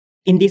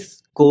In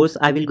this course,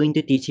 I will going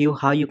to teach you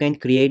how you can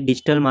create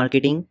digital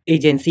marketing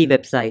agency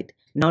website.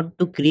 Now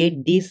to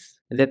create this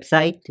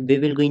website, we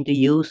will going to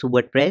use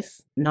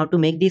WordPress. Now to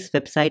make this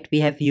website, we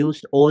have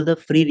used all the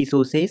free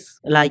resources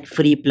like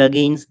free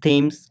plugins,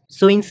 themes.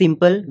 So in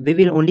simple, we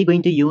will only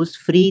going to use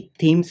free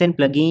themes and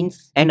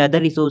plugins and other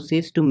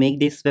resources to make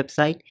this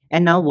website.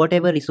 And now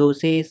whatever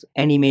resources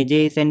and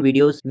images and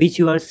videos which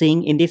you are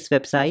seeing in this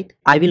website,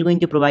 I will going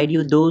to provide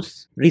you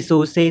those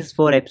resources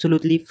for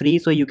absolutely free,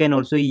 so you can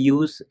also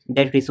use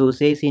that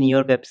resources in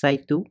your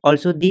website too.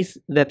 Also, this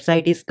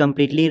website is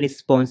completely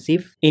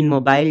responsive in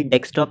mobile,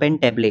 desktop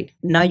and tablet.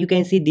 Now you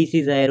can see this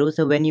is arrow,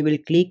 so when you will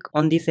click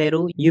on this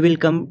arrow, you will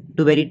come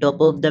to very top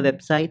of the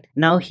website.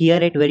 Now here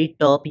at very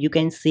top, you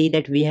can see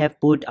that we have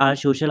put our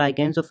social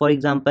icon. So for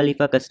example, if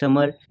a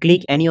customer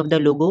click any of the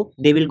logo,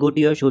 they will go to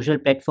your social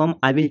platform.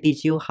 I will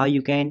teach you how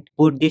you can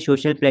put the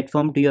social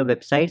platform to your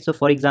website. So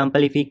for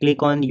example, if he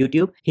click on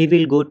YouTube, he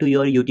will go to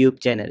your YouTube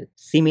channel.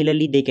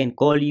 Similarly, they can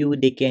call you,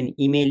 they can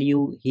email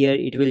you. Here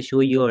it will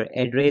show your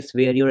address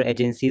where your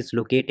agency is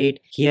located.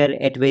 Here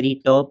at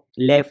very top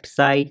left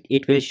side,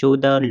 it will show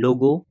the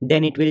logo.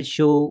 Then it will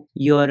show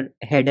your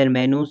header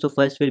menu. So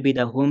first will be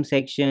the home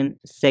section,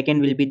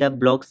 second will be the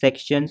blog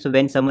section. So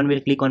when someone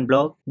will click on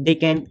blog, they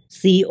can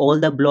see all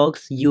the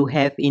blogs you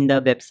have in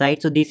the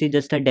website. So this is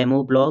just a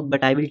demo blog,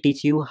 but I will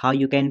teach you how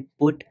you can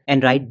put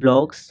and write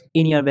blogs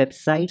in your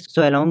website.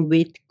 So along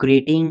with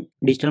creating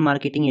digital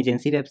marketing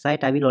agency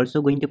website, I will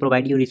also going to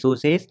provide you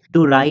resources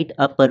to write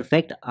a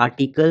perfect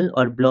article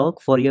or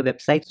blog for your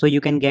website, so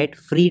you can get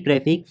free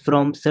traffic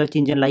from search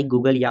engine like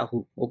Google,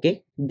 Yahoo.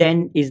 Okay,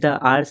 then is the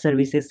our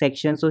services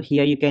section. So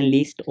here you can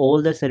list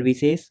all the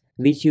services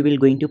which you will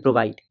going to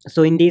provide.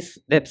 So in this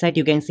website,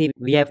 you can see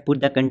we have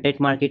put the content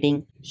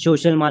marketing,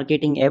 social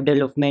marketing, app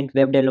development,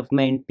 web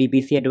development,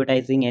 PPC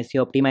advertising,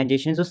 SEO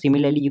optimization. So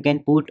similarly, you can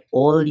put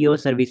all your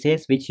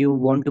services which you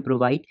want to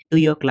provide to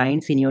your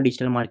clients in your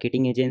digital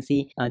marketing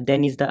agency.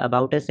 Then is the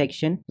about us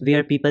section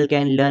where people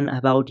can learn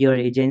about your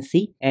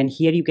agency. And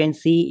here you can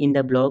see in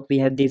the blog we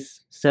have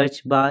this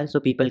search bar, so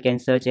people can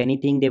search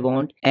anything they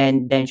want.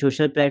 And then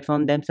social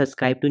platform, then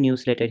subscribe to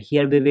newsletter.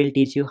 Here we will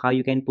teach you how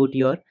you can put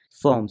your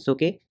forms.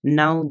 Okay,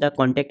 now the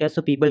contact us,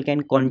 so people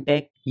can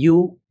contact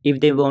you if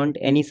they want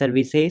any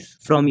services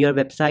from your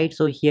website.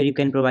 So here you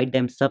can provide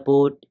them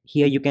support.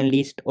 Here you can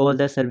list all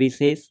the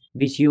services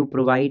which you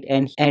provide.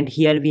 And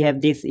here we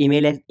have this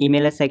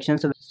email section.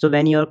 So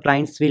when your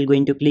clients will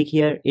going to click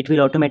here, it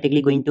will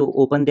automatically going to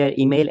open their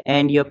email,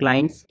 and your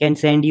clients can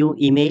send you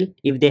email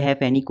if they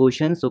have any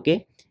questions.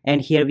 Okay, and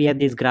here we have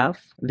this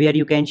graph where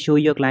you can show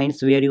your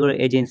clients where your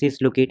agency is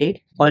located.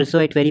 Also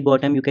at very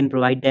bottom, you can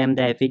provide them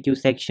the FAQ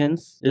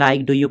sections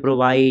like, do you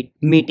provide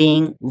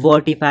meeting,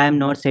 what if I am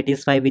not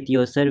satisfied with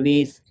your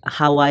service,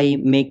 how I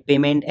make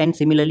payment. And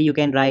similarly, you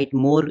can write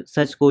more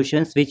such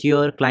questions which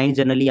your client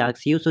generally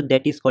asks you. So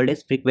that is called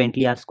as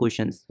frequently asked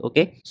questions.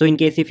 Okay, so in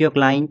case if your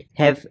client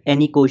have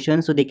any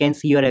questions, so they can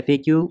see your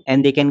FAQ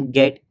and they can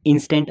get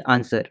instant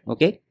answer.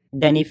 Okay,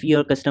 then if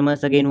your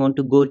customers again want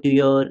to go to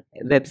your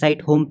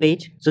website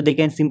homepage, so they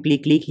can simply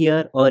click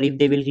here, or if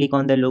they will click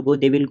on the logo,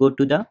 they will go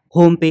to the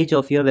homepage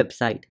of your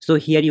website. So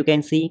here you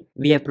can see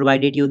we have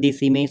provided you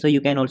this image, so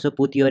you can also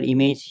put your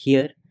image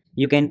here.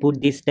 You can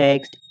put this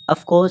text.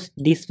 Of course,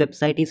 this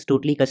website is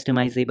totally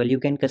customizable. You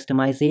can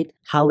customize it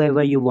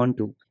however you want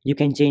to. You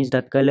can change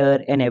the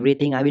color and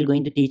everything. I will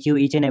going to teach you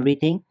each and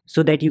everything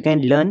so that you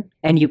can learn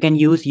and you can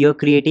use your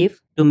creative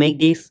to make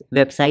this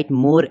website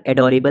more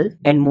adorable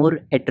and more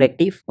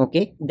attractive.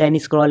 Okay, then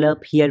scroll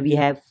up. Here we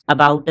have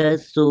about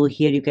us. So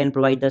here you can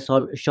provide the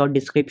short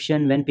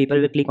description. When people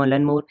will click on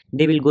learn more,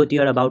 they will go to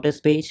your about us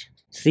page.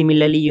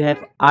 Similarly, you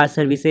have our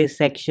services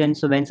section.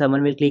 So when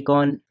someone will click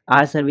on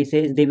our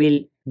services, they will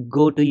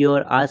go to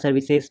your our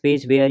services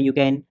page where you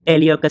can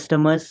tell your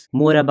customers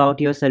more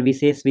about your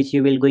services which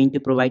you will going to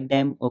provide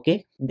them.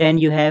 Okay, then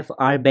you have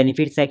our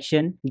benefit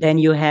section, then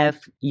you have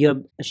your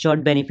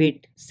short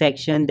benefit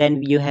section,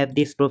 then you have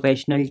this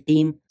professional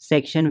team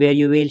section where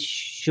you will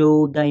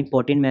show the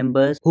important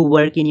members who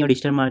work in your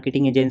digital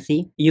marketing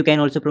agency. You can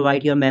also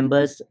provide your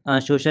members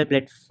social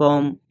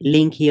platform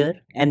link here.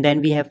 And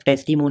then we have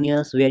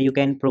testimonials where you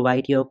can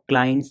provide your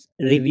clients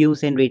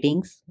reviews and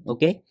ratings.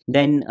 Okay,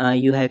 then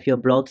you have your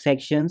blog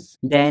sections.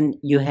 Then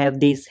you have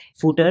this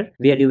footer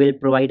where you will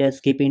provide a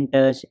skip in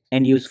touch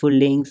and useful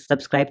links,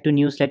 subscribe to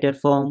newsletter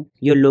form,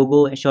 your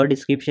logo, a short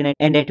description.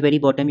 And at very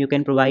bottom, you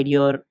can provide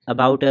your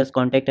about us,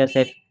 contact us,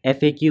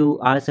 FAQ,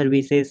 our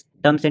services,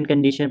 terms and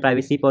condition,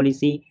 privacy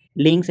policy,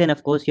 links, and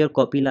of course your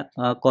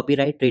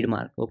copyright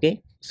trademark.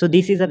 Okay, so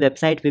this is a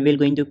website we will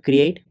going to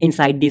create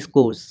inside this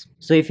course.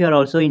 So if you are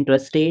also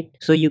interested,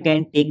 so you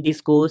can take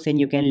this course and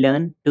you can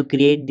learn to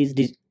create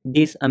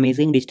this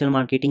amazing digital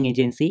marketing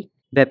agency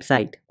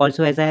website.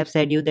 Also, as I have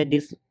said you that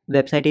this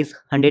website is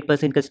 100%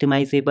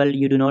 customizable.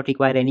 You do not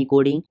require any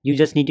coding. You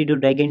just need to do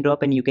drag and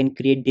drop and you can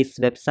create this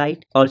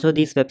website. Also,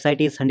 this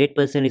website is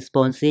 100%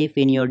 responsive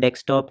in your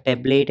desktop,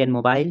 tablet and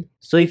mobile.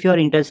 So if you are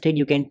interested,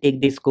 you can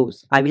take this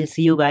course. I will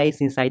see you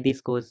guys inside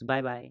this course.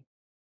 Bye bye.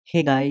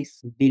 Hey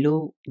guys,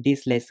 below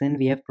this lesson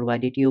we have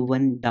provided you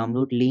one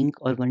download link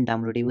or one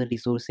downloadable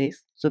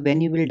resources. So when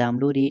you will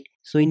download it,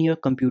 so in your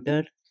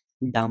computer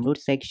download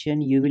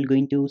section you will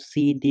going to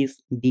see this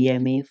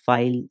dma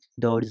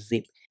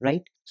file.zip,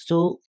 right?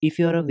 So if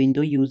you're a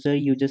window user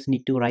you just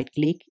need to right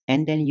click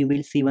and then you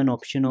will see one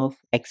option of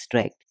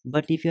extract.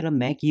 But if you're a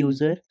Mac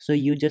user, so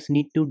you just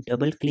need to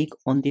double click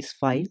on this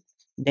file,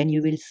 then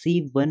you will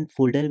see one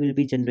folder will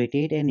be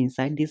generated, and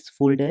inside this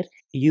folder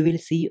you will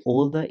see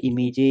all the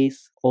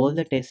images, all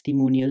the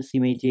testimonials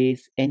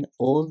images, and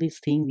all these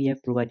things we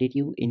have provided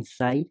you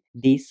inside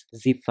this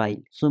zip file.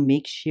 So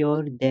make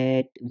sure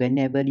that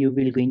whenever you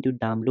will going to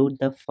download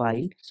the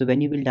file, so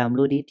when you will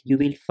download it you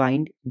will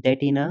find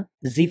that in a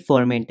zip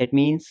format. That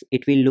means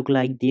it will look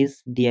like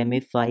this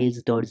dma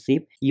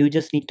files.zip. You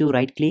just need to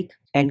right click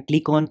and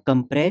click on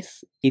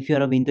compress if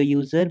you're a window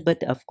user,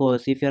 but of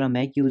course if you're a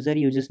Mac user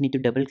you just need to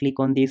double click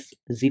on this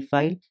zip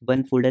file.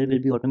 One folder will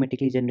be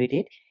automatically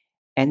generated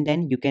and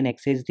then you can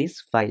access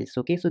these files.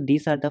 Okay, so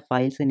these are the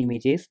files and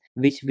images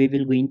which we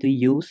will going to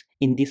use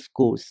in this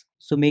course.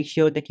 So make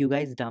sure that you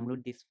guys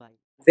download this file.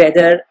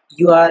 Whether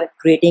you are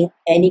creating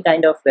any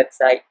kind of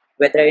website,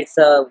 whether it's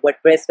a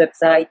WordPress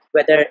website,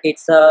 whether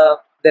it's a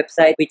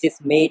website which is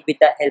made with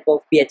the help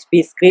of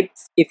PHP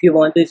scripts, if you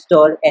want to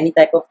install any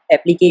type of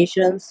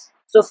applications,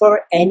 so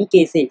for any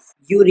cases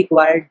you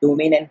require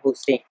domain and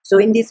hosting. So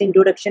in this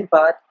introduction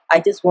part I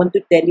just want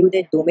to tell you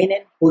that domain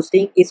and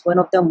hosting is one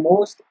of the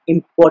most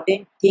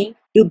important thing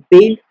to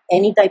build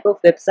any type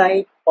of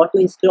website or to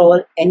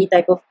install any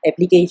type of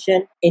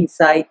application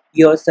inside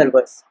your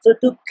servers. So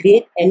to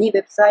create any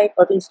website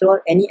or to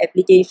install any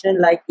application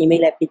like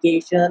email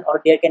application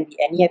or there can be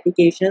any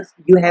applications,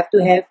 you have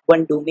to have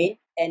one domain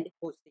and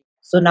hosting.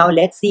 So now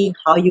let's see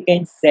how you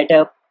can set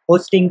up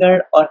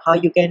Hostinger or how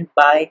you can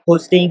buy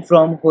hosting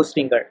from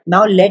Hostinger.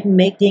 Now let's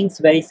make things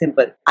very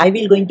simple. I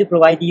will going to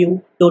provide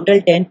you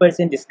total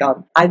 10%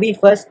 discount. I will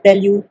first tell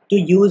you to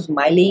use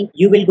my link.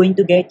 You will going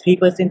to get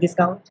 3%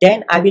 discount.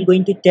 Then I will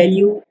going to tell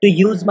you to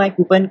use my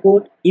coupon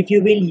code. If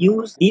you will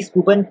use this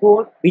coupon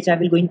code which I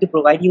will going to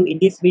provide you in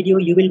this video,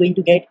 you will going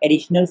to get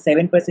additional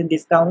 7%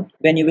 discount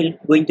when you will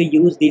going to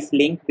use this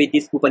link with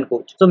this coupon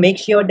code. So make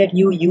sure that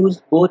you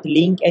use both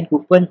link and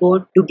coupon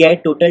code to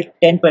get total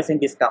 10%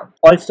 discount.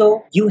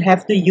 Also you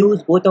have to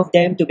use both of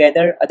them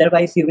together,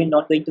 otherwise you will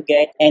not going to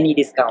get any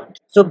discount.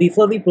 So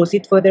before we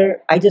proceed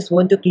further, I just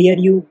want to clear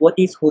you what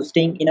is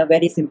hosting in a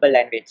very simple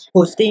language.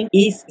 Hosting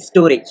is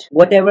storage.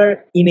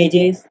 Whatever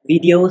images,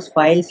 videos,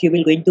 files you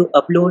will going to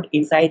upload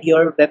inside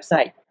your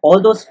website, all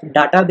those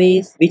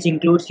database which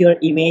includes your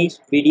image,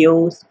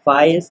 videos,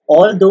 files,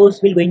 all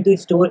those will going to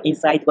store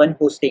inside one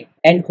hosting.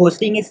 And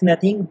hosting is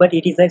nothing but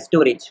it is a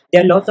storage.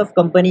 There are lots of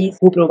companies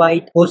who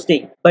provide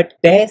hosting, but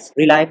best,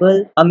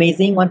 reliable,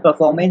 amazing on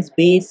performance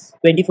based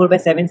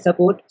 24/7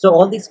 support. So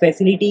all this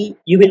facility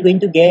you will going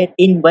to get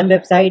in one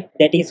website,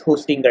 that is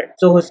Hostinger.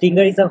 So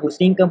Hostinger is a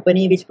hosting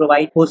company which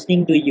provide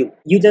hosting to you.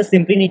 You just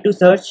simply need to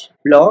search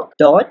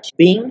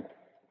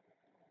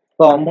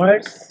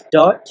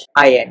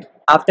blog.bingcommerce.in.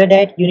 After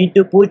that you need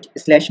to put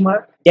slash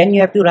mark, then you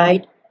have to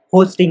write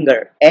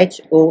Hostinger,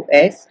 Hostinger.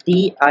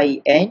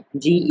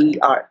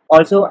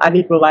 Also I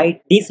will provide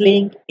this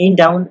link in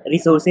down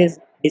resources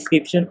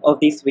description of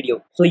this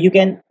video, so you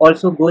can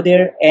also go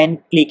there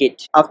and click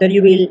it. After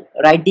you will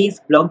write this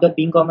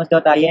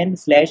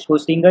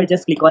blog.bingcommerce.in/Hostinger,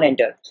 just click on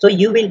enter. So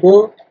you will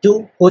go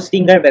to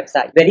Hostinger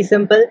website. Very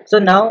simple. So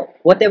now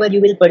whatever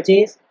you will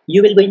purchase,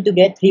 you will going to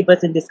get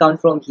 3% discount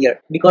from here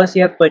because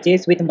you have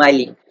purchased with my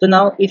link. So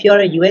now if you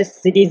are a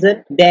US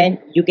citizen, then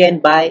you can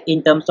buy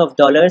in terms of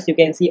dollars. You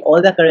can see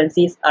all the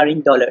currencies are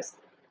in dollars.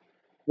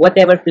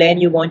 Whatever plan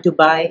you want to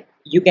buy,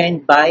 you can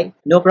buy,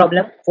 no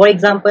problem. For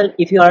example,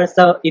 if you are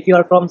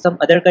from some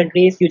other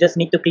countries, you just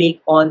need to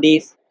click on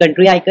this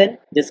country icon,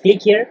 just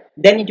click here,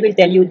 then it will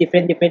tell you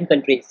different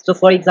countries. So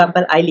for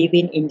example, I live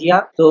in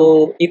India,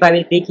 so if I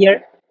will click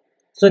here,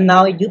 so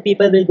now you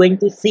people will going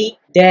to see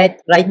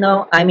that right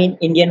now I'm in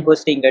Indian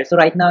Hostinger. So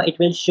right now it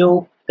will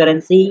show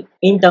currency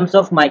in terms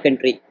of my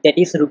country, that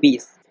is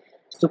rupees.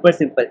 Super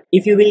simple.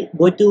 If you will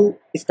go to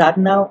start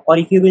now, or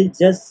if you will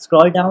just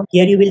scroll down,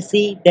 here you will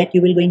see that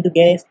you will going to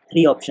get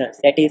 3 options,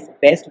 that is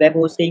best web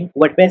hosting,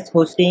 WordPress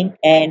hosting,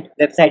 and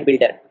website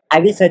builder. I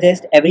will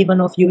suggest every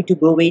one of you to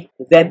go with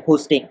web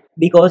hosting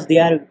because they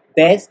are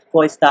best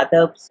for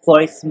startups,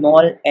 for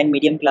small and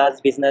medium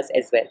class business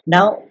as well.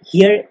 Now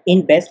here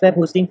in best web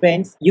hosting,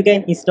 friends, you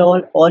can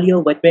install all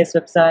your WordPress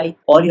website,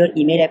 all your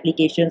email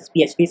applications,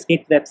 PHP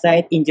script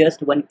website in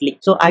just one click.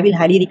 So I will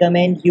highly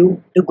recommend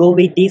you to go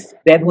with this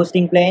web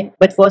hosting plan.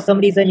 But for some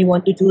reason you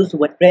want to choose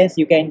WordPress,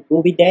 you can go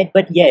with that.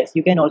 But yes,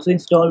 you can also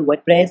install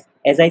WordPress,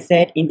 as I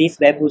said, in this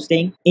web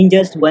hosting in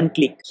just one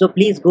click. So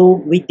please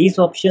go with these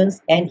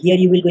options, and here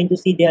you will going to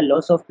see there are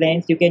lots of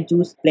plans. You can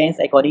choose plans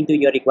according to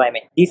your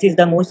requirement. This is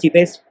the most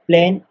cheapest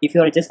plan. If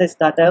you are just a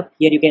startup,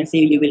 here you can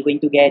see you will going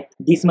to get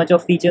this much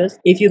of features.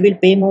 If you will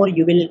pay more,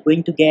 you will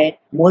going to get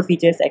more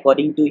features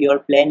according to your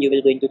plan you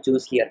will going to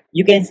choose here.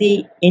 You can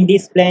see in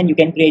this plan you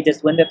can create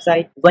just one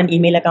website, one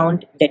email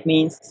account, that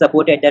means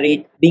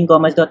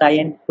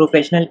support@beingcommerce.in.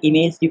 Professional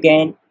emails you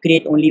can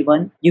create only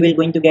one. You will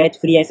going to get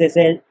free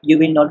SSL. You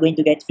will not going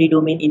to get free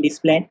domain in this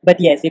plan. But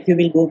yes, if you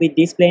will go with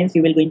these plans,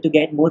 you will going to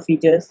get more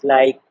features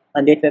like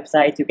 100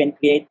 websites you can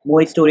create,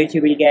 more storage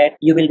you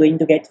will going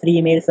to get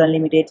free emails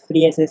unlimited,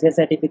 free SSL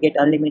certificate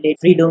unlimited,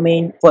 free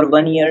domain for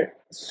 1 year.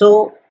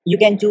 So you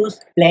can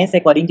choose plans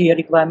according to your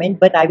requirement,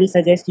 but I will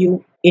suggest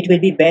you it will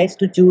be best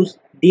to choose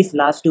these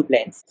last two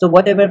plans. So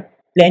whatever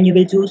plan you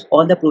will choose,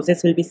 all the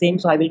process will be same.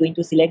 So I will going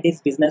to select this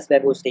business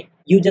web hosting.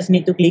 You just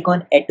need to click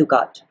on add to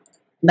cart.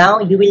 Now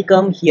you will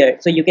come here,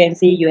 so you can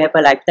see you have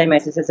a lifetime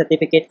SSL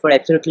certificate for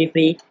absolutely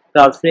free,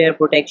 Cloudflare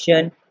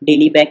protection,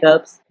 daily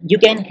backups. You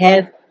can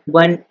have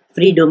one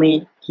free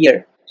domain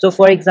here. So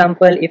for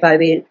example, if I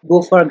will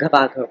go for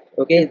Ghapaghup,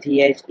 okay,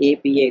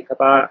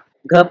 GHAPA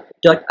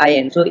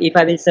Ghap.in. So if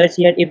I will search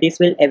here, if this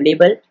will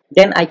available,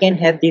 then I can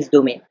have this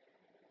domain.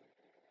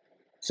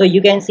 So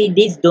you can see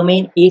this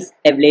domain is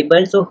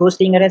available. So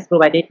Hostinger has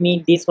provided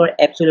me this for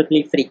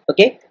absolutely free.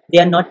 Okay, they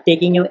are not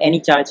taking you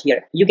any charge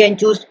here. You can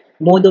choose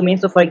more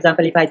domains. So for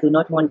example, if I do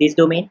not want this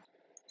domain,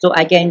 so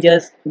I can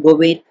just go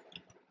with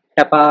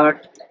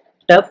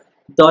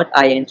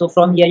tapartup.in. So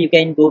from here you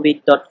can go with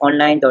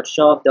 .online,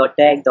 .shop,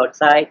 .tag,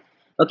 .site.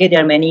 Okay, there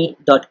are many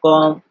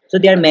 .com. So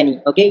there are many.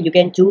 Okay, you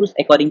can choose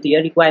according to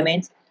your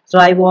requirements. So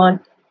I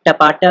want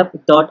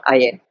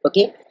tapartup.in.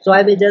 Okay, so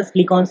I will just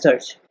click on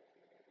search.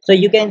 So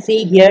you can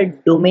see here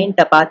domain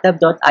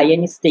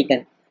tapatab.in is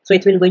taken. So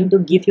it will going to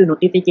give you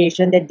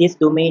notification that this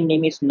domain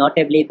name is not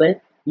available.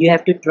 You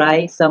have to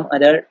try some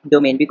other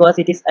domain because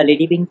it is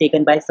already being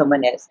taken by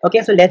someone else.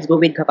 Okay, so let's go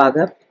with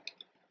Ghapaghup.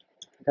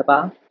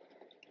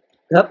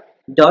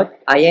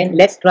 Ghapaghup.in.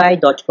 Let's try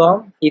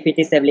 .com. If it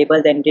is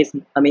available, then it is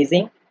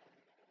amazing.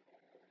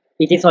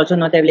 It is also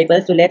not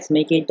available, so let's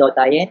make it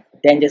 .in.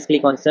 Then just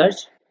click on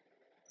search.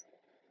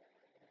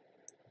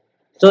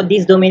 So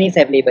this domain is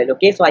available.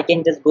 Okay, so I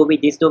can just go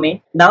with this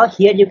domain. Now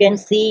here you can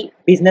see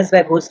business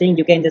web hosting.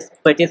 You can just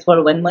purchase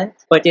for 1 month,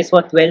 purchase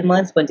for 12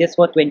 months, purchase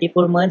for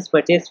 24 months,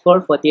 purchase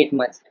for 48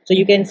 months. So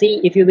you can see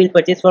if you will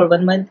purchase for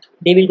 1 month,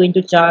 they will going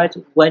to charge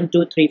 1,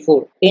 2, 3,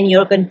 4. In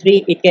your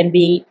country, it can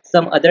be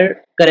some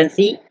other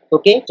currency.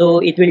 Okay, so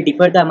it will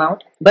differ the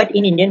amount, but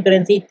in Indian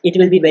currency it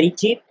will be very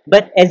cheap.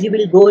 But as you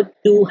will go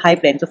to high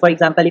plan, so for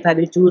example, if I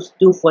will choose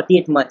to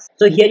 48 months,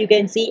 so here you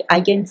can see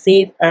I can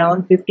save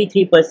around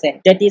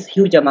 53%. That is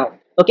huge amount.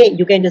 Okay,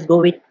 you can just go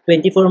with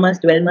 24 months,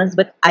 12 months,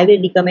 but I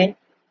will recommend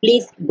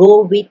please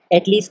go with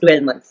at least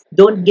 12 months.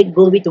 Don't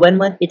go with 1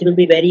 month, it will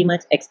be very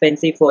much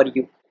expensive for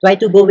you. Try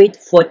to go with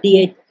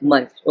 48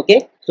 months.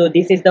 Okay, so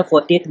this is the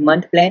 48th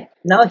month plan.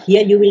 Now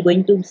here you will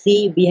going to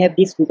see we have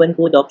this coupon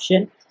code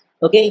option.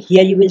 Okay,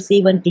 here you will see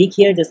one, click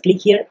here, just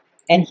click here,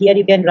 and here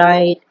you can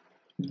write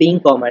Bing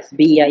Commerce,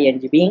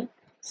 B-E-I-N-G, Bing,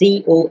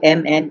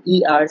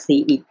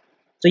 C-O-M-M-E-R-C-E.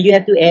 So you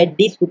have to add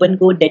this coupon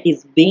code, that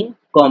is Bing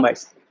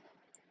Commerce.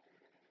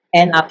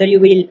 And after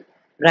you will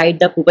write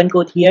the coupon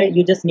code here,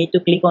 you just need to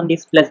click on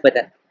this plus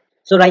button.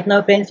 So right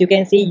now friends, you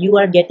can see you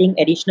are getting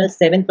additional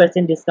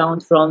 7%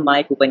 discount from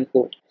my coupon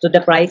code. So the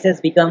price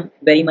has become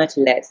very much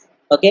less.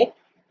 Okay,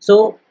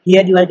 so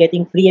here you are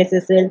getting free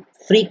SSL,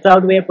 free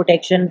Cloudflare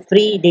protection,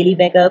 free daily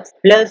backups,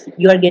 plus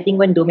you are getting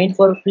one domain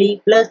for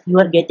free, plus you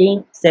are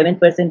getting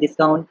 7%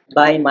 discount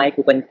by my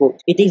coupon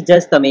code. It is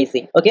just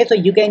amazing. Okay, so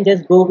you can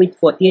just go with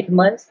 48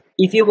 months.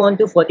 If you want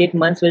to, 48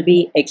 months will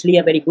be actually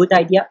a very good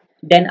idea.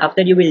 Then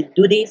after you will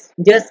do this,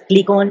 just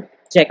click on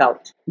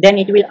checkout. Then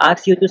it will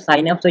ask you to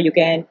sign up, so you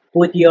can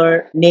put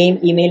your name,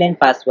 email and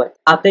password.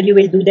 After you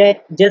will do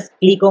that, just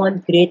click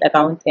on create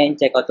account and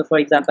checkout. So for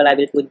example, I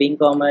will put Bing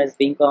Commerce,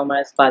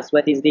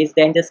 password is this,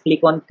 then just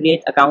click on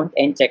create account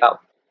and checkout.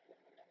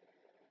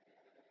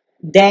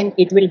 Then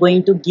it will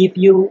going to give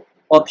you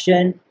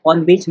option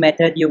on which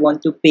method you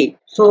want to pay.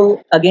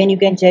 So again, you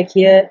can check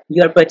here,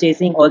 you are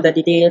purchasing all the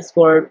details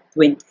for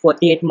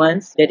 48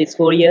 months, that is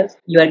 4 years.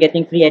 You are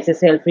getting free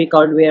SSL, free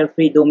Cloudflare,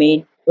 free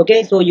domain.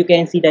 Okay, so you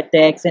can see the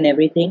tax and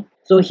everything.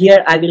 So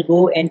here I will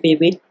go and pay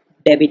with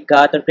debit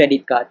card or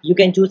credit card. You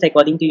can choose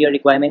according to your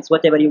requirements.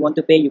 Whatever you want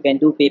to pay, you can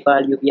do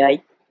PayPal,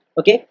 UPI.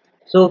 Okay,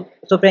 so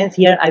friends,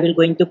 here I will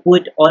going to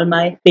put all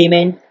my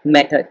payment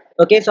method.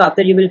 Okay, so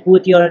after you will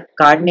put your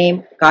card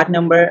name, card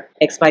number,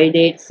 expiry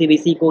date,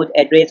 CVC code,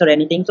 address or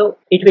anything. So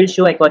it will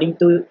show according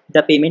to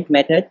the payment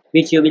method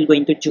which you will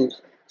going to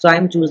choose. So I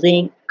am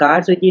choosing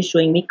card, so it is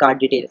showing me card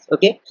details.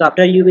 Okay, so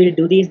after you will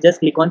do this,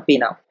 just click on pay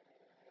now.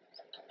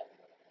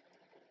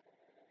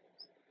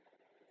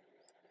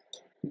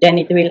 Then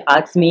it will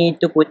ask me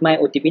to put my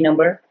OTP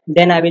number.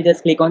 Then I will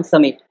just click on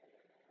submit.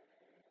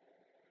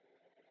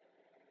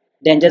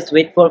 Then just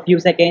wait for a few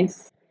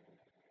seconds.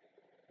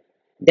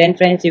 Then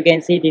friends, you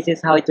can see this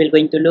is how it will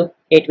going to look.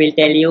 It will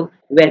tell you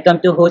welcome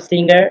to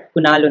Hostinger,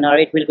 Kunal Lunar.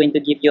 It will going to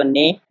give your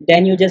name.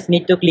 Then you just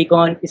need to click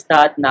on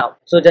start now.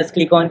 So just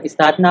click on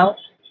start now.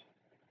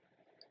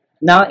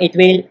 Now it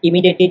will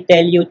immediately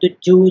tell you to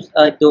choose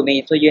a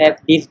domain. So you have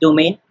this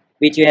domain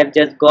which you have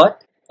just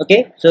got.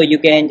 Okay, so you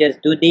can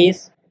just do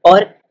this,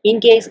 or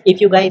in case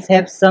if you guys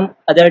have some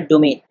other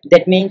domain,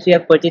 that means you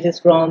have purchases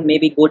from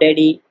maybe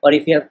GoDaddy, or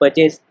if you have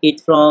purchased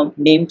it from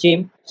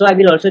Namecheap, so I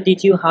will also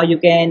teach you how you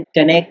can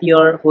connect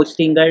your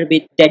hostinger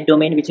with that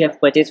domain which you have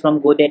purchased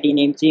from GoDaddy,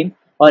 Namecheap,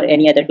 or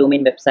any other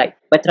domain website.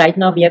 But right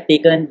now we have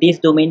taken this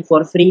domain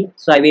for free,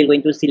 so I will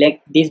going to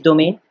select this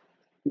domain.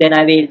 Then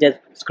I will just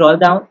scroll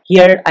down.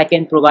 Here I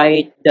can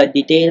provide the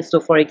details. So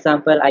for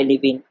example, I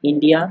live in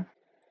India,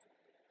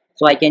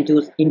 so I can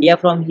choose India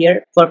from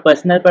here for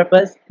personal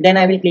purpose. Then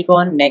I will click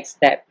on next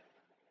step.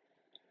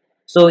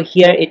 So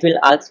here it will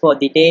ask for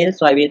details,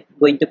 so I will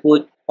going to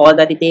put all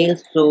the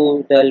details.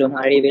 So the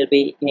Lunhari will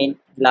be in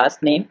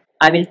last name.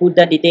 I will put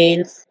the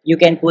details. You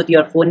can put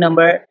your phone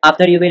number.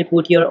 After you will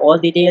put your all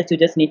details, you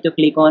just need to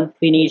click on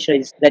finish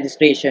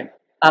registration.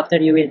 After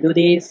you will do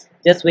this,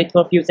 just wait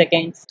for a few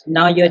seconds.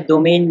 Now your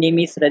domain name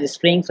is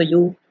registering, so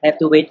you have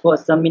to wait for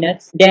some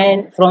minutes.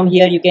 Then from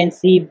here you can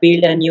see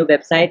build a new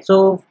website.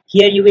 So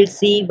here you will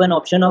see one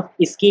option of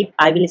skip.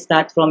 I will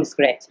start from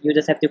scratch. You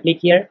just have to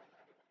click here.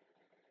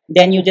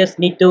 Then you just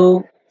need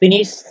to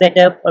finish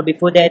setup, or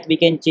before that we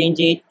can change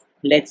it.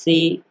 Let's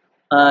see,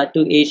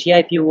 to Asia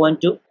if you want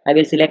to. I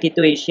will select it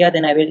to Asia,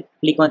 then I will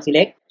click on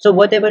select. So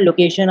whatever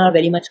location are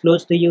very much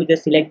close to you,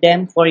 just select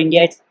them. For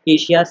India it's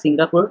Asia,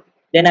 Singapore.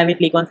 Then I will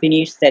click on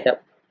finish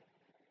setup.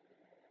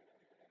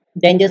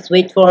 Then just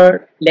wait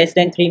for less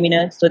than 3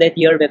 minutes so that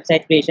your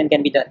website creation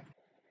can be done.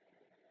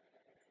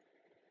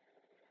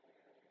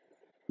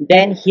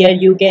 Then here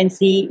you can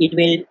see it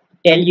will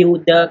tell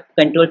you the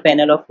control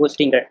panel of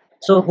Hostinger.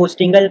 So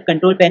Hostinger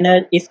control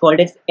panel is called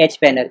as H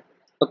panel.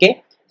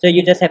 Okay, so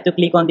you just have to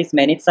click on this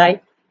manage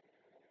site.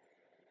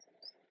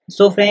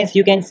 So friends,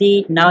 you can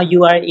see now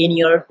you are in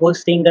your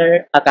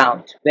Hostinger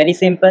account. Very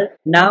simple.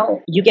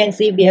 Now you can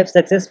see we have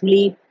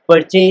successfully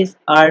purchased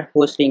our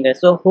Hostinger.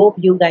 So hope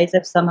you guys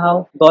have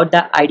somehow got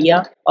the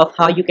idea of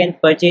how you can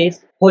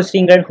purchase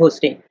Hostinger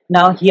hosting.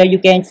 Now here you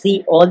can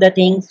see all the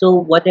things. So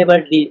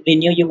whatever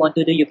renew you want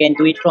to do, you can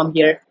do it from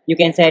here. You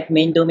can set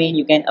main domain,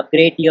 you can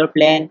upgrade your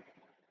plan,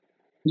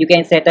 you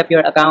can set up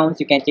your accounts,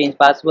 you can change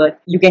password,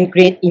 you can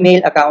create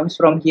email accounts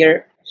from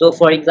here. So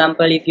for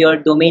example, if your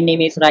domain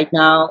name is right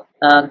now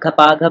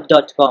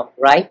ghapaghab.com,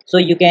 right? So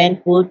you can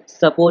put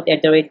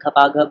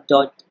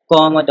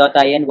support@ghapaghab.com or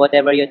 .in,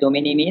 whatever your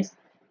domain name is.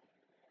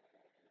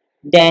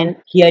 Then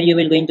here you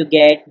will going to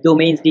get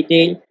domains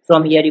detail.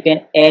 From here you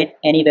can add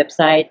any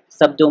website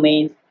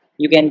subdomains.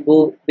 You can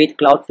go with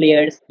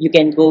Cloudflares, you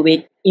can go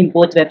with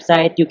import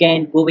website, you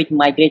can go with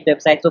migrate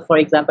website. So for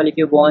example, if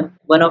you want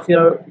one of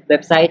your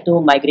website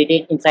to migrate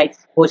it inside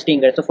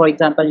Hostinger, so for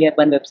example you have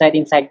one website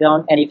in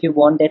SiteGround, and if you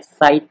want that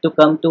site to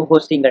come to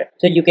Hostinger,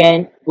 so you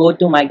can go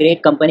to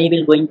migrate. Company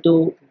will going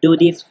to do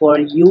this for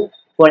you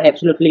for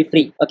absolutely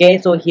free. Okay,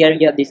 so here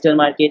you have digital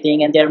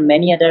marketing, and there are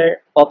many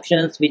other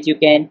options which you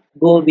can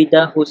go with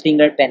the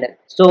Hostinger panel.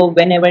 So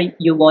whenever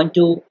you want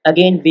to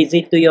again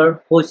visit to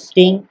your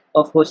hosting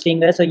of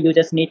Hostinger, so you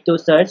just need to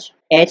search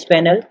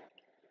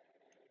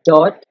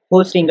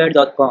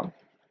hpanel.hostinger.com,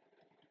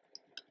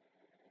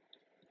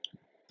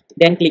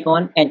 then click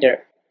on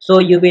enter. So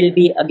you will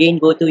be again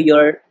go to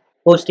your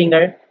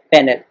Hostinger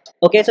panel.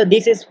 Okay, so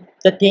this is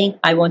the thing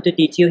I want to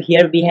teach you.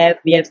 Here we have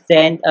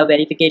sent a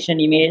verification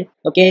email.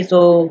 Okay,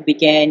 so we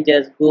can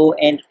just go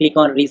and click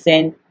on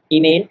resend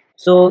email.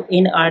 So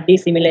in our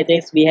this email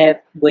address, we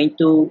have going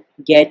to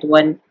get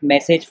one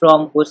message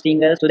from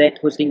Hostinger, so that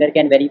Hostinger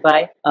can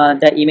verify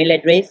the email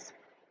address.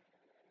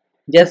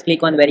 Just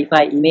click on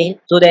verify email,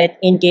 so that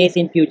in case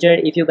in future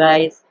if you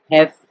guys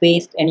have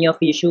faced any of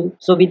issue,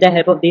 so with the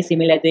help of this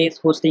email address,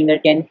 Hostinger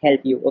can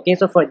help you. Okay,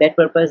 so for that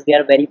purpose they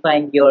are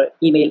verifying your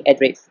email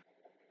address.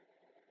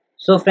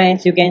 So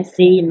friends, you can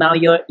see now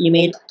your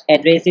email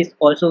address is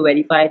also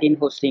verified in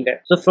Hostinger.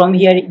 So from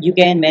here you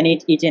can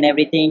manage each and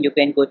everything. You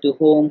can go to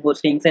home,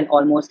 hostings, and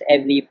almost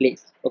every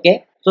place.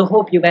 Okay, so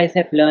hope you guys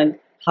have learned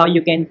how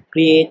you can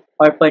create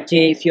or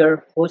purchase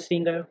your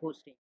Hostinger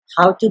hosting.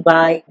 How to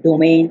buy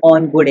domain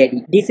on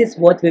GoDaddy. This is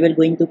what we will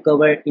going to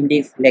cover in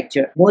this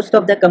lecture. Most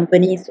of the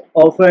companies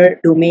offer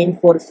domain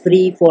for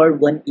free for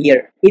 1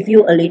 year. If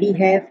you already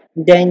have,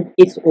 then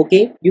it's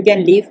okay, you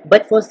can leave.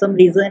 But for some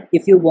reason,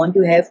 if you want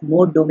to have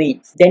more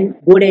domains, then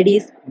GoDaddy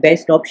is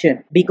best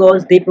option,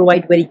 because they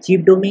provide very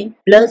cheap domain,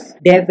 plus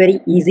they have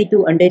very easy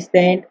to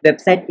understand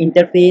website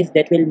interface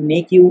that will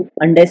make you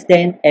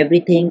understand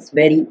everything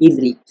very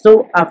easily.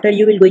 So after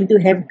you will going to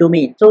have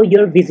domain, so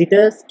your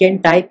visitors can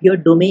type your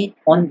domain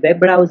on web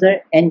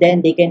browser, and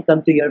then they can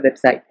come to your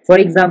website. For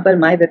example,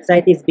 my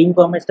website is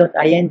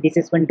beingcommerce.in. This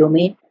is one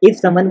domain. If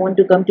someone want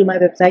to come to my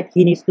website,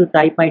 he needs to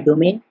type my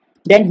domain,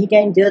 then he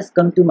can just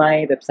come to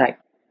my website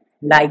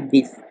like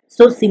this.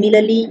 So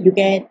similarly, you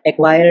can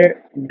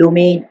acquire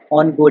domain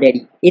on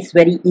GoDaddy. It's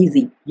very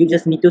easy. You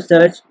just need to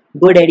search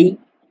GoDaddy.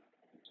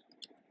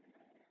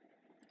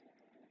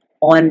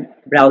 on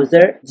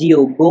browser,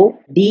 go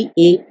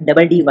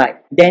DADDY.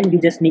 Then you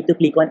just need to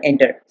click on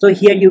enter. So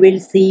here you will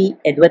see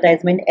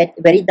advertisement. At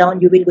very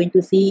down you will going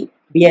to see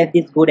we have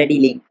this GoDaddy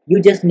link. You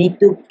just need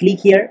to click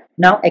here.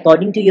 Now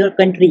according to your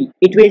country,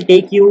 it will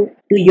take you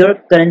to your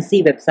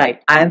currency website.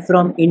 I am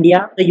from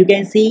India, so you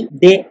can see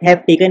they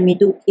have taken me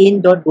to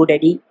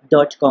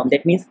in.godaddy.com.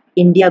 That means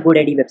India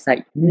GoDaddy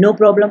website. No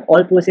problem,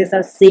 all processes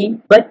are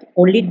same, but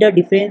only the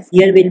difference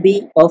here will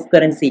be of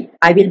currency.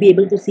 I will be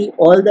able to see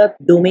all the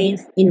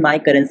domains in my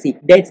currency.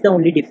 That's the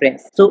only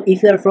difference. So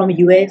if you are from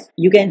US,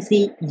 you can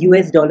see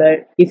US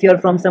dollar. If you are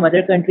from some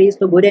other countries,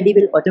 so GoDaddy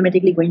will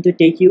automatically going to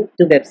take you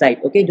to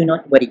website. Okay, do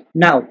not worry.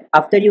 Now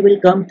after you will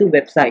come to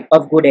website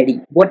of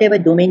GoDaddy, whatever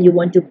domain you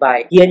want to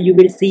buy, here you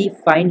will see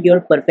find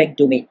your perfect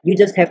domain. You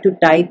just have to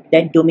type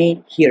that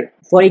domain here.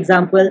 For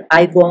example,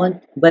 I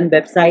want one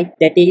website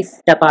that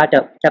is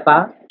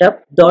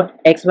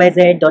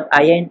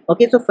tapatup.xyz.in.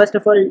 Okay, so first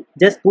of all,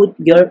 just put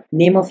your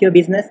name of your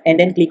business and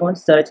then click on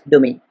search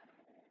domain.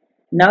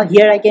 Now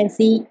here I can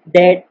see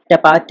that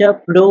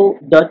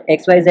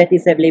tapatapro.xyz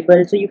is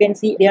available. So you can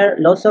see there are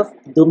lots of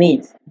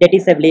domains that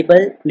is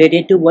available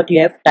related to what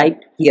you have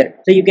typed here.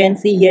 So you can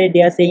see here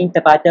they are saying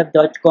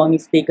tapatap.com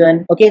is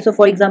taken. Okay, so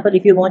for example,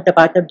 if you want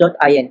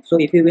tapatap.in, so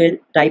if you will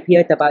type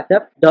here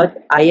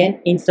tapatap.in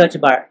in search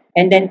bar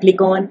and then click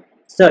on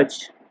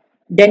search,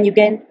 then you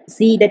can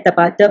see that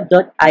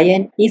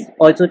tapatap.in is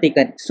also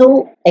taken.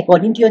 So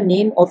according to your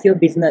name of your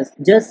business,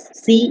 just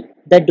see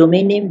the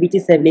domain name which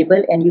is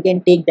available and you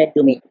can take that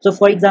domain. So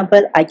for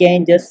example, I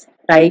can just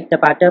type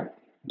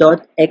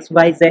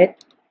tapatap.xyz.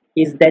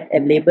 Is that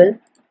available?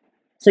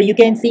 So you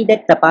can see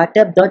that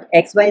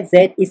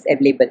tapatap.xyz is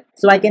available.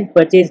 So I can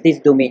purchase this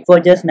domain for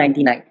just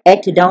 99.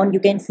 At down you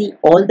can see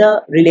all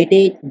the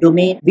related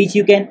domain which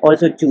you can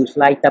also choose,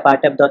 like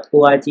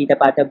tapatap.org,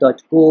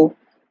 tapatap.co,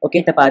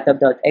 okay,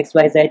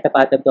 tapatap.xyz,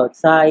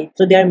 tapatap.site.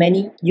 So there are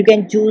many. You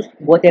can choose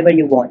whatever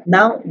you want.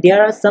 Now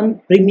there are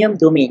some premium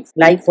domains,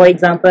 like for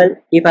example,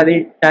 if I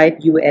will type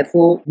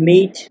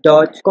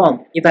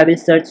ufomeet.com, if I will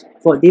search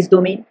for this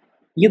domain,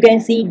 you can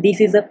see this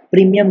is a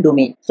premium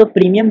domain. So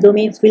premium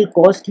domains will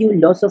cost you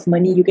lots of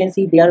money. You can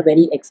see they are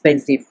very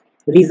expensive.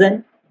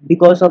 Reason?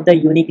 Because of the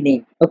unique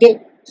name. Okay,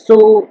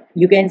 so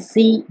you can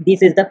see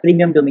this is the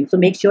premium domain. So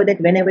make sure that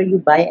whenever you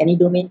buy any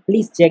domain,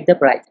 please check the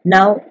price.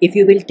 Now if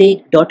you will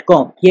take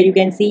 .com, here you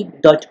can see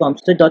 .com.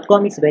 So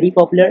 .com is very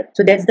popular,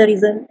 so that's the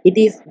reason it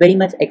is very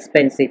much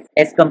expensive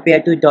as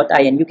compared to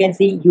 .in. You can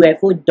see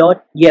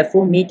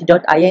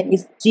ufomeet.in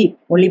is cheap,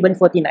 only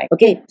 149.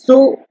 Okay,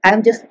 so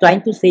I'm just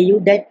trying to say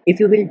you that if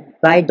you will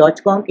buy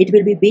 .com, it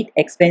will be bit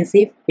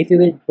expensive. If you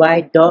will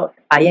buy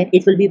 .in,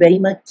 it will be very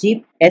much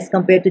cheap as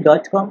compared to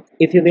 .com.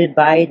 If you will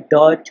buy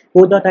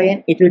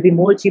 .co.in, it will be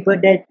more cheaper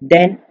than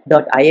 .in.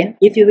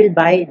 If you will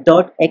buy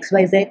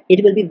 .xyz,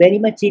 it will be very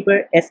much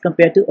cheaper as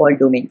compared to all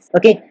domains.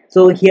 Okay,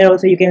 so here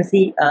also you can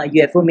see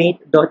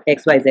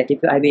ufomate.xyz.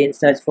 If I will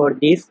search for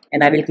this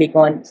and I will click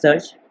on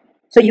search,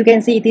 so you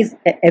can see it is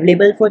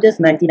available for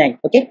just 99.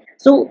 Okay,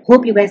 so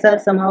hope you guys are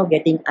somehow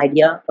getting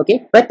idea.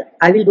 Okay, but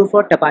I will go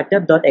for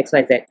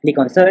tapatap.xyz. Click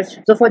on search.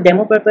 So for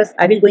demo purpose,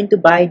 I will going to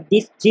buy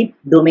this cheap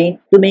domain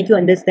to make you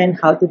understand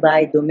how to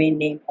buy domain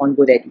name on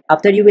GoDaddy.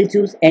 After you will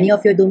choose any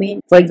of your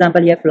domain, for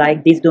example, you have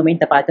like this domain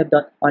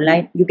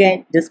tapatap.online, you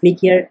can just click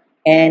here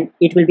and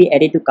it will be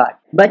added to cart.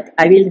 But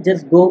I will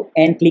just go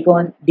and click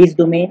on this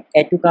domain,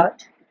 add to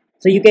cart.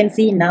 So you can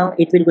see now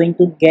it will going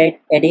to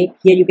get added.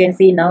 Here you can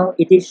see now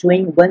it is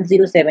showing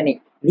 1078.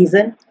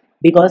 Reason?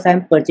 Because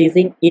I'm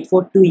purchasing it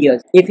for 2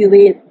 years. If you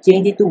will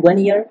change it to 1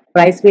 year,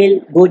 price will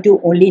go to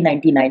only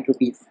 99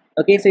 rupees.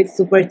 Okay, so it's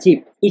super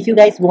cheap. If you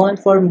guys want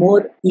for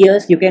more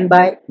years, you can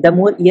buy. The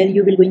more year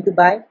you will going to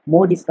buy,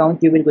 more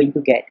discount you will going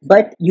to get.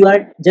 But you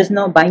are just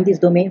now buying this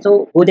domain,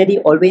 so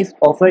GoDaddy always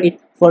offer it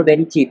for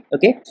very cheap.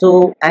 Okay,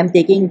 so I'm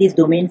taking this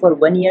domain for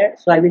 1 year,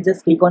 so I will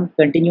just click on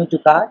continue to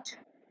cart.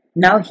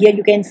 Now here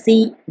you can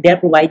see they're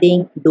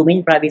providing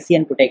domain privacy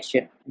and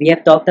protection. We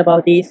have talked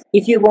about this.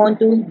 If you want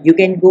to, you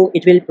can go.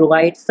 It will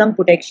provide some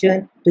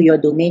protection to your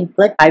domain,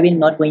 but I will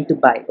not going to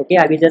buy. Okay,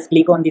 I will just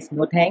click on this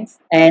no thanks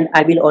and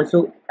I will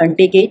also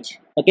untake it.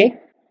 Okay,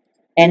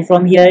 and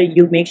from here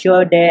you make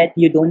sure that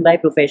you don't buy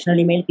professional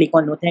email. Click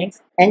on no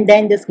thanks and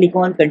then just click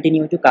on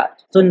continue to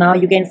cart. So now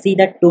you can see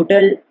the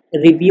total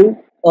review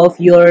of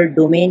your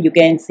domain. You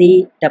can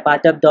see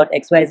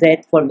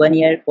tapatap.xyz for 1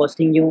 year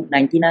costing you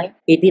 99,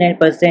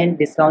 89%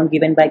 discount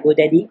given by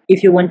GoDaddy.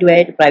 If you want to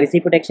add privacy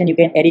protection, you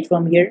can add it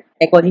from here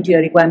according to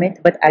your requirement,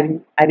 but I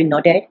will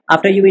not add.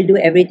 After you will do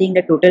everything,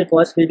 the total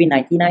cost will be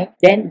 99.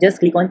 Then just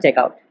click on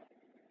checkout.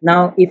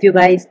 Now if you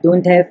guys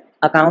don't have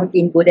account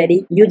in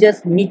GoDaddy, you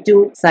just need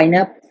to sign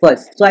up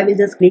first. So I will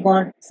just click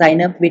on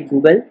sign up with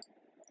Google.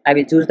 I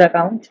will choose the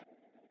account.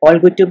 All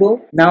good to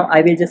go. Now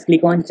I will just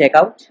click on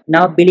checkout.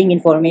 Now billing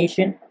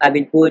information, I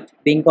will put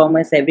Bing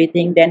Commerce,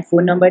 everything, then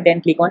phone number,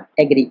 then click on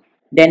agree.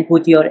 Then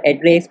put your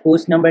address,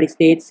 post number,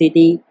 state,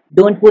 city.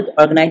 Don't put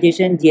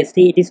organization,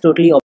 GST, it is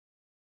totally optional.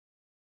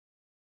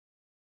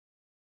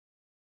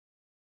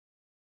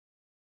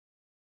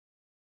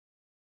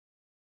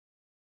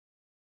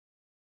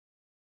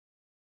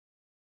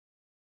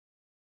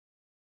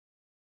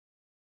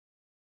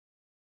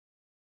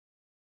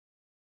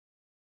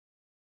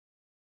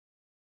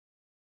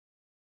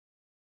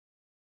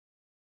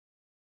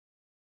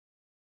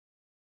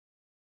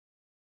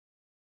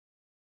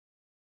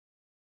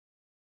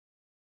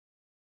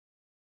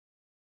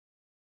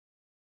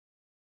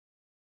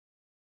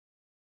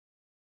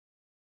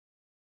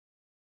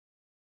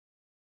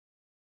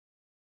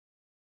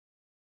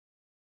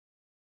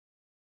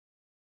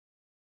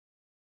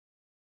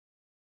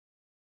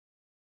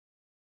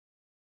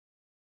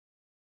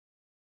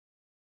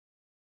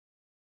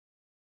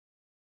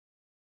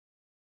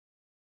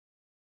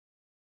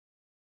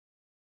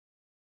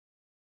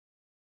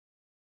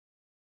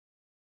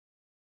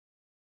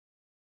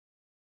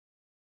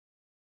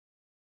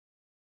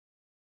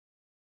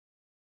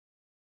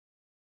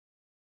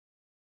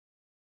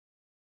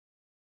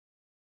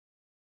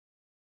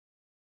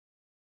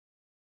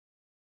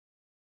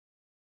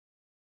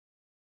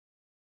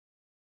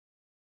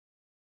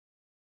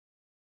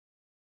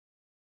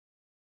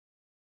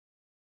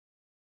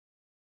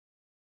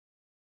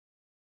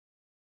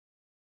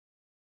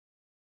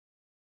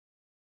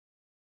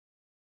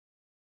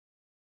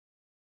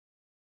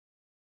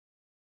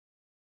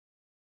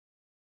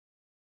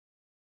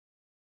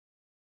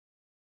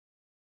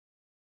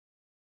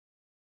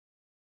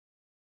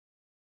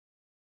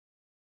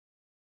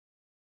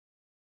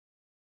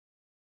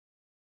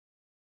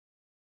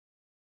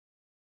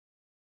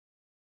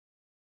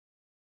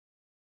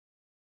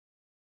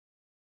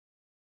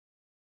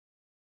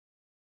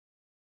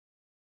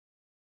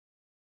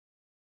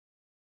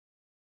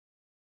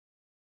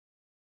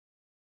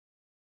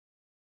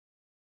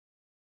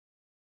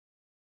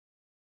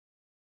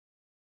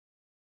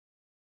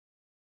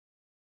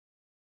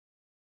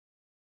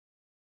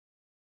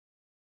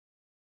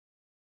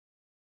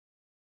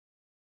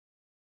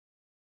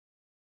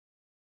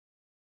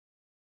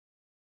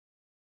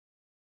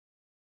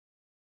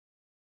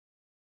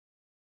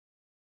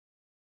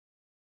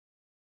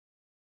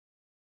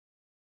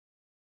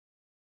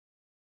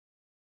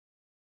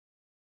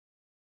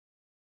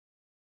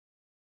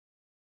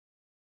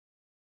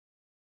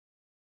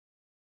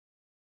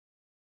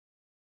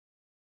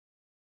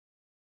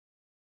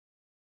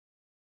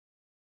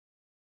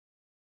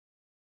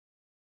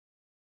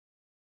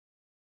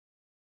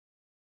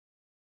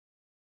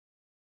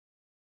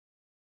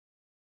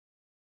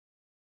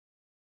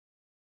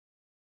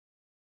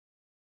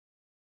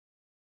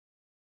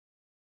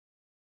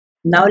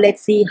 Now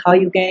let's see how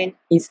you can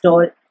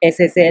install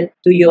SSL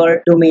to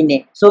your domain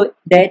name so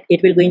that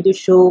it will going to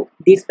show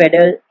this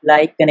pedal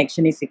like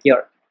connection is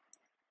secure.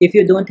 If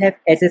you don't have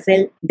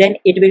SSL, then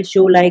it will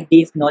show like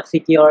this, not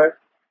secure,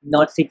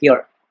 not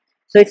secure.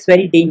 So it's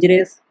very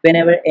dangerous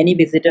whenever any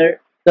visitor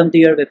come to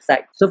your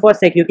website. So for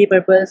security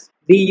purpose,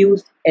 we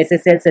use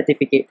SSL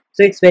certificate.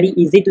 So it's very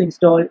easy to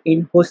install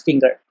in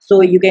Hostinger.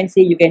 So you can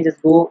see, you can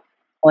just go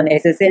on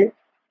SSL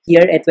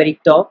here at very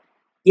top.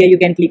 Here you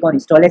can click on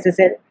install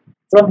SSL.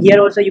 From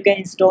here also you can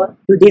install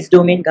to this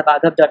domain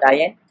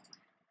gabagab.in,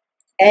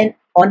 and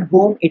on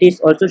home it is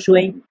also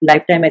showing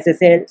lifetime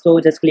SSL. So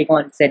just click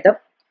on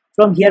setup.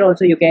 From here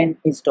also you can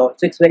install.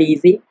 So it's very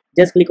easy.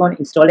 Just click on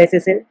install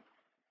SSL.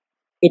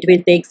 It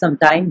will take some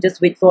time. Just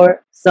wait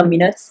for some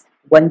minutes,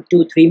 1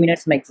 to 3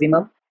 minutes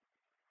maximum.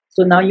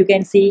 So now you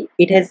can see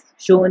it has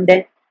shown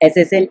that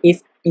SSL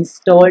is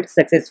installed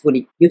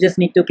successfully. You just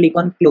need to click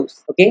on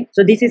close. Okay,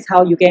 so this is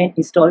how you can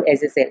install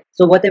SSL.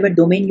 So whatever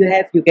domain you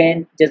have, you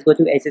can just go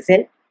to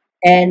SSL,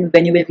 and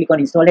when you will click on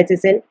install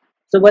SSL,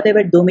 so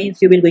whatever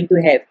domains you will going to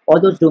have,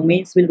 all those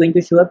domains will going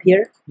to show up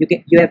here.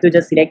 You have to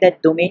just select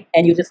that domain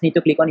and you just need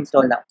to click on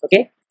install now.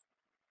 Okay,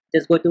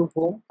 just go to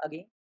home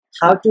again.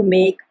 How to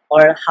make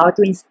or how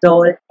to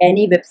install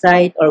any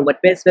website or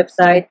WordPress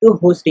website to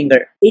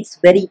Hostinger. It's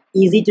very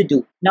easy to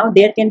do. Now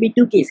there can be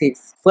two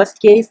cases. First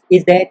case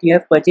is that you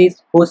have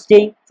purchased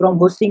hosting from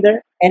Hostinger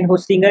and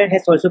Hostinger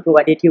has also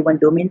provided you one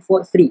domain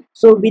for free.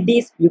 So with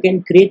this you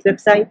can create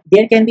website.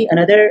 There can be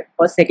another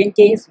or second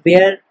case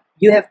where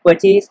you have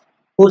purchased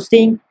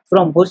hosting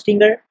from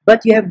Hostinger,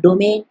 but you have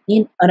domain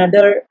in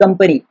another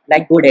company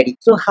like GoDaddy.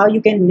 So how you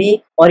can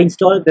make or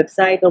install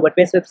website or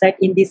WordPress website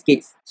in this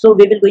case? So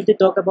we will going to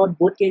talk about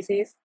both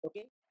cases.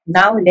 Okay.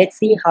 Now let's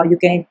see how you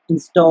can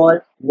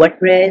install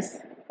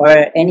WordPress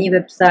or any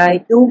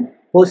website to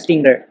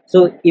Hostinger.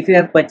 So if you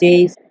have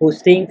purchased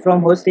hosting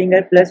from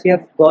Hostinger plus you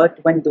have got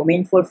one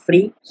domain for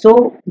free,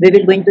 so we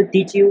will going to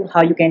teach you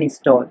how you can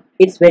install.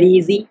 It's very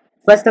easy.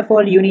 First of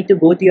all, you need to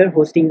go to your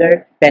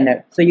Hostinger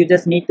panel. So you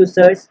just need to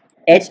search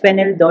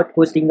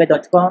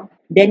hpanel.hostinger.com.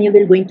 Then you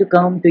will going to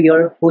come to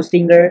your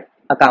Hostinger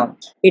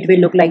account. It will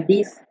look like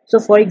this. So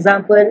for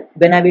example,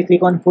 when I will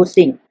click on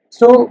hosting,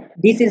 so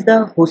this is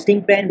the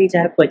hosting plan which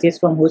I have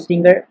purchased from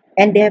Hostinger,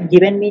 and they have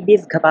given me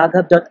this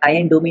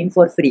gabagab.in domain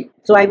for free.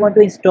 So I want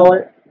to install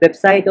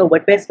website or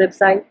WordPress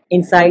website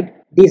inside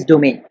this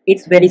domain.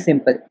 It's very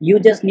simple. You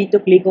just need to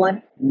click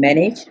on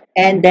manage,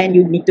 and then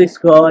you need to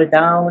scroll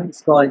down.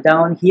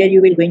 Here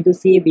you will going to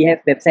see we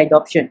have website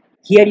option.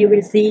 Here you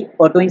will see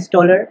auto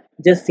installer.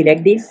 Just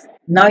select this.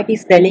 Now it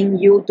is telling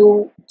you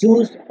to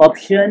choose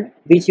option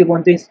which you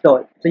want to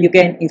install. So you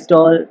can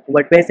install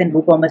WordPress and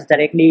WooCommerce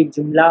directly,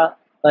 Joomla,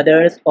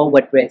 others, or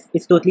WordPress.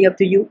 It's totally up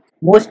to you.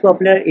 Most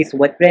popular is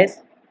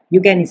WordPress. You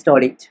can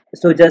install it.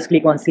 So just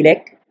click on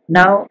select.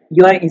 Now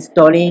you are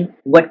installing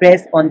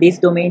WordPress on this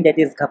domain, that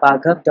is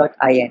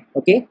gabagab.in.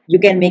 Okay, you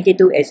can make it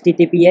to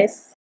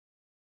HTTPS.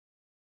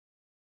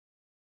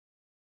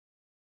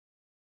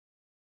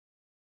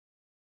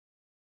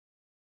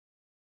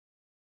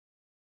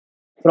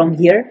 From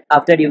here,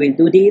 after you will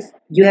do this,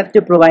 you have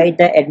to provide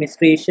the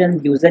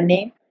administration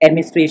username,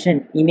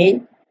 administration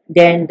email,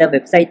 then the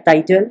website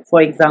title.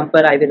 For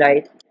example, I will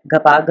write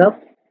Gabagab,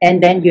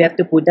 and then you have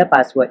to put the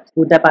password.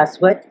 Put the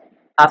password.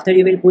 After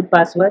you will put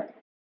password,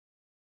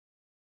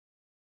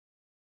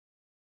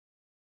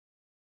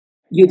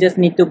 you just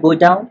need to go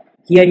down.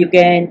 Here you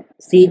can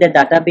see the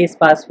database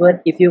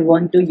password. If you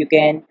want to, you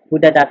can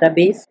put the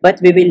database,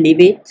 but we will leave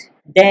it.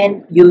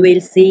 Then you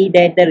will see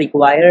that the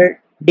required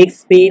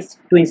disk space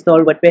to install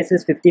WordPress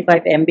is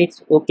 55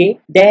 MB. Okay,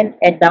 then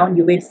at down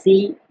you will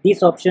see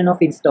this option of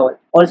install.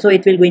 Also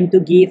it will going to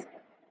give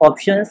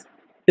options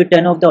to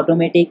turn off the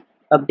automatic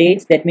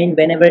updates. That means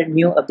whenever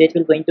new update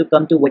will going to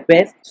come to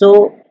WordPress,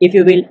 so if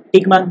you will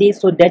tick mark this,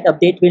 so that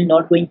update will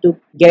not going to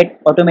get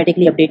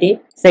automatically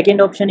updated.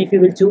 Second option, if you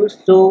will choose,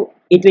 so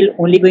it will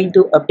only going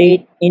to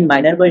update in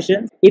minor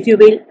versions. If you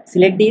will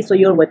select this, so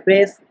your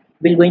WordPress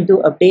will going to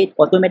update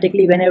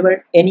automatically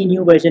whenever any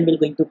new version will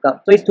going to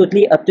come. So it's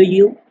totally up to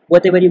you.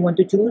 Whatever you want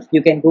to choose,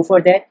 you can go for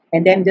that,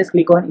 and then just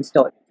click on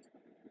install.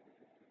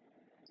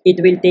 It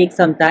will take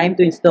some time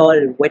to install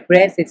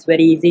WordPress. It's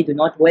very easy, do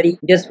not worry.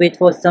 Just wait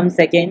for some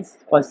seconds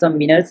or some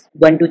minutes,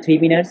 1 to 3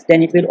 minutes,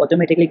 then it will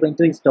automatically going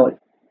to install.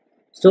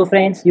 So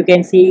friends, you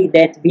can see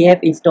that we have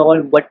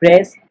installed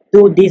WordPress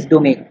to this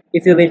domain.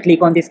 If you will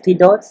click on these three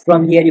dots,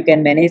 from here you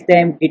can manage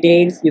them,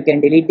 details, you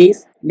can delete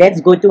this.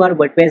 Let's go to our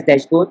WordPress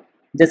dashboard.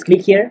 Just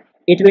click here.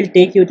 It will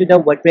take you to the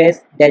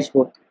WordPress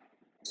dashboard.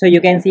 So you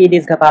can see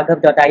this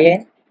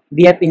gabagab.in.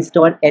 We have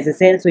installed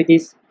SSL, so it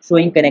is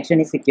showing connection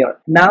is secure.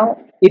 Now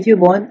if you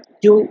want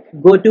to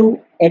go to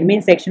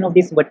admin section of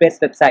this WordPress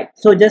website,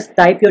 so just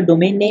type your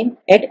domain name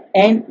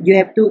and you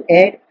have to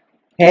add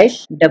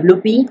hash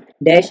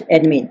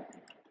wp-admin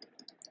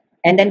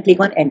and then click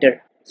on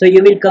enter. So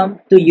you will come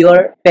to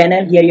your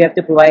panel. Here you have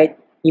to provide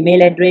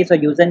email address or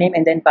username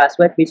and then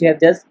password which you have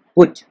just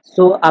put.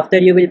 So after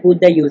you will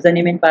put the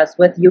username and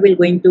password, you will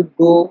going to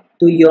go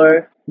to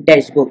your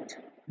dashboard,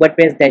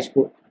 WordPress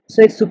dashboard.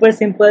 So it's super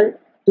simple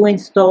to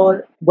install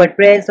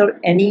WordPress or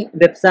any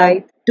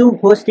website to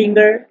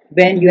Hostinger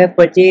when you have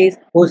purchased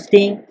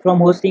hosting from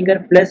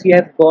Hostinger plus you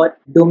have got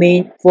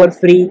domain for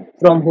free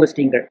from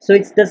Hostinger. So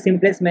it's the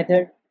simplest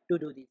method to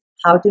do this.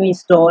 How to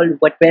install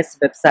WordPress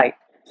website.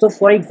 So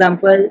for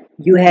example,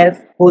 you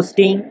have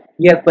hosting,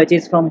 you have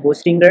purchased from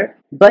Hostinger,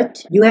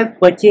 but you have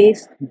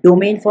purchased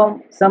domain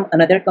from some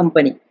another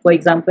company. For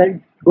example,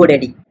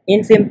 GoDaddy.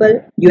 In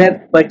simple, you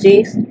have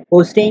purchased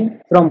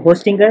hosting from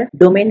Hostinger,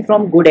 domain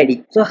from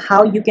GoDaddy. So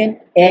how you can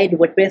add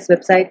WordPress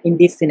website in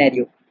this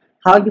scenario?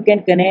 How you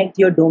can connect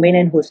your domain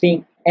and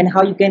hosting, and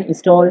how you can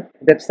install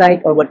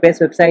website or WordPress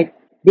website.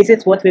 This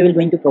is what we will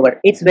going to cover.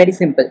 It's very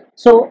simple.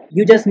 So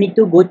you just need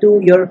to go to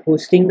your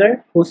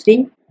Hostinger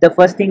hosting. The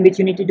first thing which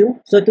you need to do.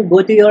 So to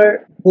go to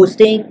your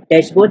hosting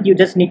dashboard, you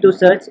just need to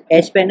search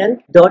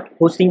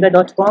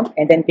hpanel.hostinger.com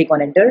and then click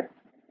on enter.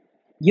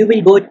 You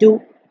will go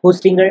to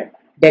Hostinger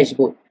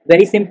dashboard.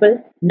 Very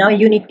simple. Now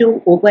you need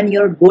to open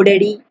your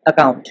GoDaddy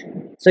account.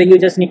 So you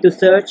just need to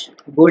search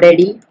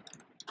GoDaddy.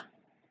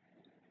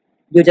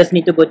 You just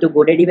need to go to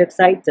GoDaddy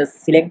website,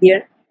 just select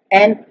here,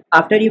 and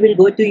after you will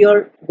go to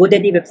your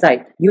GoDaddy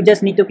website, you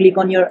just need to click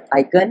on your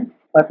icon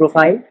or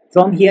profile.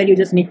 From here you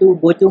just need to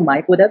go to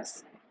my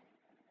products.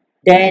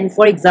 Then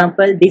for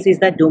example, this is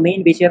the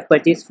domain which you have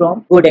purchased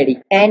from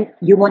GoDaddy and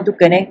you want to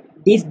connect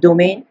this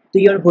domain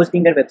to your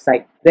Hostinger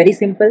website. Very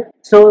simple.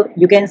 So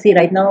you can see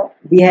right now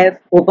we have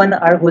opened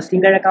our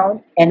Hostinger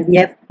account and we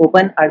have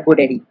opened our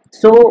GoDaddy.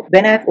 So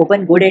when I have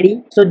opened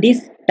GoDaddy, so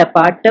this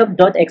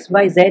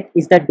tapartup.xyz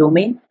is the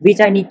domain which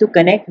I need to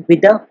connect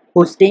with the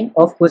hosting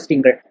of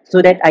Hostinger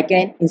so that I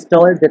can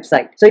install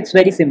website. So it's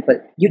very simple.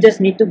 You just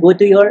need to go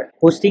to your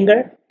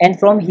Hostinger and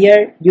from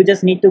here you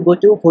just need to go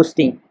to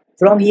hosting.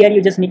 From here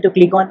you just need to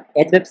click on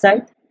add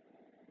website.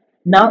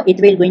 Now it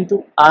will going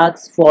to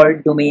ask for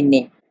domain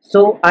name.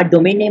 So our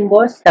domain name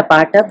was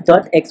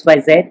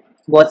tapartup.xyz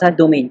was our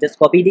domain. Just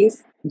copy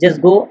this,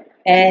 just go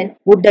and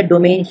put the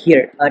domain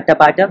here,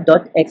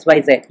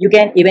 tapartup.xyz. You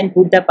can even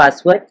put the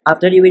password.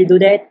 After you will do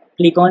that,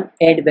 click on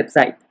add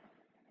website.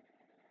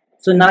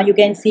 So now you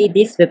can see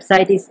this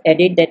website is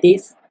added, that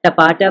is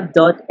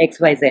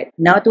tapartup.xyz.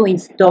 Now to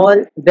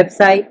install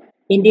website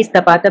in this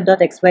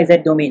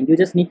tapartup.xyz domain, you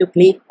just need to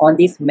click on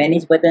this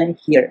manage button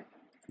here.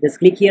 Just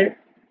click here.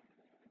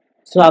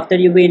 So after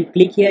you will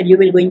click here, you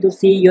will going to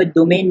see your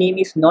domain name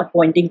is not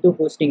pointing to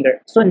Hostinger.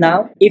 So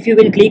now if you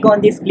will click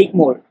on this click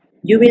more,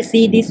 you will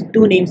see these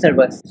two name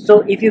servers.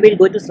 So if you will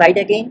go to slide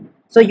again,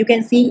 so you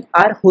can see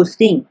our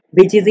hosting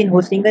which is in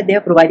Hostinger, they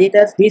have provided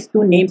us these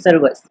two name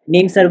servers.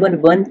 Name server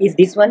 1 is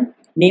this one,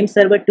 name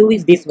server 2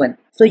 is this one.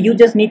 So you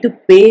just need to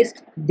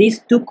paste these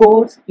two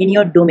codes in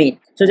your domain.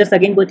 So just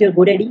again go to your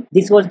GoDaddy.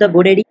 This was the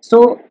GoDaddy.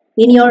 So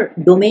in your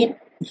domain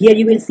here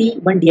you will see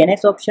one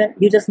DNS option.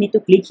 You just need to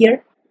click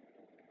here.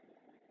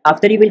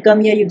 After you will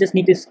come here, you just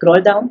need to scroll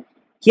down.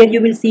 Here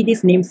you will see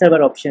these name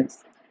server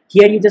options.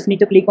 Here you just need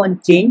to click on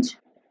change.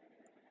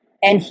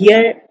 And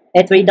here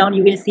at right down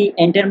you will see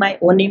enter my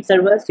own name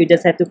servers. You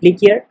just have to click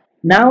here.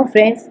 Now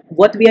friends,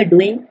 what we are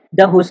doing,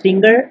 the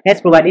Hostinger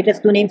has provided us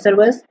two name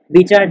servers,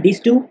 which are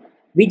these two.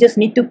 We just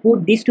need to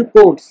put these two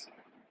codes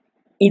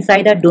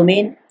inside our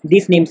domain,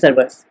 these name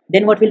servers.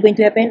 Then what will going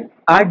to happen?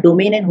 Our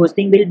domain and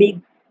hosting will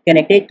be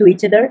connected to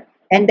each other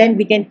and then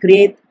we can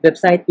create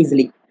website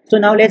easily. So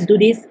now let's do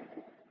this.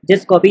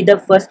 Just copy the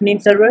first name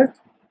server,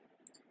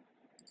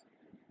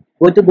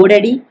 go to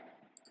GoDaddy,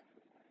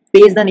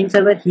 paste the name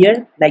server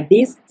here like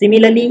this.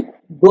 Similarly,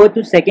 go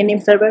to second name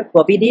server,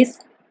 copy this,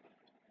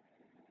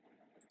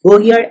 go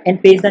here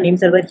and paste the name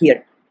server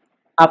here.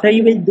 After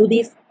you will do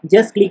this,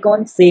 just click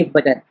on save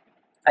button.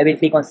 I will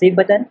click on save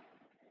button.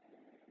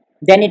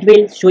 Then it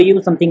will show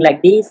you something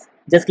like this.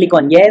 Just click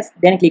on yes,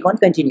 then click on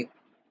continue.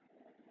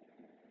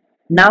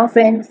 Now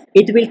friends,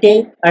 it will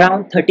take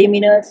around 30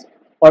 minutes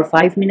or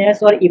 5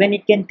 minutes, or even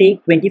it can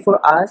take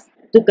 24 hours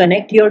to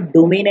connect your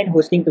domain and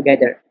hosting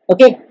together.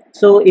 Okay,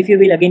 so if you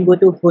will again go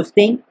to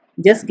hosting,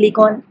 just click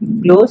on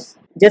close,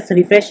 just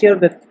refresh your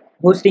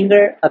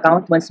Hostinger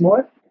account once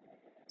more.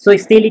 So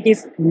still it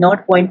is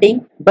not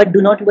pointing, but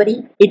do not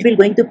worry, it will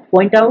going to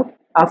point out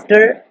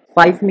after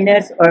 5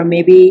 minutes or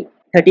maybe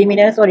 30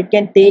 minutes, or it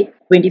can take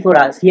 24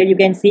 hours. Here you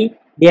can see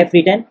they have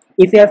written,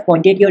 if you have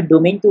pointed your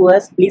domain to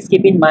us, please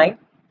keep in mind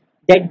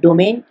that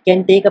domain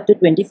can take up to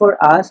 24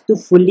 hours to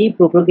fully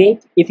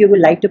propagate. If you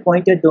would like to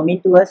point your domain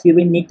to us, you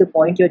will need to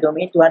point your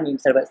domain to our name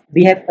servers.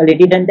 We have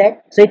already done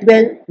that. So it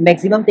will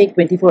maximum take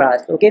 24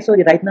 hours. Okay, so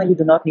right now you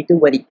do not need to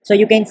worry. So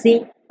you can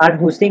see our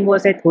hosting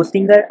was at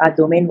Hostinger, our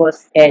domain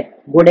was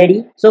at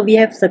GoDaddy. So we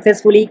have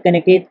successfully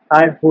connected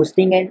our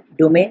hosting and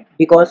domain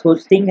because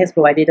hosting has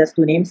provided us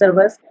two name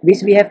servers,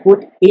 which we have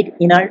put it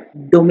in our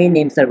domain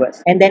name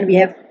servers. And then we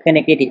have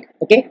connected it.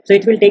 Okay, so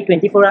it will take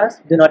 24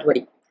 hours. Do not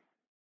worry.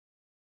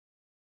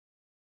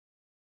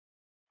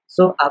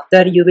 So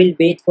after you will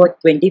wait for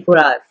 24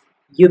 hours,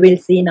 you will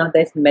see now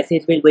this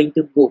message will going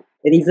to go.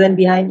 The reason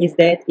behind is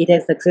that it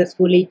has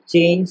successfully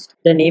changed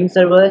the name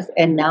servers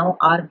and now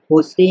our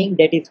hosting,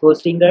 that is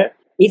Hostinger,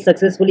 is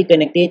successfully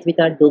connected with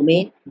our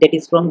domain that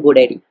is from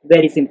GoDaddy.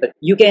 Very simple.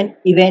 You can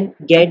even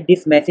get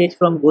this message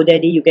from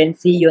GoDaddy. You can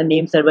see your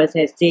name servers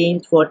has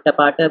changed for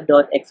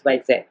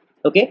tapatup.xyz.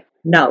 Okay.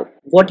 Now,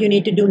 what you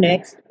need to do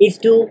next is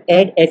to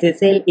add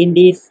SSL in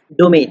this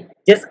domain.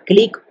 Just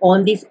click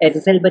on this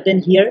SSL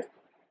button here.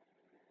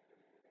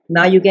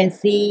 Now you can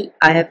see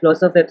I have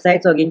lots of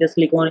websites. So again, just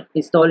click on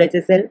install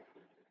SSL.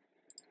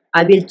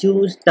 I will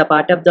choose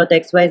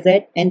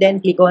tapatup.xyz and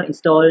then click on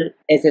install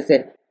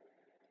SSL.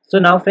 So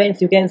now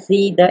friends, you can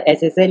see the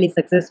SSL is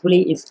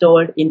successfully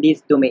installed in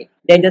this domain.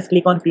 Then just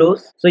click on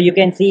close. So you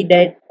can see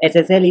that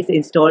SSL is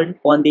installed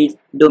on this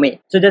domain.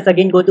 So just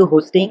again go to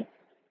hosting.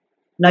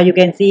 Now you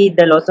can see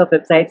the lots of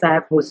websites I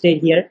have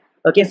hosted here.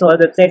 Okay, so all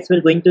websites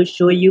will going to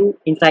show you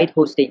inside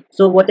hosting.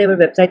 So whatever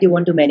website you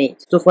want to manage.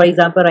 So for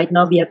example, right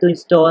now we have to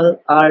install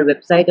our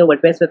website or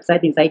WordPress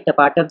website inside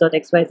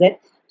tapatup.xyz.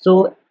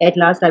 So at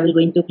last I will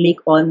going to click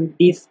on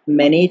this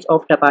manage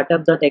of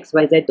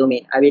tapatup.xyz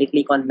domain. I will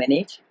click on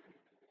manage.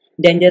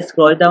 Then just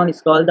scroll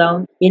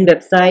down. In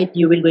website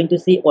you will going to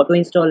see auto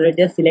installer.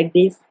 Just select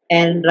this,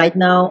 and right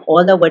now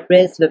all the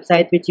WordPress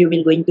website which you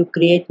will going to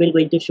create will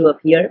going to show up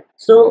here.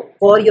 So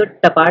for your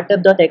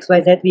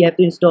tapatup.xyz we have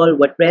to install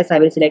WordPress. I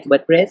will select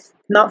WordPress.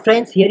 Now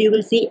friends, here you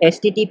will see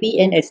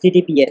HTTP and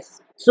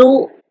HTTPS.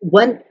 So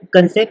one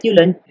concept you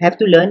have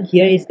to learn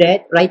here is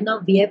that right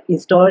now we have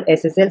installed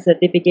SSL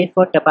certificate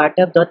for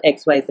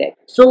tapatup.xyz.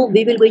 So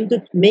we will going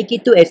to make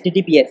it to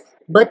HTTPS.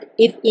 But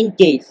if in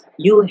case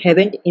you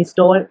haven't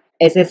installed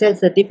SSL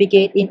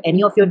certificate in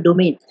any of your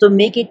domain, so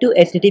make it to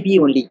HTTP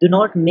only. Do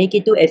not make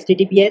it to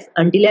HTTPS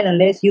until and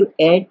unless you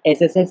add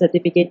SSL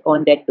certificate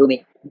on that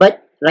domain.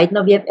 But right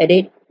now we have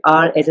added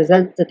our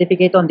SSL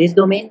certificate on this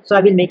domain, so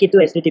I will make it to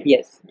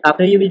HTTPS.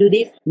 After you will do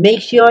this,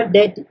 make sure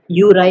that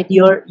you write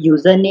your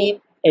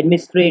username,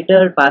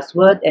 administrator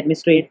password,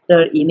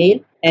 administrator email,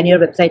 and your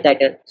website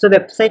title. So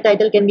website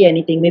title can be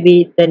anything,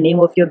 maybe the name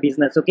of your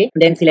business. Okay,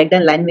 then select the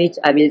language.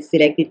 I will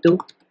select it to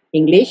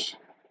English.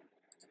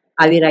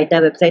 I will write the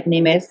website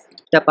name as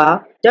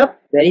Tapatup.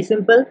 Very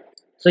simple.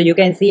 So you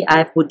can see I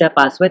have put the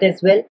password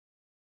as well.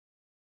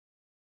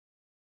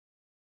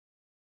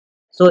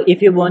 So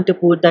if you want to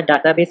put the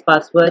database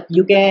password,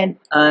 you can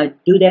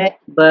do that,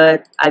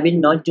 but I will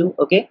not do.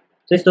 Okay,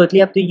 so it's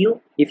totally up to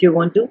you if you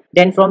want to.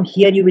 Then from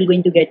here you will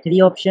going to get three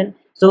options.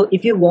 So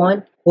if you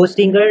want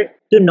Hostinger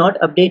to not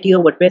update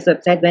your WordPress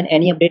website when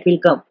any update will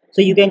come,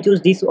 so you can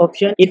choose this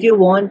option. If you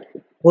want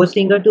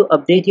Hostinger to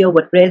update your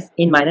WordPress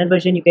in minor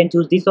version, you can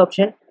choose this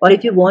option. Or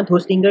if you want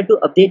Hostinger to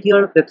update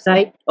your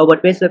website or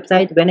WordPress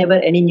website whenever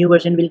any new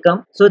version will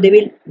come, so they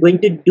will going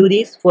to do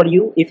this for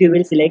you if you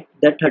will select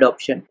the third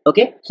option.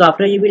 Okay, so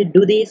after you will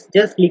do this,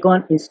 just click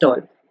on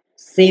install.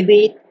 Save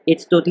it.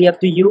 It's totally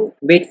up to you.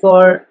 Wait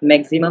for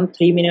maximum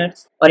 3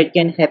 minutes, or it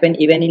can happen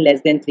even in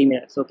less than 3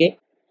 minutes. Okay.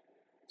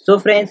 So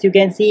friends, you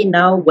can see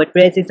now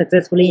WordPress is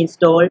successfully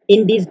installed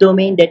in this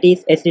domain, that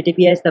is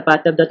https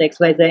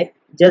tapatup.xyz.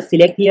 Just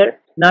select here.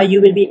 Now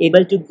you will be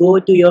able to go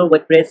to your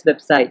WordPress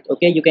website.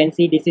 Okay, you can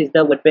see this is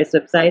the WordPress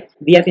website.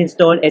 We have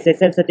installed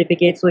SSL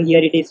certificate, so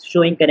here it is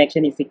showing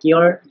connection is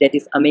secure. That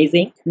is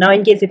amazing. Now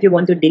in case if you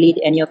want to delete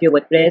any of your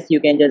WordPress, you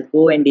can just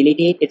go and delete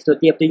it. It's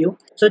totally up to you.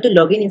 So to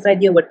log in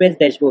inside your WordPress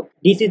dashboard,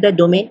 this is the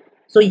domain.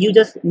 So you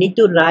just need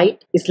to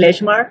write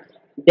 /mark,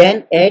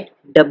 then add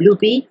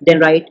WP, then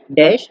write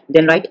dash,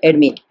 then write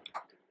admin.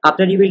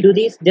 After you will do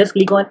this, just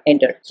click on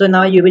enter. So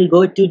now you will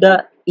go to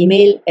the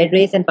email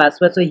address and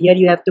password. So here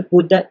you have to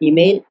put the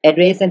email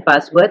address and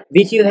password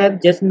which you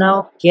have just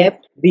now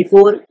kept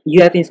before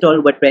you have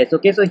installed WordPress.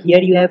 Okay, so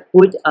here you have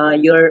put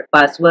your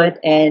password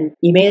and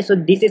email. So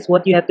this is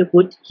what you have to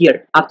put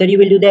here. After you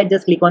will do that,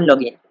 just click on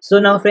login. So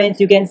now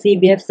friends, you can see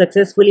we have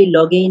successfully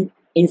logged in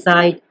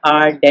inside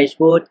our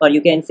dashboard, or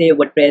you can say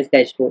WordPress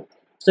dashboard.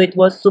 So it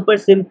was super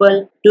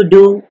simple to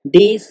do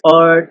this,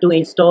 or to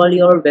install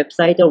your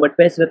website or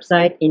WordPress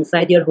website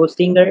inside your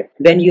Hostinger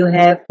when you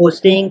have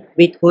hosting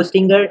with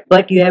Hostinger,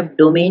 but you have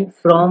domain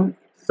from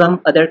some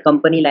other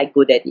company like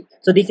GoDaddy.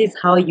 So this is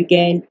how you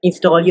can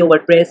install your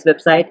WordPress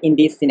website in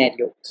this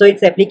scenario. So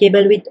it's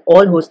applicable with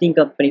all hosting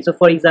companies. So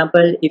for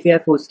example, if you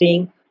have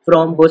hosting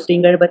from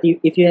Hostinger, but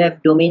if you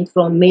have domain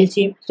from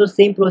MailChimp, so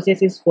same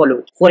process is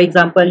followed. For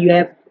example, you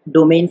have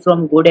domain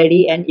from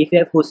GoDaddy, and if you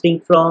have hosting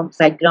from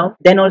SiteGround,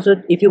 then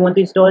also if you want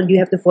to install, you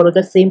have to follow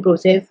the same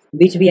process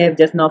which we have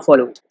just now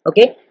followed.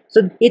 Okay,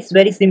 so it's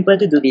very simple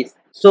to do this.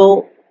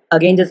 So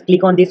again, just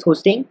click on this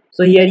hosting.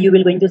 So here you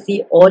will going to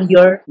see all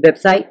your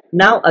website.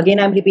 Now again,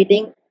 I'm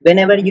repeating,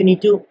 whenever you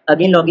need to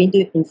again log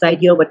into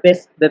inside your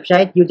WordPress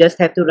website, you just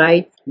have to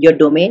write your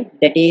domain,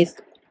 that is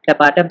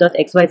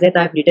tapatup.xyz.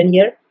 I've written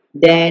here.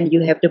 Then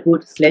you have to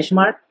put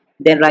 /mark,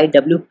 then write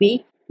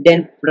WP,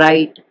 then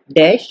write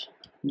dash,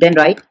 then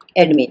write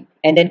admin,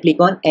 and then click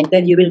on enter.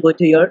 You will go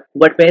to your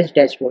WordPress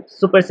dashboard.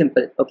 Super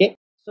simple. Okay,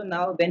 so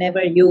now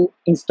whenever you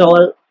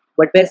install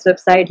WordPress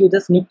website, you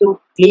just need to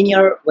clean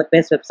your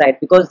WordPress website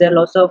because there are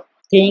lots of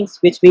things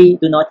which we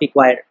do not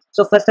require.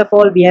 So first of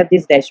all, we have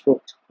this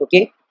dashboard.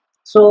 Okay,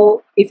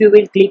 so if you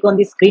will click on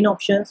the screen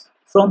options,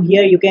 from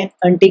here you can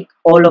untick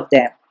all of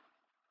them.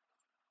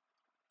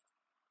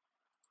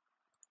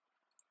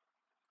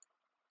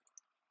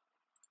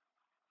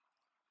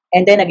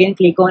 and then again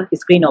click on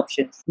screen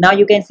options. Now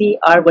you can see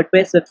our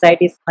WordPress website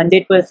is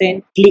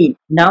 100% clean.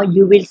 Now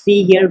you will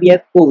see here we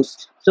have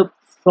post. So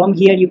from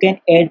here you can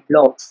add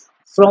blogs.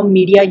 From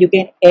media you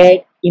can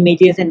add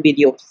images and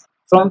videos.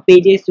 From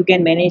pages you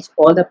can manage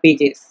all the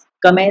pages.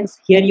 Comments,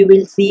 here you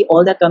will see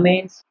all the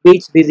comments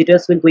which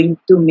visitors will going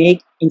to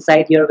make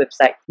inside your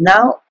website.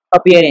 Now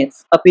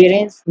appearance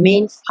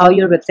means how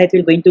your website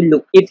will going to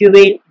look. If you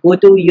will go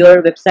to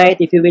your website,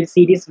 if you will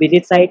see this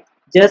visit site,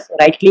 just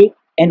right click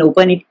and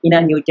open it in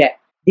a new tab.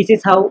 This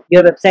is how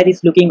your website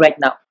is looking right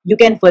now. You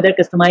can further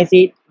customize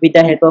it with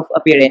the help of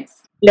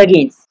appearance.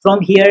 Plugins,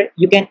 from here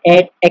you can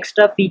add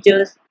extra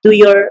features to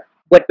your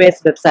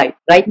WordPress website.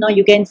 Right now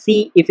you can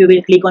see, if you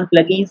will click on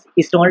plugins,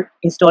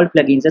 install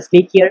plugins, just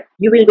click here.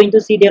 You will going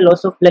to see there are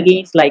lots of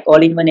plugins like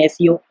all-in-one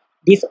SEO.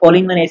 This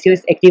all-in-one SEO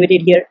is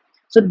activated here.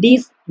 So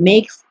this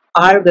makes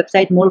our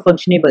website more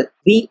functionable.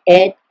 We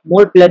add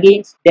more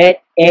plugins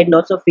that add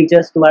lots of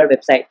features to our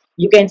website.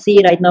 You can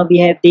see right now we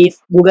have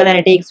this Google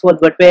Analytics for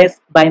WordPress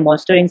by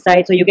Monster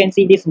Insight. So you can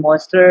see this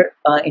Monster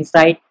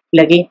Insight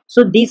plugin.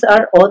 So these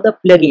are all the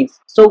plugins.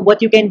 So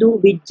what you can do,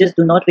 we just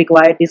do not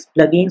require this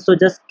plugin. So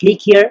just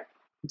click here.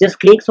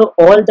 Just click, so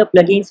all the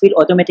plugins will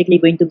automatically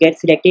going to get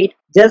selected.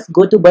 Just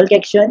go to bulk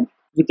action.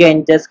 You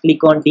can just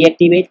click on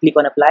deactivate, click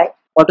on apply.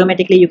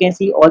 Automatically you can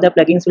see all the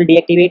plugins will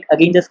deactivate.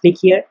 Again just click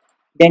here,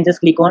 then just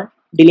click on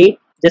delete,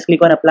 just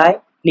click on apply,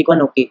 click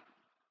on OK.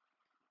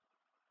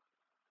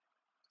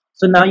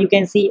 So now you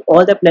can see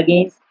all the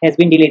plugins has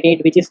been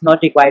deleted which is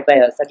not required by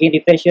us. Again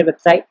refresh your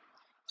website.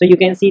 So you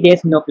can see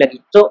there's no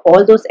plugin. So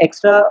all those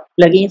extra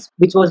plugins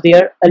which was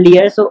there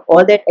earlier, so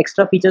all that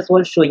extra features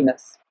were showing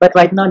us. But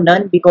right now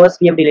none, because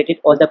we have deleted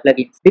all the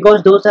plugins,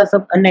 because those are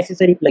some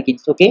unnecessary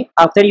plugins. Okay,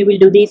 after you will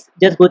do this,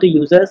 just go to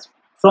users.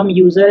 From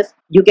users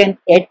you can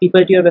add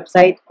people to your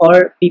website,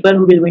 or people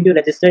who will going to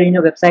register in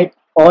your website.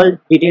 All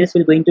details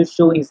will going to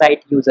show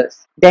inside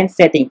users. Then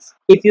settings,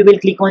 if you will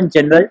click on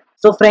general.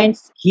 So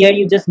friends, here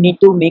you just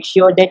need to make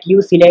sure that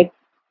you select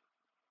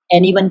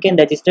anyone can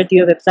register to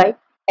your website,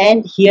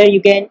 and here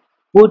you can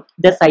put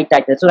the site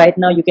title. So right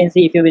now you can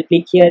see, if you will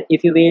click here,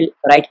 if you will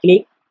right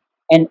click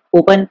and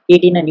open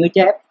it in a new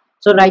tab.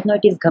 So right now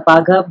it is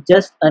Ghapagap,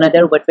 just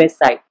another WordPress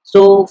site.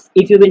 So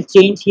if you will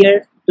change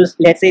here to,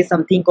 let's say,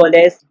 something called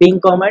as Bing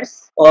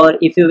Commerce, or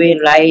if you will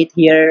write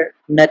here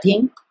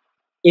nothing,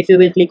 if you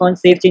will click on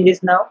save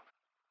changes now,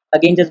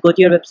 again just go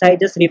to your website,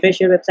 just refresh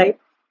your website.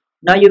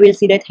 Now you will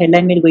see that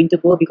headline will going to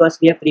go, because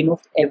we have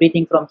removed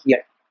everything from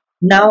here.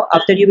 Now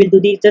after you will do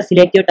this, just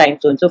select your time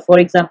zone. So for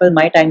example,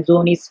 my time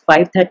zone is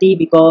 5:30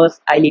 because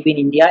I live in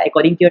India.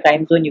 According to your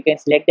time zone you can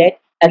select that.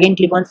 Again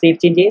click on save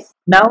changes.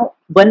 Now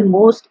one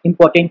most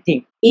important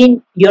thing,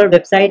 in your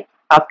website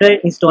after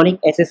installing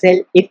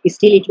SSL, if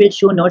still it will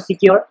show not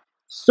secure,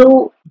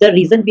 so the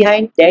reason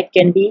behind that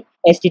can be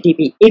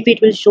HTTP. If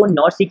it will show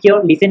not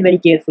secure, listen very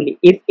carefully.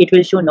 If it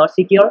will show not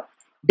secure,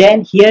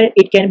 then here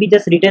it can be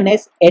just written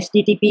as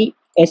HTTP.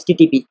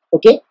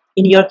 Okay,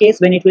 in your case,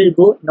 when it will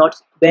go not,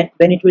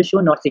 when it will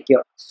show not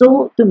secure.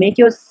 So to make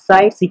your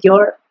site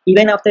secure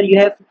even after you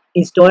have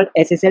installed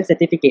SSL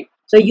certificate,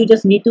 so you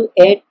just need to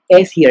add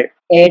S here,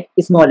 add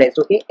small s.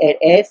 Okay, add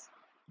S,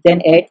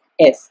 then add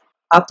S.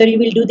 After you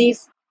will do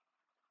this,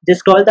 just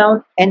scroll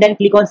down and then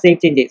click on save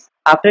changes.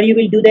 After you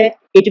will do that,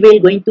 it will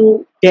going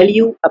to tell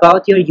you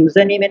about your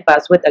username and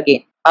password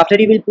again. After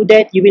you will put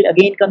that, you will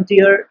again come to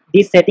your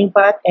this setting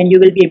part, and you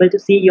will be able to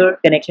see your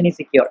connection is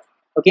secure.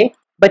 Okay,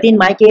 but in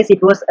my case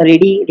it was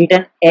already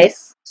written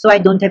S, so I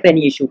don't have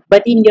any issue.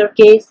 But in your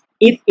case,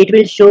 if it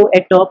will show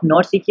at top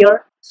not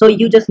secure, so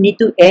you just need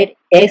to add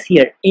S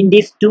here. In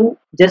these two,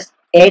 just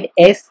add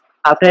S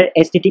after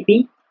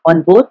HTTP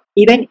on both.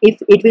 Even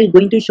if it will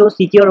going to show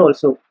secure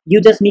also,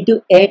 you just need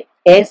to add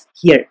S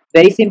here.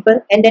 Very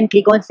simple. And then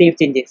click on save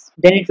changes.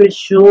 Then it will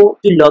show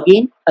to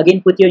login.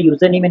 Again put your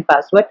username and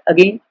password.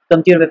 Again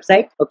come to your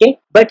website. Okay,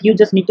 but you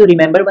just need to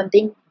remember one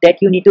thing,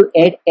 that you need to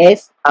add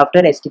S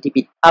after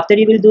HTTP. After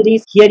you will do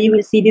this, here you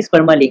will see this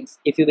permalinks.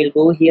 If you will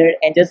go here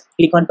and just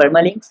click on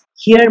permalinks,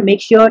 here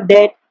make sure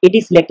that it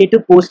is selected to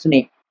post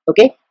name.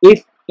 Okay,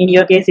 if in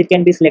your case it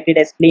can be selected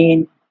as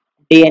plain,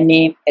 day and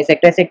name,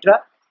 etc,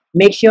 etc,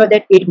 make sure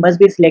that it must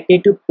be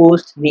selected to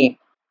post name.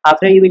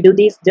 After you will do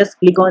this, just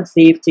click on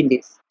save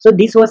changes. So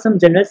this was some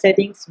general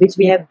settings which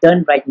we have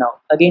done right now.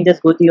 Again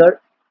just go to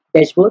your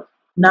dashboard.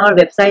 Now our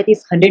website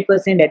is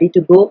 100% ready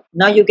to go.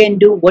 Now you can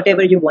do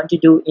whatever you want to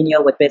do in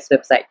your WordPress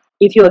website.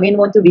 If you again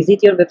want to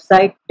visit your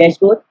website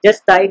dashboard,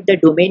 just type the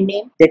domain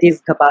name, that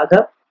is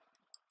ghapagap.in.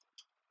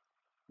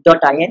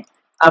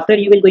 After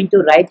you will going to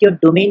write your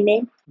domain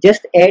name,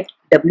 just add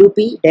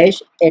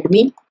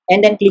wp-admin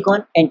and then click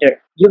on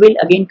enter. You will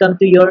again come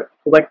to your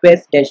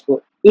WordPress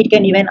dashboard. It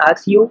can even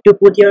ask you to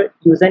put your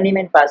username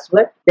and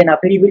password. Then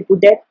after you will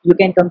put that, you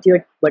can come to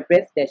your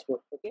WordPress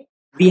dashboard. Okay,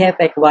 we have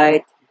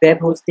acquired web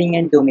hosting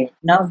and domain.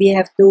 Now we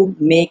have to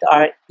make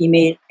our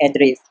email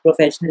address,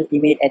 professional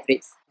email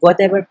address.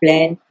 Whatever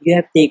plan you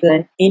have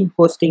taken in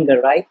Hostinger,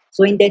 right?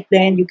 So in that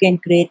plan, you can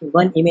create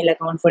one email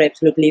account for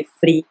absolutely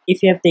free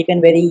if you have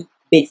taken very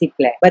basic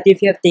plan. But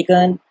if you have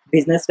taken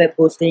business web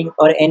hosting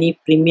or any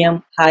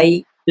premium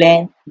high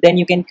plan, then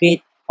you can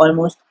create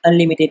almost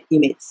unlimited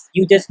emails.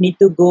 You just need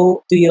to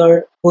go to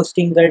your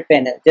Hostinger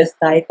panel. Just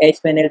type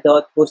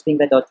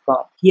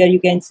hpanel.hostinger.com. Here you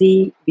can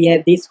see we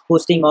have this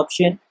hosting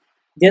option.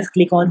 Just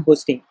click on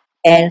hosting.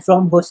 And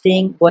from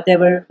hosting,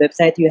 whatever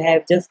website you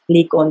have, just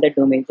click on the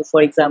domain. So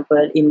for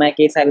example, in my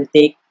case, I will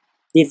take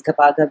this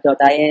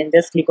gapagap.in.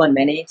 Just click on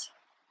manage.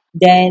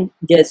 Then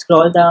just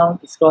scroll down.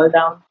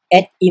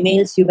 At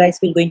emails, you guys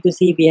will going to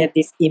see we have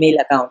this email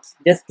accounts.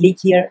 Just click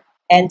here,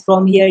 and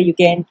from here you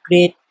can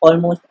create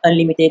almost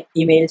unlimited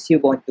emails you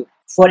want to.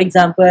 For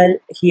example,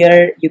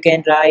 here you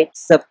can write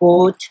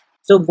support.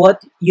 So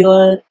what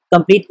your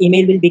complete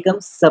email will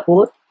become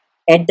support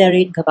at the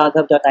rate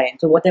gapagap.in.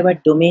 So whatever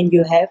domain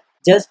you have,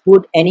 just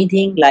put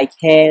anything like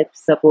help,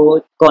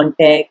 support,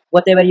 contact,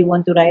 whatever you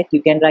want to write,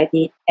 you can write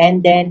it,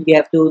 and then you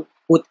have to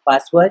put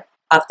password.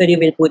 After you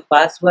will put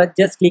password,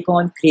 just click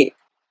on create.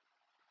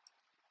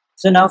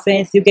 So now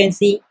friends, you can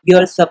see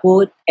your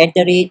support at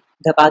the rate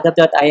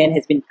thepagav.in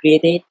has been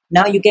created.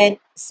 Now you can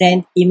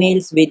send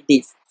emails with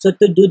this. So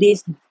to do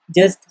this,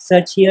 just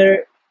search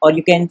here, or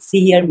you can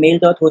see here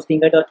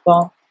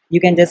mail.hostinger.com. You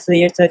can just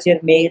search here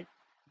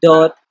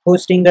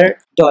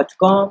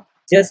mail.hostinger.com.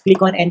 Just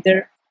click on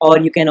enter, or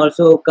you can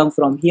also come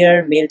from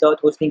here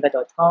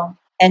mail.hostinger.com,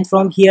 and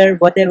from here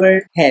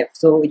whatever have.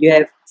 So you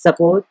have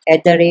support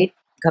at the rate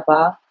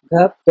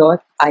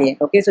gap.in.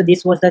 Okay, so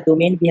this was the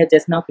domain we have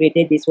just now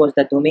created. This was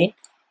the domain.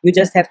 You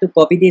just have to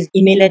copy this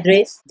email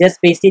address, just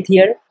paste it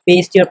here,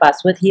 paste your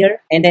password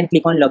here, and then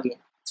click on login.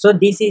 So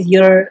this is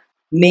your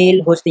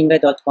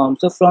mailhostinger.com.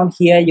 So from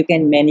here you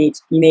can manage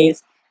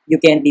emails, you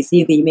can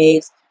receive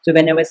emails. So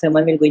whenever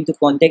someone will going to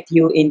contact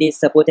you in this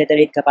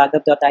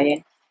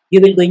support@gapagap.in, you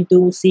will going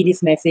to see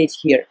this message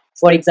here.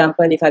 For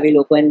example, if I will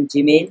open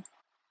Gmail,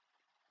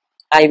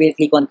 I will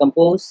click on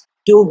compose.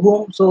 To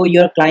whom, so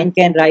your client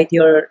can write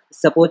your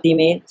support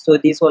email. So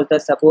this was the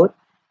support.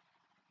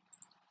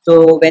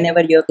 So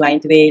whenever your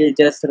client will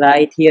just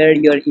write here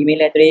your email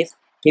address,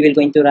 he will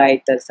going to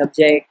write the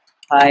subject,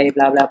 hi,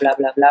 blah, blah, blah,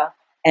 blah, blah.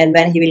 And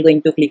when he will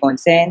going to click on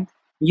send,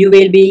 you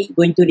will be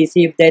going to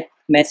receive that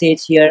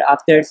message here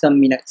after some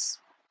minutes.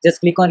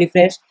 Just click on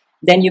refresh.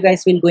 Then you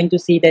guys will going to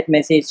see that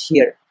message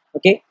here.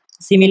 Okay.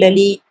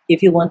 Similarly,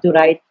 if you want to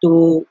write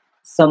to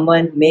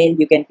someone mail,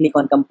 you can click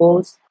on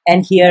compose.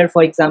 And here,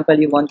 for example,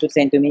 you want to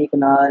send to me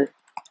Kunal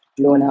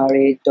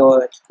lonare.co.in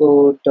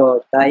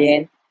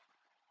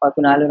or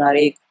Kunal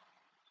Lonare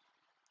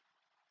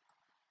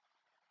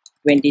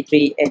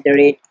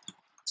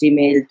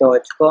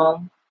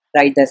 23@gmail.com.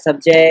 Write the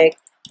subject,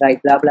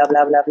 write blah blah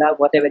blah blah blah,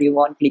 whatever you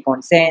want, click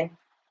on send.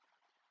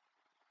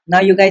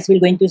 Now you guys will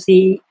going to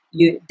see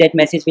that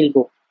message will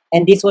go,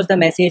 and this was the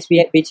message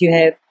which you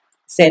have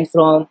sent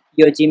from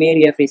your Gmail.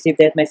 You have received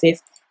that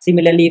message.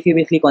 Similarly, if you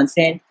will click on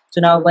send,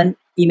 so now one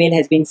email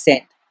has been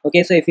sent.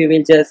 Okay, so if you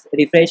will just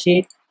refresh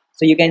it,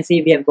 so you can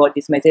see we have got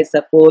this message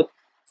support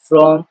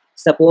from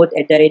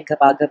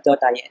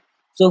support@gapagap.in.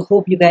 So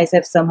hope you guys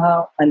have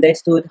somehow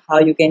understood how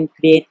you can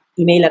create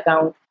email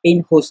account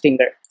in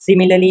Hostinger.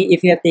 Similarly,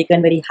 if you have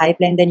taken very high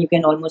plan, then you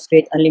can almost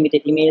create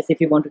unlimited emails. If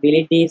you want to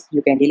delete this,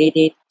 you can delete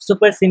it.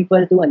 Super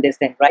simple to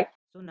understand, right?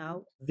 So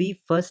now we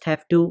first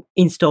have to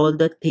install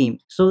the theme.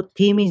 So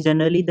theme is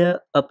generally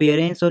the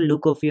appearance or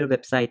look of your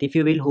website. If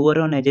you will hover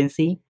on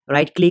agency,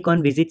 right click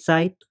on visit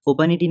site,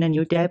 open it in a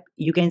new tab,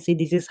 you can see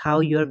this is how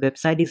your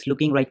website is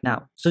looking right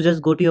now. So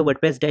just go to your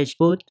WordPress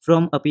dashboard,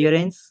 from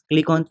appearance,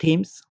 click on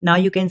themes. Now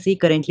you can see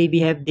currently we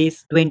have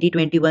this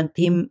 2021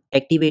 theme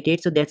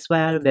activated. So that's why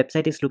our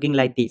website is looking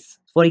like this.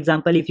 For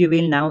example, if you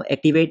will now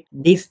activate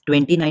this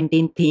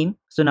 2019 theme,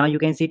 so now you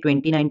can see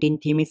 2019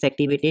 theme is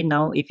activated.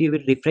 Now if you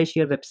will refresh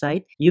your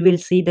website, you will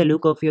see the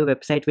look of your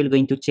website will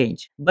going to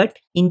change. But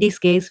in this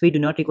case, we do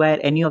not require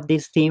any of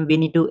this theme. We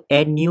need to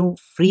add new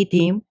free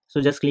theme. So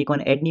just click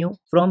on add new.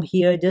 From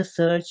here, just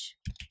search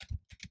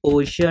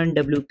Ocean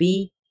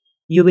WP.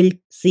 You will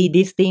see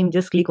this theme.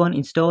 Just click on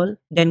install,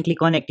 then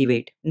click on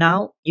activate.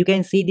 Now you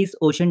can see this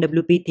Ocean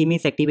WP theme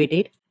is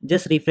activated.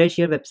 Just refresh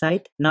your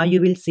website. Now you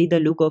will see the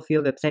look of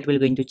your website will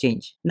going to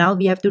change. Now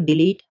we have to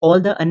delete all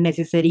the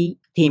unnecessary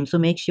themes. So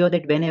make sure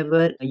that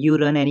whenever you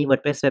run any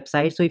WordPress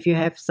website, so if you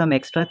have some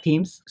extra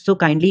themes, so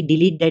kindly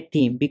delete that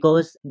theme,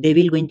 because they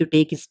will going to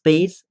take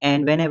space,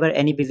 and whenever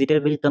any visitor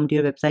will come to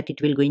your website,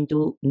 it will going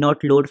to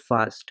not load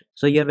fast.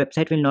 So your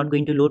website will not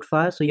going to load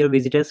fast, so your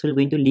visitors will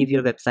going to leave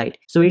your website.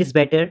 So it is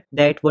better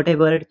that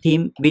whatever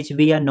theme which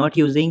we are not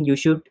using, you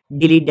should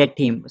delete that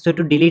theme. So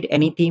to delete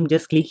any theme,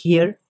 just click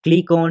here,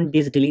 click on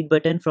this delete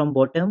button from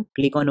bottom,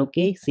 click on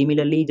OK.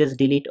 Similarly, just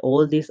delete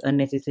all these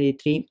unnecessary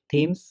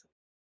themes.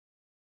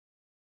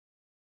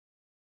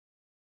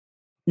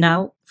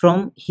 Now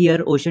from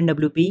here Ocean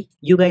WP,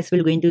 you guys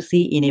will going to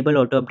see enable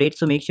auto update.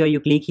 So make sure you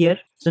click here.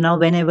 So now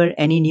whenever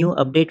any new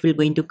update will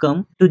going to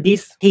come to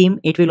this theme,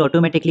 it will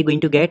automatically going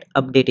to get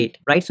updated,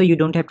 right? So you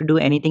don't have to do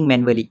anything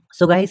manually.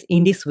 So guys,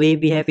 in this way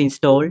we have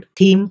installed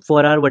theme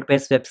for our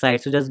WordPress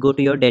website. So just go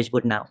to your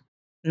dashboard now.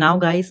 Now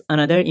guys,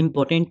 another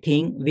important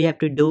thing we have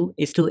to do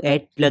is to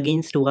add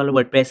plugins to our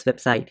WordPress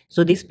website.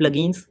 So these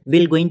plugins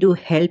will going to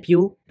help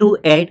you to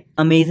add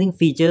amazing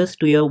features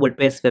to your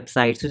WordPress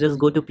website. So just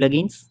go to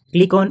plugins,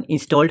 click on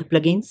installed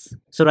plugins.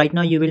 So right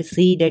now you will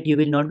see that you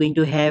will not going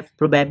to have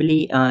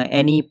probably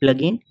any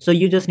plugin. So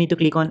you just need to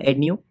click on add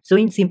new. So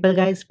in simple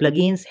guys,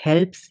 plugins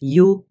helps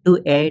you to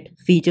add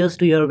features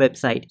to your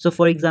website. So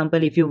for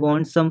example, if you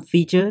want some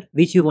feature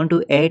which you want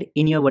to add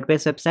in your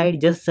WordPress website,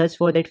 just search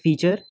for that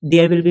feature.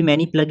 There will be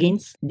many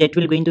plugins that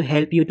will going to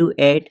help you to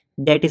add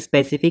that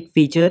specific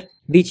feature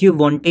which you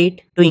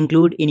wanted to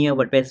include in your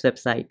WordPress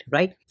website,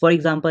 right? For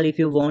example, if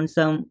you want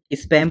some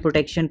spam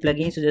protection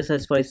plugins, so just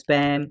search for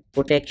spam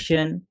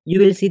protection. You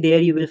will see there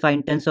you will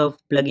find tons of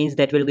plugins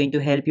that will going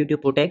to help you to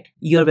protect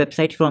your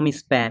website from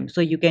spam.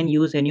 So you can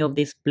use any of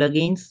these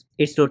plugins.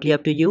 It's totally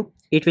up to you.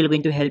 It will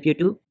going to help you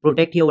to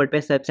protect your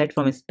WordPress website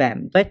from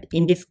spam. But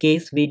in this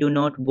case, we do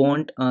not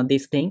want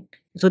this thing.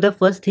 So the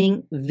first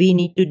thing we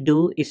need to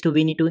do is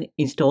we need to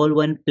install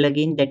one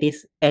plugin, that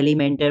is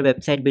Elementor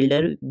website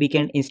builder. We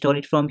can install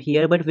it from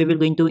here, but we will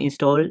going to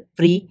install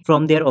free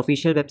from their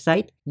official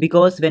website,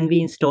 because when we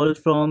install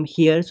from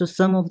here, so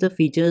some of the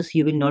features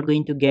you will not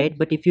going to get,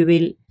 but if you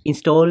will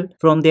install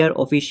from their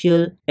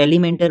official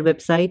Elementor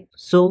website,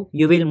 so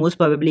you will most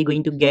probably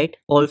going to get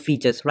all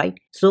features, right?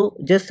 So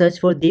just search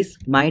for this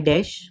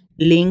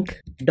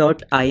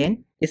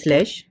my-link.in/Elementor,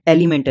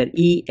 Elementor.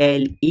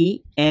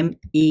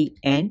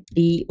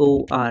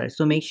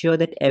 So make sure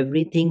that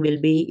everything will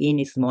be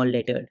in small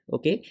letter.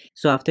 Okay,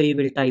 so after you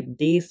will type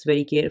this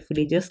very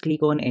carefully, just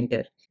click on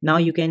enter. Now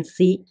you can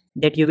see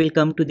that you will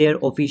come to their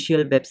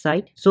official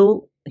website.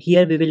 So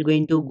here we will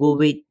going to go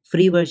with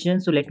free version.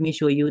 So let me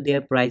show you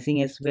their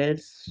pricing as well,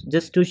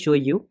 just to show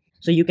you.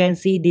 So you can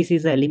see this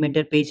is a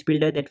Elementor page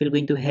builder that will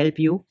going to help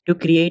you to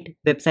create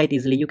website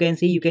easily. You can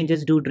see you can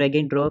just do drag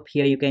and drop.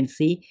 Here you can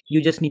see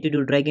you just need to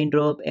do drag and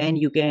drop and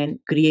you can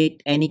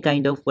create any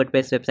kind of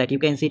WordPress website. You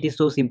can see it is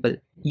so simple.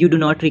 You do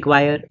not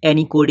require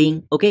any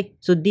coding. Okay,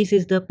 so this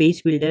is the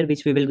page builder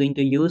which we will going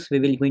to use.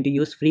 We will going to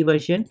use free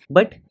version,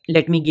 but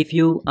let me give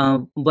you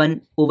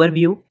one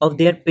overview of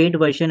their paid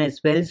version as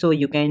well. So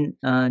you can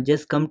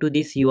just come to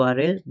this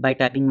URL by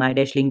typing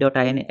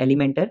my-link.in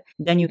Elementor.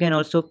 Then you can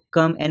also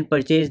come and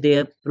purchase their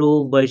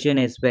pro version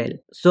as well.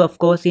 So of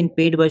course in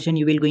paid version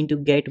you will going to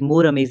get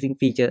more amazing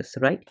features,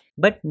 right?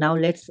 But now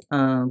let's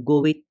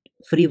go with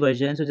free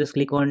version. So just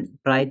click on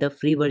try the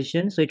free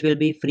version. So it will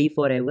be free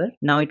forever.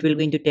 Now it will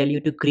going to tell you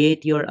to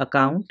create your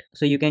account.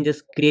 So you can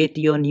just create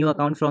your new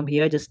account from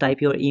here. Just type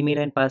your email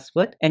and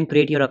password and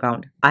create your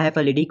account. I have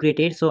already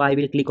created, so I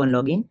will click on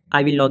login.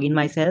 I will log in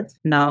myself.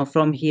 Now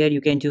from here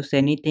you can choose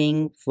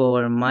anything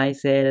for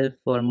myself,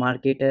 for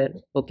marketer.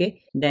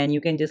 Okay, then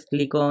you can just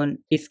click on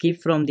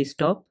skip from this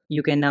top.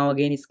 You can now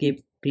again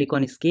skip, click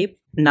on skip.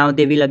 Now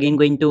they will again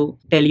going to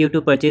tell you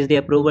to purchase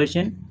their pro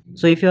version.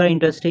 So if you are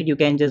interested, you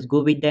can just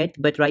go with that,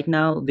 but right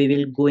now we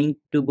will going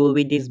to go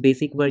with this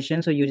basic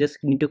version. So you just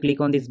need to click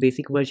on this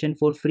basic version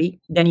for free.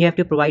 Then you have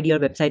to provide your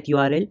website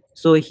URL.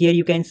 So here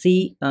you can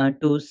see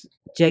to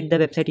check the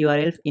website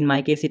URL. In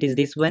my case it is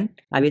this one.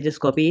 I will just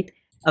copy it.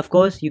 Of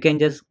course you can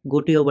just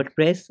go to your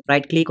WordPress,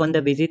 right click on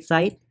the visit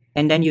site,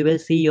 and then you will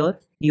see your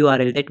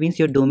URL. That means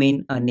your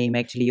domain name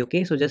actually.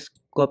 Okay, so just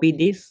copy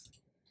this,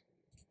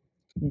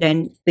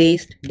 then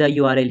paste the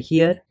URL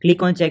here,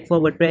 click on check for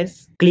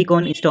WordPress, click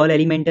on install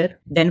Elementor.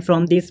 Then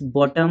from this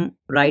bottom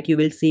right you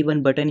will see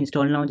one button,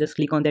 install now. Just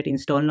click on that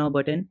install now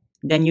button.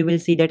 Then you will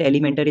see that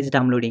Elementor is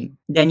downloading.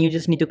 Then you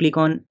just need to click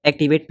on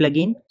activate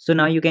plugin. So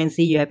now you can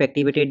see you have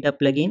activated the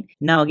plugin.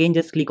 Now again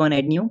just click on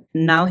add new.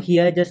 Now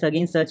here just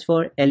again search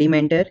for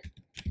Elementor.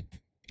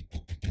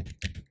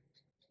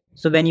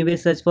 So when you will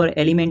search for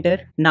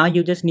Elementor, now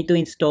you just need to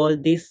install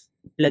this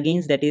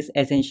plugins, that is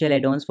essential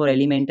add-ons for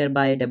Elementor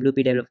by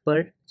WP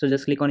developer. So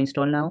just click on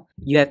install now.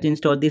 You have to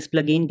install this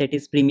plugin, that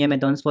is premium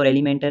add-ons for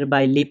Elementor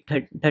by lib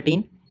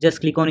 13.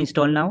 Just click on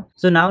install now.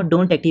 So now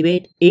don't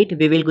activate it,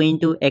 we will going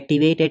to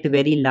activate at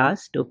very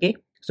last. Okay,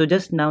 so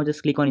just now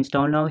just click on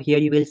install now. Here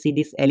you will see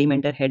this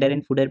Elementor header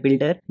and footer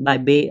builder by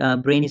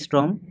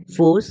Brainstorm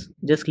Force.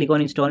 Just click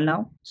on install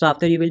now. So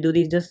after you will do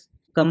this, just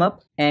come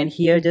up and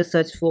here just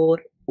search for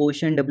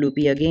Ocean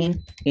WP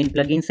again in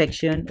plugin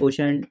section,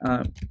 Ocean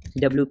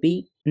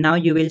WP. Now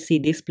you will see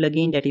this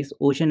plugin, that is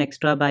Ocean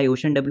Extra by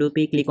Ocean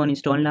WP. Click on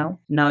install now.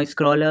 Now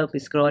scroll up.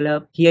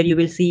 Here you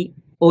will see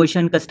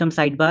Ocean Custom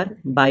Sidebar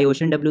by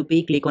Ocean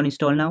WP. Click on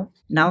install now.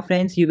 Now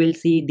friends, you will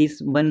see this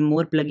one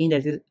more plugin,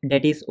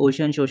 that is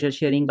Ocean Social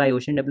Sharing by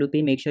Ocean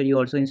WP. Make sure you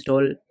also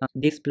install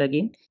this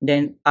plugin.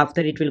 Then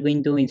after it will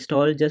going to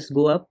install, just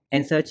go up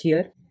and search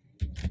here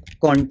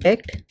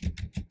contact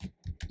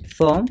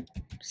form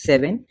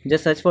 7.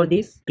 Just search for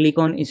this, click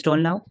on install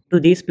now. To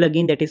this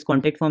plugin, that is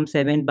Contact Form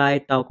 7 by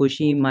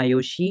Takoshi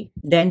Mayoshi.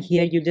 Then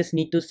here you just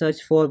need to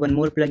search for one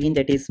more plugin,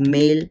 that is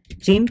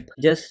MailChimp.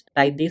 Just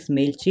type this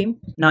MailChimp.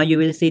 Now you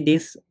will see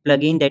this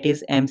plugin, that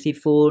is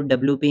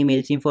MC4WP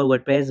MailChimp for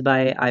WordPress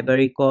by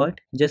Ivory Court.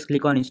 Just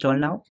click on install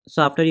now.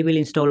 So after you will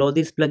install all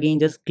these plugins,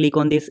 just click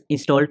on this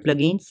installed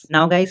plugins.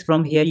 Now guys,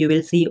 from here you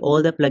will see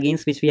all the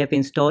plugins which we have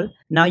installed.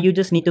 Now you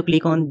just need to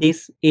click on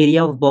this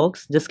area of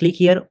box. Just click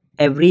here.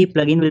 Every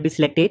plugin will be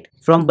selected.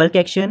 From bulk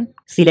action,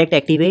 select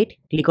activate,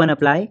 click on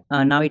apply.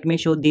 Now it may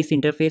show this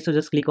interface, so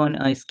just click on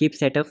skip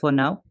setup for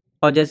now,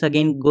 or just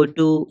again go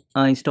to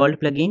installed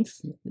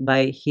plugins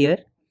by here.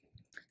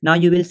 Now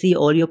you will see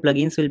all your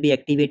plugins will be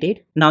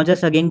activated. Now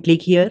just again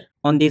click here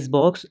on this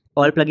box,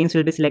 all plugins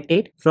will be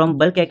selected. From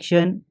bulk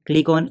action,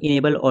 click on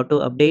enable auto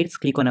updates,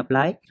 click on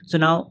apply. So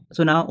now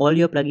all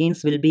your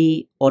plugins will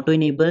be auto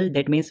enabled.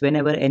 That means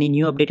whenever any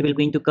new update will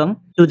going to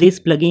come to these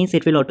plugins,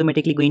 it will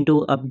automatically going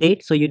to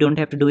update, so you don't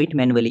have to do it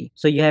manually.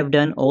 So you have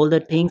done all the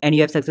things and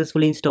you have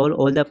successfully installed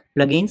all the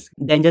plugins.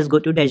 Then just go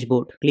to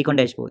dashboard, click on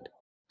dashboard.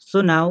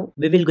 So now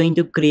we will going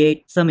to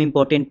create some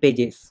important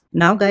pages.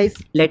 Now guys,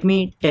 let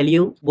me tell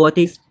you what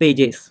is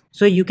pages.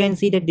 So you can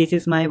see that this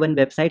is my one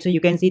website. So you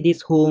can see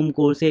this home,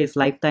 courses,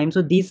 lifetime.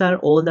 So these are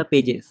all the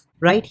pages.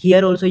 Right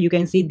here also you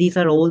can see these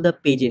are all the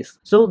pages.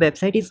 So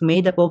website is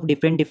made up of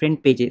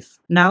different pages.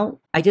 Now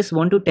I just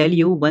want to tell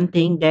you one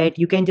thing, that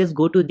you can just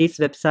go to this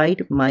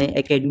website,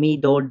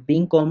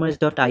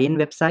 myacademy.beingcommerce.in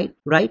website,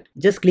 right?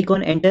 Just click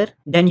on enter,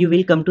 then you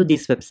will come to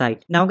this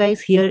website. Now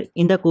guys, here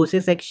in the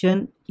courses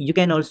section, you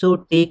can also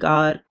take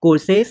our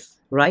courses,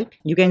 right?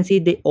 You can see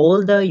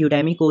all the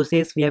Udemy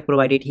courses we have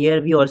provided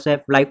here. We also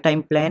have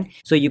lifetime plan,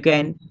 so you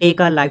can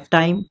take our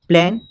lifetime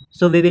plan.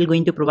 So we will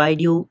going to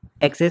provide you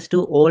access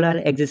to all our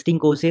existing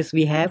courses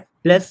we have,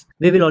 plus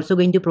we will also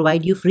going to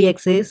provide you free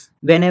access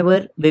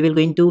whenever we will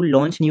going to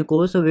launch new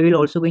course. So we will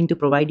also going to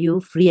provide you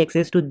free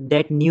access to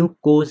that new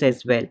course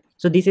as well.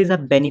 So this is a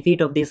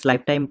benefit of this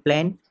lifetime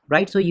plan,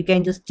 right? So you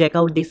can just check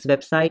out this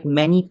website.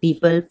 Many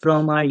people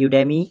from our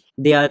Udemy,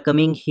 they are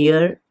coming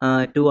here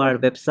to our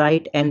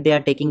website and they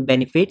are taking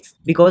benefits,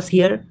 because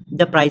here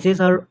the prices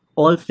are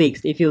all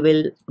fixed. If you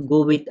will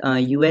go with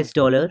US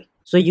dollar,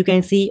 so you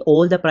can see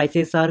all the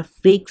prices are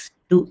fixed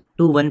to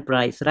one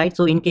price, right?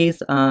 So in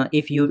case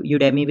if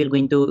Udemy will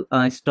going to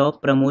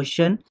stop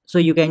promotion, so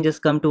you can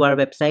just come to our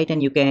website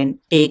and you can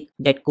take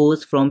that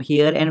course from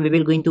here, and we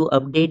will going to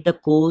update the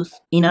course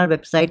in our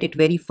website at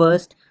very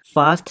first,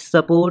 fast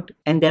support,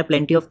 and there are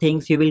plenty of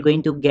things you will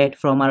going to get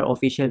from our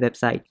official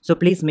website. So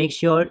please make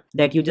sure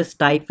that you just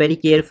type very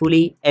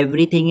carefully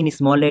everything in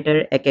small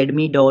letter,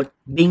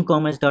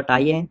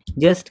 academy.beingcommerce.in.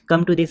 just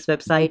come to this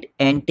website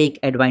and take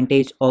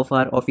advantage of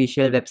our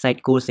official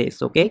website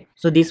courses. Okay,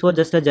 so this was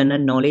just a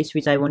general knowledge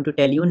which I want to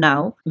tell you.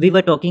 Now we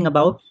were talking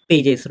about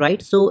pages,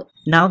 right? So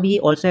now we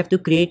also have to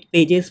create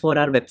pages for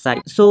our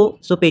website. So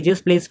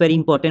pages plays very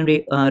important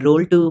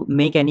role to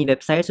make any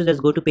website. So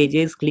just go to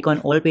pages, click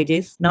on all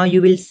pages. Now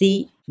you will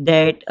see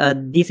that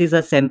this is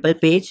a sample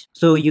page,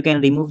 so you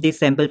can remove this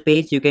sample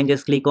page. You can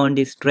just click on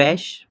this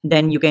trash,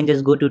 then you can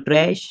just go to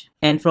trash,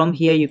 and from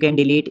here you can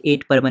delete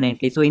it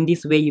permanently. So in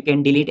this way you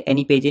can delete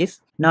any pages.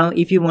 Now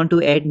if you want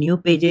to add new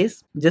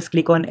pages, just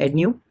click on add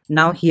new.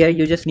 Now here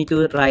you just need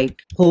to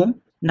write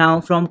home.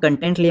 Now from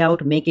content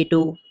layout, make it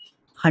to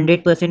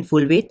 100%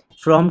 full width.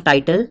 From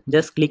title,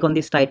 just click on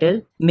this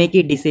title, make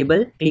it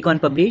disable, click on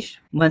publish.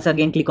 Once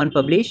again click on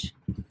publish.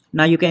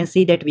 Now you can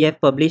see that we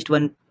have published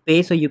one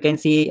page. So you can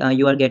see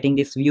you are getting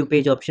this view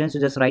page option. So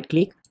just right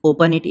click,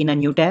 open it in a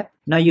new tab.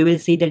 Now you will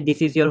see that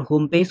this is your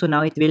home page. So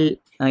now it will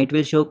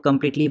show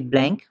completely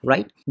blank,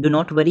 right? Do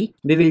not worry,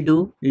 we will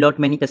do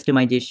many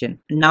customization.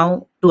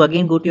 Now to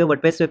again go to your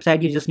WordPress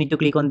website, you just need to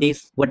click on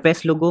this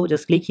WordPress logo.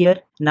 Just click here.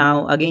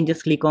 Now again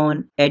just click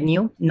on add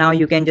new. Now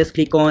you can just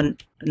click on,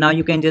 now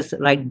you can just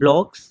write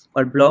blogs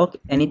or blog,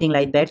 anything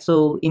like that.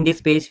 So in this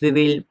page we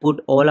will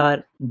put all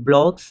our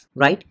blogs,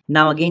 right?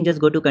 Now again just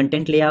go to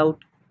content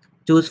layout,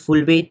 choose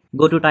full width,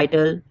 go to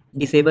title,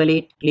 disable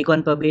it, click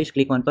on publish,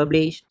 click on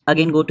publish.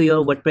 Again go to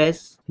your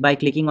WordPress by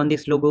clicking on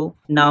this logo.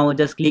 Now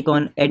just click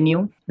on add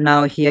new.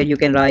 Now here you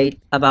can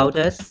write about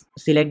us,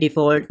 select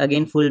default,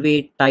 again full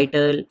width,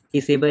 title,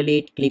 disable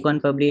it, click on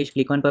publish,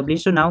 click on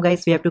publish. So now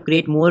guys, we have to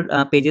create more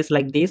pages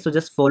like this. So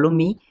just follow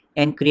me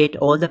and create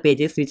all the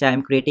pages which I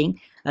am creating.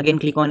 Again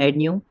click on add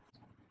new.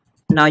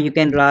 Now you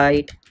can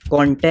write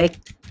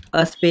contact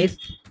us page.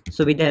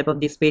 So with the help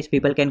of this page,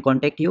 people can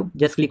contact you.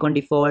 Just click on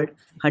default,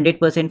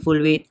 100% full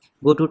width,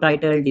 go to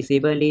title,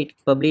 disable it,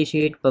 publish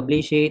it,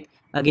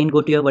 again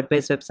go to your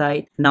WordPress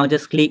website. Now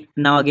just click,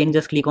 now again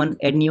just click on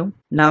add new.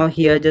 Now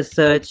here just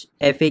search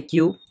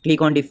FAQ,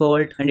 click on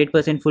default,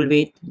 100% full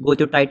width, go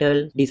to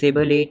title,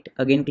 disable it,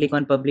 again click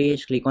on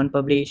publish,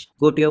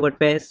 go to your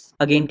WordPress,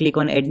 again click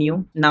on add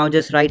new. Now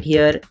just write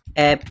here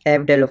app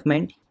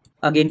development,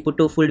 again put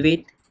to full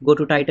width, go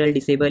to title,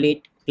 disable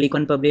it, click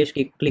on publish,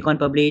 click on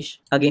publish,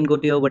 again go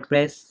to your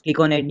WordPress, click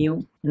on add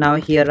new. Now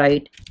here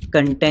write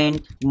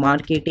content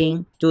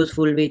marketing, choose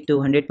full width to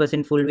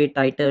 100% full width,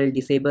 title,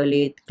 disable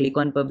it, click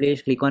on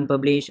publish,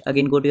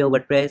 again go to your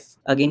WordPress,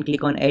 again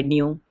click on add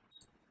new.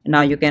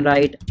 Now you can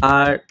write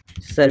our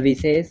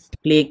services,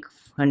 click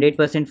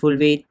 100% full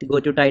width, go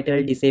to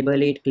title,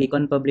 disable it, click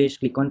on publish,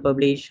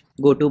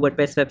 go to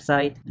WordPress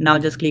website. Now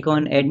just click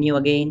on add new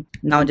again.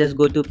 Now just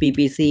go to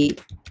PPC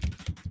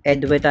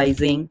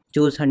advertising,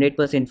 choose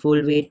 100%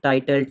 full width,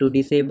 title to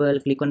disable,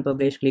 click on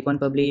publish,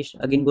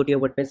 again go to your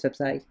WordPress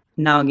website.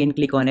 Now again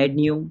click on add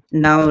new.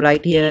 Now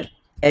right here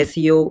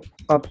SEO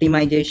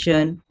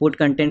optimization, put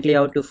content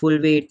layout to full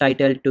width,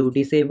 title to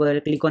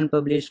disable, click on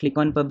publish,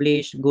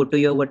 go to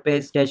your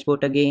WordPress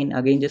dashboard again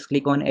just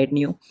click on add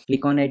new,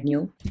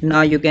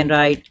 Now you can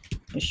write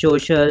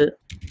social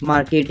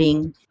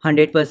marketing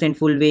 100%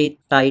 full width,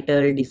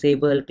 title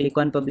disable, click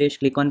on publish,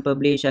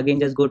 again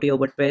just go to your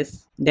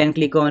WordPress, then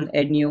click on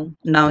add new.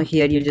 Now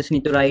here you just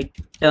need to write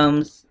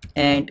terms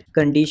and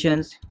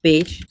conditions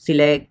page,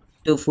 select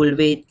to full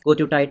width, go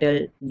to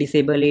title,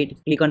 disable it,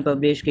 click on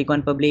publish,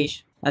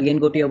 again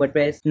go to your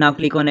WordPress. Now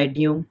click on add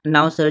new.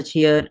 Now search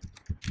here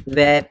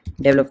web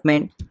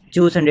development,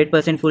 choose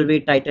 100% full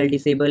width, title,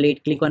 disable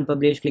it, click on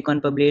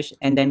publish,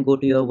 and then go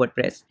to your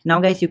WordPress. Now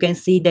guys, you can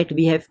see that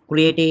we have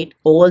created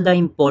all the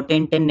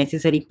important and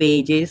necessary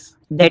pages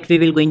that we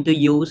will going to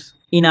use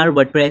in our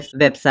WordPress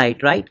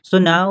website, right? So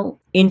now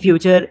in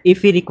future,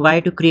 if we require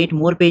to create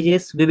more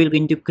pages, we will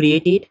going to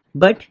create it,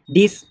 but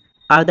these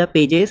are the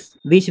pages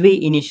which we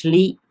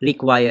initially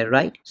require,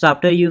 right? So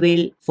after you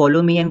will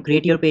follow me and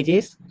create your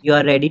pages, you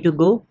are ready to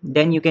go,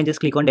 then you can just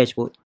click on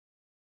dashboard.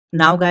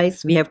 Now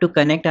guys, we have to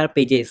connect our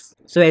pages.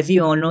 So as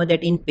you all know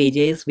that in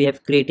pages we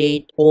have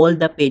created all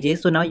the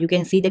pages. So now you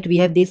can see that we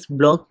have this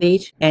blog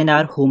page and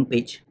our home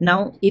page.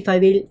 Now if I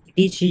will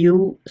teach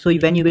you, so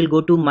when you will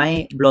go to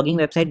my blogging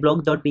website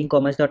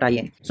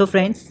blog.beingcommerce.in. So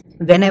friends,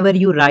 whenever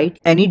you write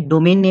any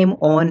domain name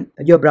on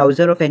your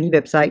browser of any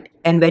website,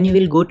 and when you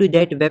will go to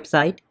that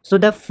website, so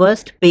the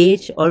first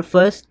page or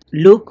first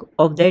look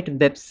of that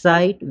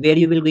website where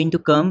you will going to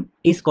come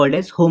is called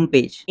as home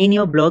page. In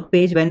your blog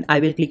page, when I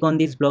will click on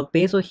this blog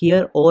page, so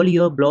here all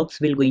your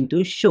blogs will going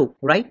to show,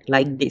 right,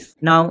 like this.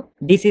 Now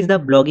this is the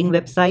blogging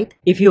website.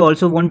 If you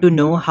also want to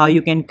know how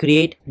you can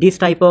create this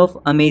type of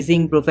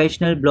amazing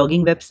professional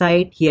blogging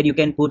website, here you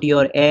can put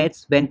your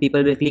ads. When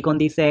people will click on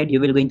this ad, you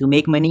will going to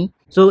make money.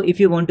 So if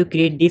you want to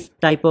create this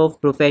type of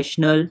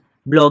professional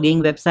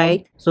blogging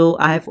website, so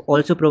I have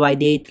also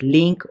provided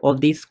link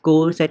of this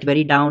course at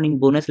very down in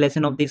bonus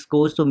lesson of this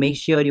course. So make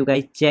sure you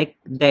guys check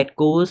that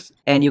course,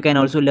 and you can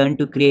also learn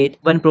to create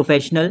one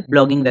professional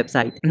blogging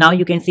website. Now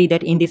you can see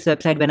that in this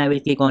website, when I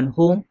will click on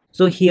home,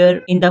 so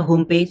here in the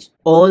home page,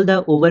 all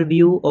the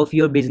overview of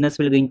your business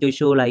will going to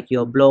show, like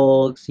your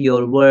blogs,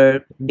 your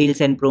work, deals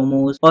and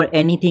promos, or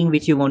anything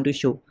which you want to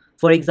show.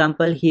 For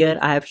example, here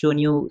I have shown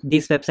you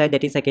this website,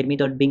 that is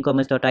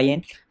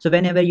academy.beingcommerce.in. So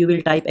whenever you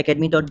will type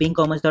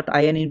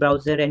academy.beingcommerce.in in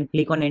browser and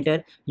click on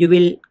enter, you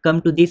will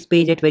come to this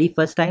page at very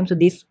first time. So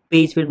this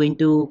page will going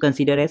to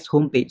consider as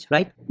home page,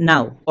 right?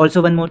 Now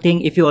also one more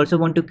thing, if you also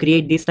want to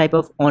create this type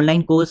of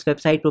online course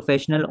website,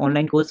 professional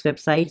online course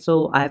website,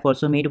 so I have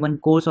also made one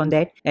course on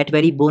that. At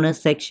very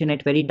bonus section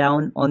at very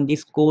down on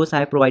this course, I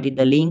have provided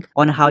the link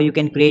on how you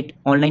can create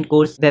online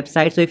course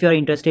website. So if you are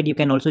interested, you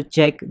can also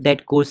check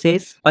that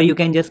courses, or you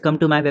can just come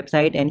to my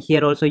website, and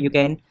here also you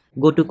can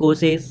go to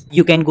courses,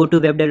 you can go to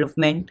web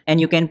development, and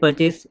you can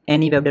purchase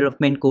any web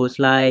development course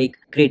like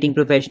creating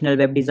professional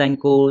web design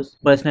course,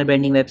 personal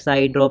branding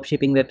website, drop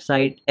shipping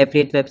website,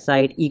 affiliate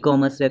website,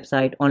 e-commerce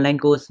website, online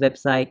course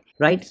website,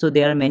 right? So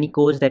there are many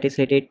courses that is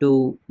related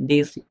to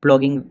this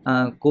blogging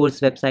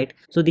course website.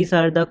 So these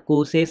are the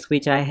courses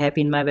which I have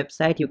in my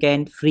website. You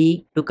can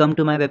free to come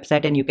to my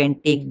website and you can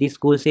take these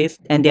courses,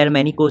 and there are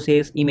many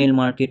courses: email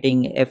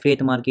marketing,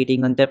 affiliate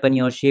marketing,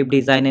 entrepreneurship,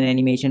 design and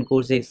animation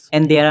courses,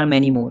 and there are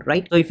many more,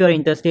 right? So if you are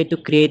interested to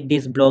create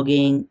this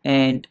blogging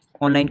and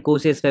online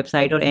courses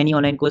website or any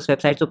online course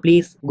website, so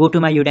please go to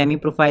my Udemy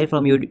profile.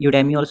 From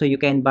Udemy also you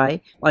can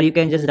buy, or you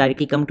can just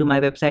directly come to my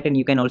website and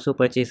you can also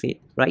purchase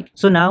it, right?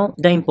 So now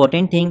the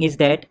important thing is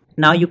that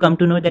now you come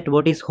to know that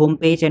what is home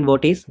page and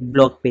what is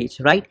blog page,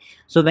 right?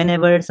 So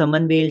whenever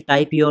someone will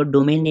type your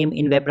domain name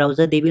in web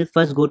browser, they will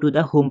first go to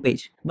the home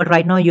page, but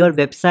right now your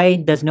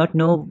website does not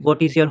know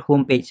what is your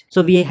home page.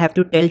 So we have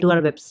to tell to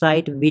our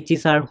website which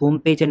is our home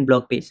page and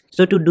blog page.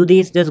 So to do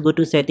this, just go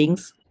to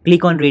settings,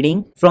 click on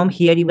reading. From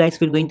here you guys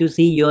will going to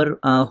see your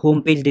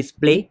home page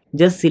display.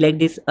 Just select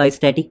this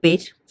static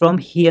page. From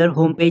here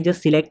home page,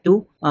 just select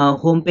to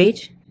home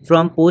page.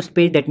 From post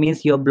page, that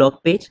means your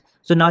blog page.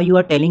 So now you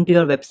are telling to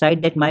your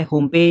website that my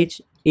home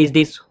page is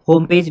this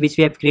home page which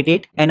we have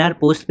created, and our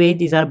post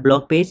page is our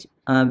blog page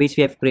which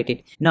we have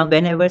created. Now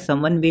whenever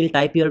someone will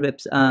type your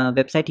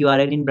website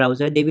URL in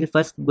browser, they will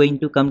first going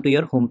to come to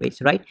your home page,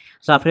 right?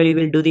 So after you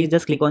will do this,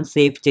 just click on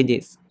save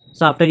changes.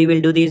 So after you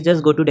will do this,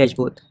 just go to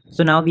dashboard.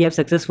 So now we have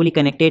successfully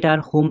connected our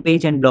home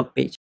page and blog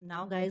page.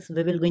 Now guys,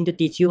 we will going to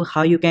teach you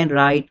how you can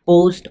write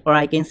post, or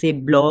I can say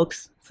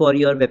blogs for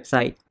your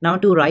website. Now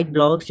to write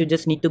blogs, you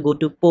just need to go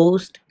to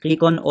post,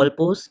 click on all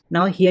posts.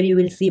 Now here you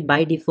will see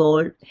by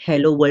default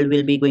hello world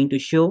will be going to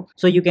show.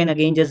 So you can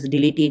again just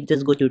delete it,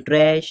 just go to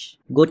trash,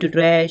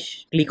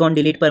 click on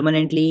delete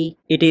permanently.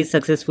 It is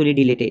successfully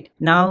deleted.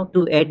 Now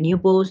to add new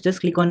post,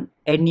 just click on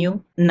add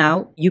new.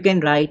 Now you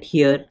can write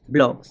here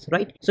blogs,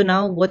 right? So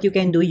now what you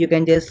can do, you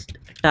can just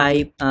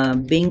type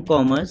Bing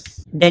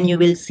Commerce, then you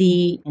will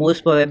see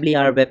most probably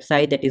our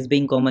website, that is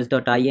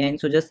bingcommerce.in.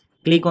 so just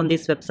click on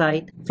this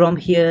website. From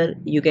here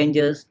you can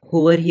just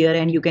hover here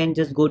and you can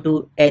just go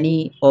to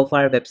any of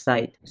our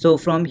website. So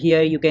from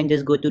here you can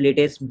just go to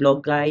latest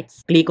blog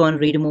guides, click on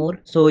read more,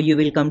 so you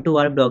will come to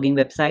our blogging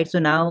website. So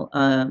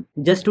now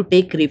just to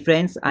take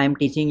reference, I am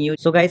teaching you.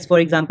 So guys, for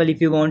example,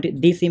 if you want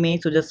this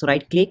image, so just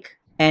right click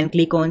and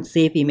click on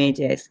save image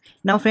as.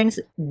 Now friends,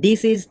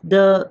 this is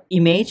the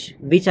image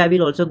which I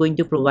will also going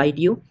to provide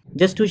you.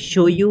 Just to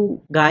show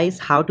you guys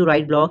how to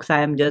write blogs,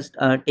 I am just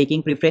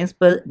taking preference,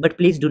 but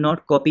please do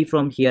not copy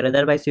from here,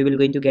 otherwise you will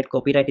going to get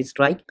copyright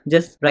strike.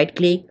 Just right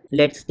click,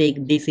 let's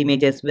take this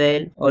image as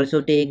well,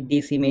 also take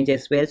this image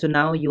as well. So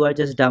now you are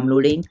just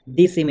downloading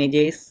these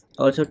images,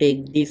 also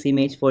take this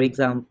image for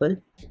example,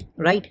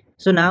 right?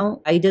 So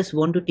now I just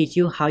want to teach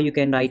you how you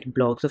can write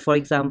blogs. So for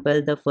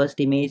example, the first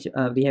image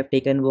we have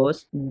taken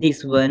was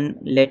this one.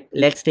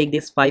 Let's take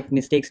this 5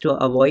 mistakes to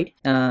avoid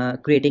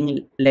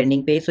creating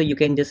landing page. So you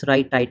can just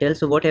write title.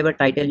 So whatever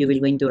title you will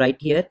going to write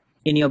here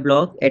in your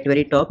blog, at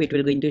very top it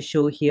will going to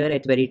show here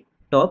at very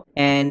top,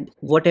 and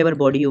whatever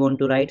body you want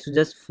to write. So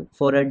just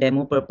for a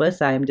demo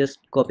purpose, I am just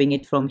copying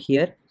it from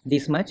here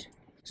this much.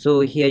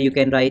 So here you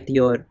can write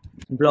your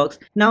blogs.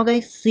 Now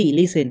guys, see,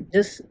 listen,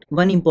 just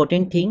one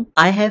important thing,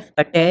 I have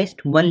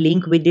attached one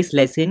link with this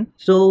lesson.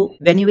 So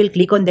when you will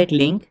click on that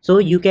link, so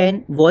you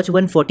can watch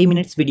one 40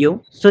 minutes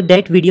video. So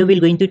that video will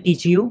going to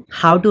teach you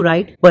how to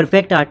write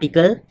perfect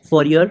article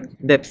for your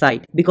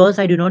website, because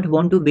I do not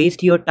want to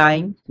waste your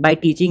time by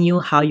teaching you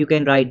how you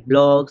can write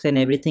blogs and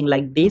everything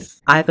like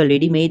this. I have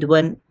already made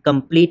one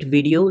complete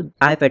video.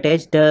 I've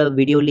attached the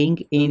video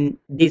link in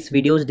this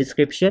video's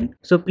description,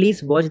 so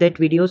please watch that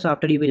video. So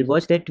after you will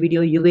watch that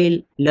video, you will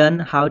learn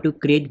how to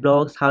create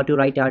blogs, how to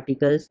write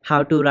articles,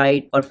 how to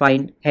write or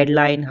find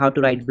headline, how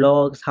to write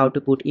blogs, how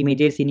to put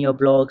images in your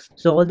blogs.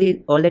 So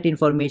all that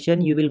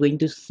information you will going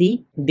to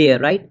see there,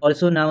 right?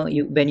 Also now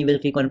when you will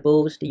click on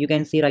post, you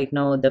can see right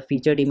now the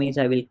featured image.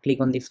 I will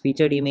click on this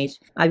featured image.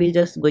 I will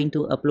just going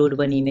to upload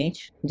one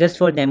image just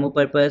for demo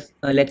purpose.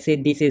 Let's say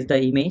this is the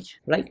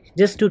image, right?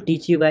 Just to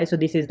teach you guys. So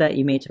this is the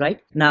image,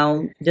 right?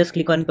 Now just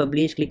click on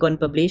publish, click on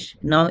publish.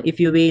 Now if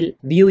you will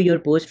view your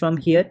post from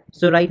here,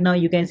 so right now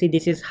you can see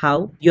this is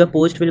how your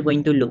post will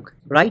going to look,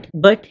 right?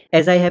 But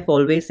as I have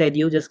always said,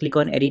 you just click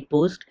on edit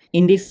post.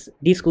 In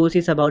this course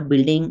is about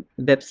building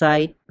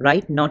website,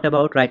 right? Not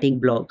about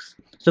writing blogs.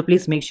 So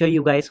please make sure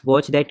you guys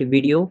watch that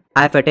video.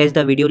 I have attached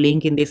the video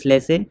link in this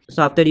lesson.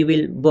 So after you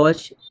will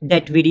watch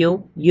that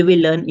video, you will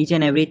learn each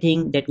and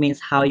everything. That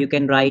means how you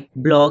can write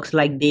blogs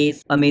like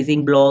this,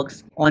 amazing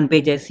blogs, on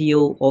page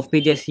SEO, off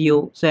page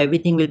SEO. So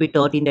everything will be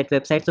taught in that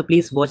website. So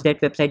please watch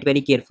that website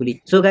very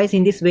carefully. So guys,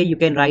 in this way you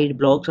can write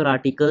blogs or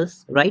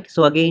articles, right?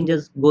 So again,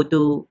 just go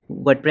to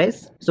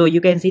WordPress. So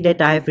you can see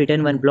that I have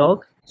written one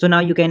blog. So now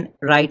you can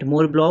write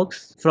more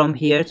blogs from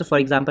here. So for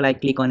example, I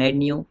click on add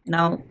new.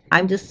 Now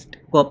I'm just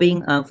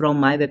copying from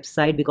my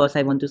website because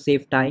I want to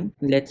save time.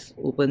 Let's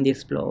open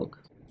this blog.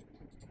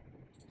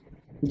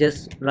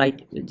 Just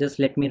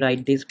let me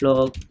write this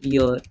blog,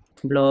 your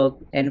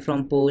blog, and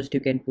from post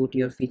you can put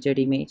your featured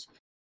image.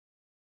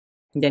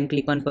 Then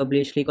click on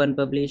publish, click on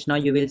publish. Now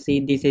you will see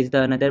this is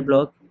the another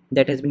blog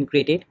that has been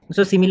created.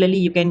 So similarly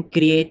you can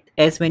create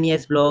as many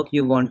as blog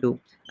you want to.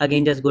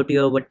 Again, just go to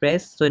your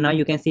WordPress. So now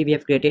you can see we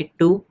have created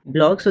 2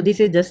 blogs. So this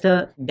is just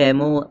a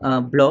demo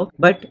blog,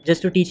 but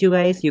just to teach you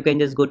guys, you can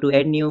just go to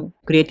add new,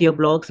 create your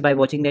blogs by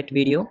watching that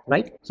video,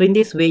 right? So in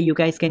this way you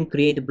guys can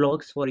create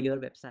blogs for your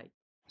website.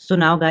 So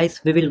now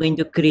guys, we will going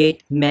to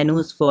create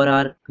menus for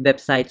our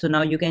website. So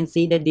now you can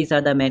see that these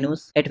are the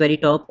menus. At very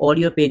top, all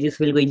your pages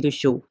will going to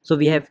show. So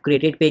we have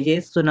created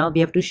pages. So now we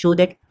have to show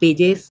that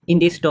pages in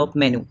this top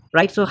menu,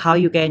 right? So how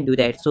you can do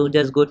that? So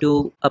just go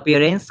to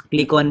appearance,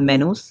 click on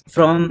menus.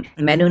 From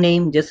menu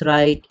name, just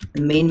write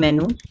main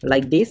menu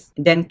like this.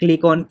 Then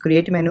click on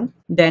create menu.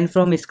 Then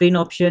from screen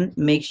option,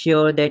 make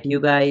sure that you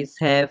guys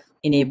have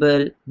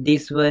enabled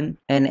this one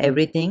and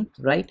everything,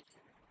 right?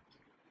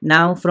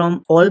 Now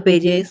from all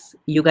pages,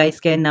 you guys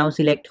can now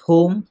select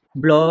home,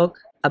 blog,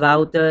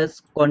 about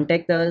us,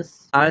 contact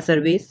us, our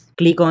service.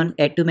 Click on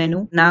add to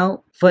menu.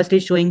 Now first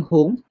is showing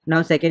home,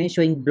 now second is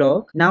showing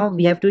blog. Now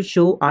we have to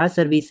show our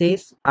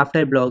services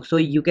after blog, so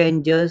you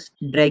can just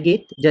drag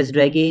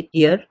it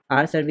here,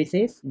 our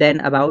services, then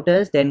about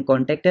us, then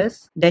contact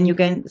us, then you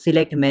can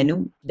select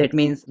menu, that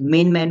means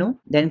main menu,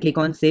 then click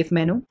on save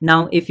menu.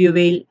 Now if you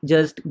will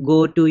just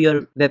go to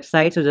your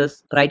website, so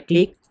just right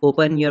click,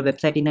 open your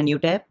website in a new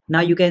tab. Now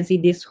you can see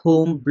this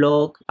home,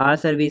 blog, our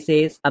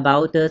services,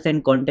 about us,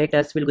 and contact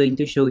us will going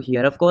to show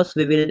here. Of course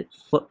we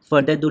will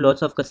further do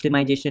lots of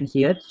customization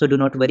here, so do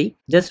not worry,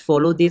 just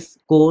follow this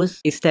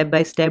course step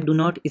by step, do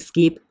not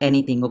skip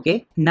anything.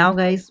 Okay, now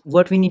guys,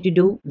 what we need to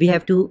do, we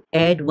have to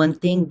add one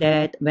thing,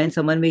 that when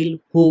someone will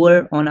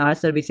hover on our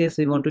services,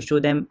 we want to show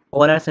them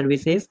all our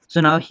services.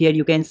 So now here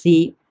you can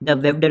see the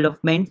web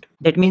development,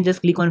 that means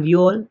just click on view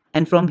all,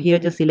 and from here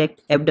just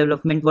select app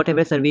development,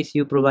 whatever service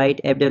you provide,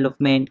 app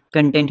development,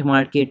 content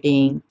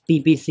marketing,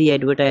 PPC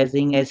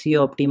advertising,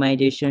 SEO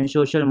optimization,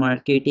 social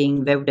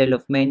marketing, web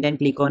development, then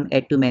click on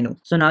add to menu.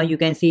 So now you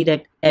can see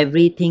that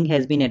everything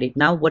has been added.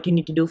 Now what you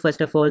need to do,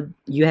 first of all,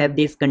 you have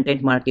this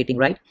content marketing,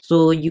 right?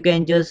 So you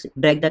can just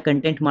drag the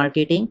content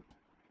marketing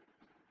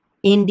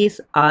in this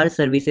our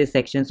services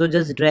section. So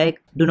just drag,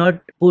 do not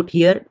put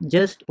here,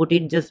 just put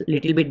it just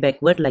little bit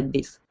backward like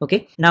this.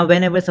 Okay, now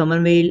whenever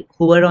someone will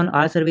hover on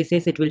our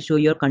services, it will show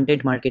your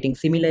content marketing.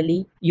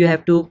 Similarly, you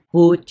have to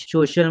put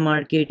social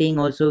marketing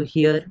also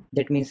here,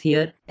 that means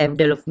here, app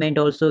development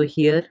also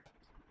here,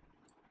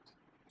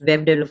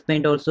 web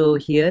development also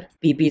here,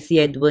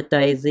 PPC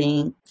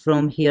advertising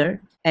from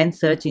here, and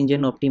search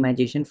engine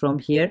optimization from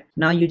here.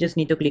 Now you just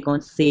need to click on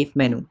save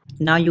menu.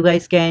 Now you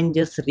guys can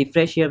just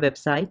refresh your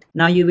website.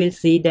 Now you will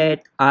see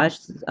that our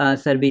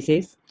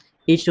services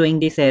is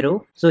showing this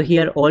arrow. So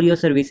here all your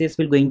services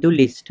will going to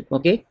list.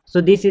 Okay, so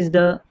this is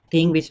the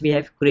thing which we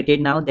have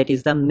created now, that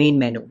is the main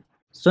menu.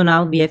 So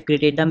now we have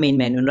created the main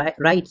menu,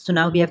 right? So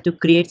now we have to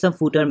create some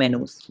footer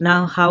menus.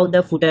 Now how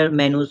the footer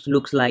menus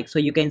looks like, so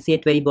you can see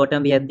at very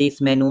bottom we have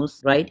these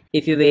menus, right?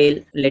 If you will,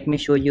 let me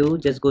show you,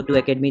 just go to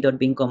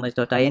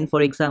academy.bingcommerce.in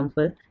for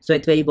example. So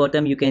at very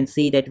bottom you can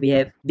see that we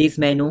have this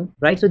menu,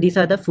 right? So these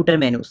are the footer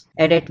menus,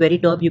 and at very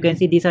top you can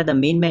see these are the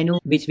main menu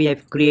which we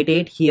have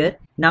created here.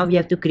 Now we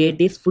have to create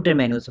these footer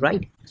menus,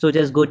 right? So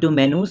just go to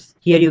menus,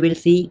 here you will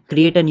see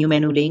create a new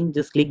menu link,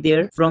 just click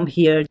there. From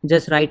here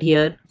just write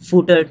here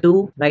footer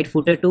 2, right,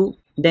 footer 2,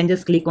 then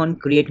just click on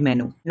create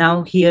menu.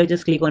 Now here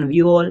just click on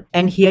view all,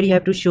 and here you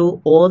have to show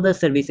all the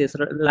services.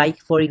 Like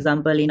for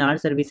example, in our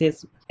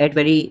services at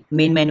very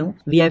main menu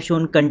we have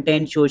shown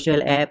content,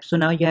 social, app. So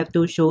now you have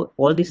to show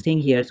all these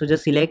things here. So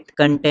just select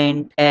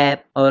content,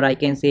 app, or I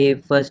can say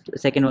first,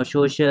 second, or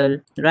social,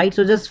 right?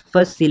 So just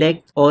first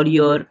select all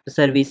your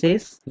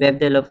services, web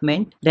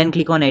development, then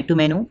click on add to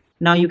menu.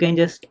 Now you can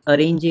just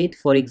arrange it.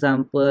 For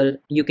example,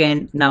 you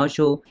can now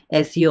show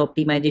SEO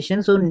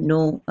optimization, so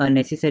no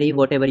necessary,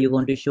 whatever you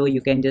want to show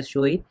you can just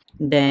show it.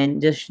 Then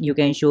just you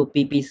can show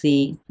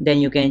PPC,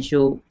 then you can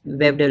show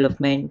web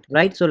development,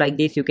 right? So like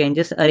this you can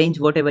just arrange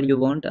whatever you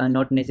want,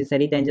 not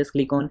necessary. Then just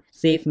click on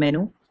save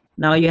menu.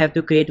 Now you have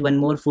to create one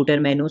more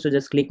footer menu, so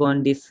just click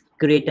on this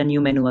create a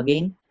new menu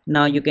again.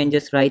 Now you can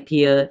just write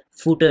here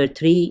footer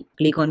 3,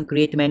 click on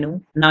create menu.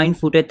 Now in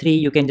footer 3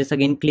 you can just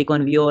again click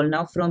on view all.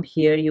 Now from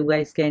here you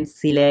guys can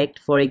select,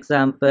 for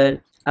example,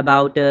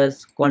 about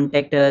us,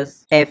 contact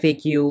us,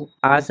 FAQ,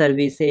 our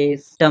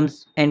services,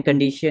 terms and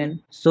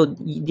condition. So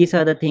these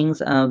are the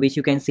things which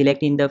you can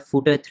select in the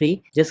footer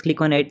 3. Just click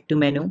on add to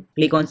menu,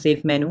 click on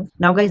save menu.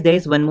 Now guys, there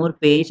is one more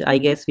page, I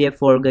guess we have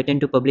forgotten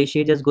to publish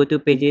it. Just go to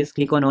pages,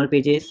 click on all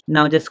pages.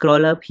 Now just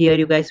scroll up, here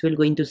you guys will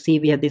going to see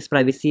we have this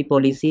privacy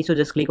policy. So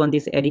just click on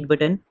this edit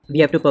button, we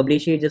have to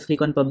publish it. Just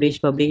click on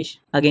publish,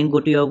 again go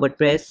to your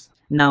WordPress.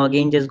 Now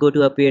again just go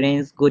to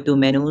appearance, go to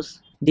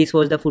menus. This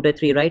was the footer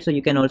 3, right? So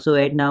you can also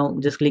add. Now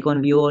just click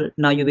on view all.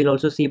 Now you will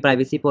also see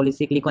privacy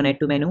policy, click on add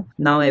to menu.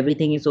 Now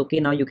everything is okay.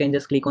 Now you can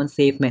just click on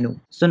save menu.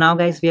 So now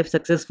guys, we have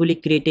successfully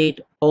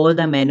created all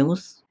the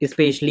menus,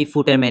 especially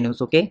footer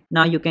menus. Okay,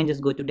 now you can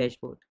just go to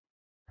dashboard.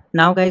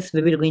 Now guys,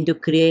 we will going to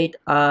create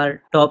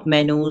our top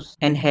menus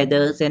and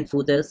headers and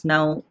footers.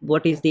 Now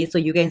what is this? So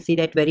you can see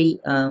that very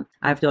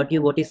I've taught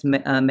you what is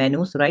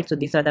menus, right? So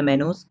these are the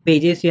menus.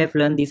 Pages you have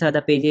learned, these are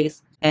the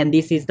pages, and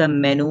this is the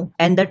menu,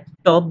 and the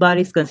top bar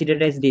is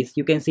considered as this.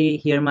 You can see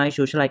here my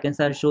social icons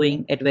are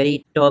showing at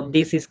very top.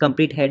 This is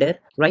complete header,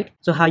 right?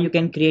 So how you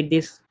can create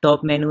this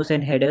top menus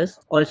and headers.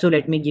 Also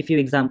let me give you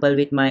example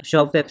with my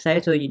shop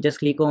website. So you just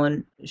click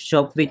on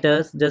shop with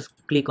us, just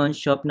click on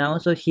shop now.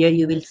 So here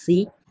you will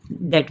see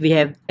that we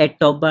have at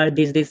top bar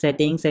these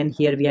settings, and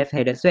here we have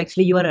header. So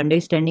actually you are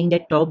understanding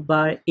that top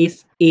bar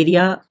is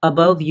area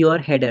above your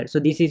header. So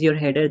this is your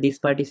header, this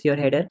part is your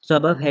header. So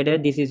above header,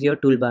 this is your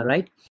toolbar,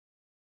 right?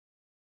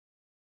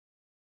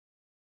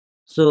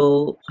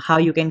 So how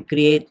you can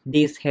create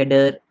this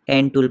header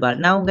and toolbar.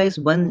 Now guys,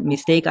 one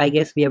mistake I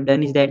guess we have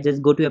done is that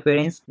just go to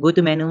appearance, go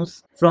to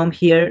menus. From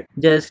here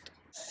just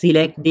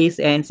select this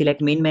and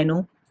select main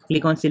menu,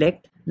 click on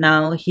select.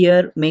 Now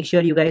here make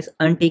sure you guys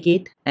untick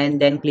it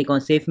and then click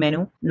on save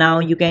menu. Now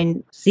you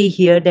can see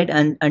here that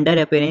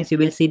under appearance you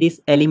will see this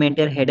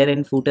Elementor header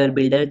and footer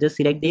builder. Just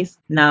select this.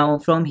 Now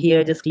from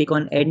here just click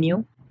on add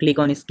new, click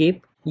on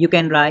skip. You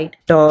can write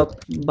top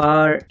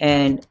bar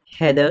and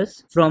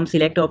headers. From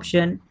select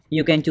option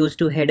you can choose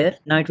to header.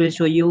 Now it will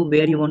show you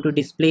where you want to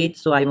display it.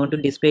 So I want to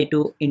display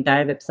to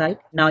entire website.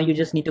 Now you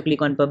just need to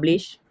click on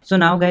publish. So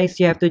now guys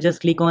you have to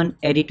just click on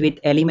edit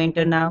with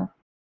Elementor.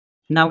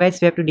 Now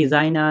guys we have to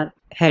design our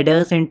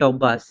headers and top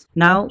bars.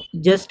 Now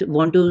just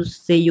want to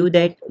say you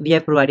that we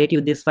have provided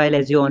you this file,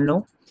 as you all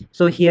know.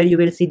 So here you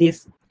will see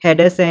this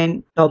headers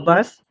and top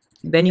bars.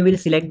 When you will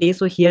select this,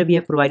 so here we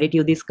have provided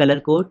you this color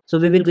code. So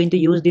we will going to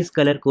use this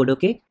color code,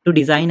 okay, to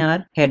design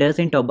our headers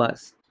and top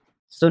bars.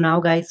 So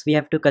now guys we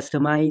have to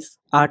customize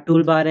our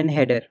toolbar and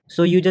header.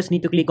 So you just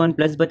need to click on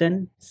plus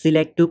button,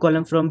 select two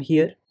column from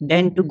here.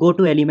 Then to go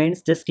to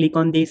elements, just click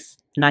on this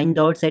 9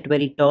 dots at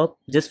very top.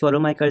 Just follow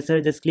my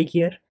cursor, just click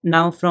here.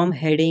 Now from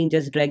heading,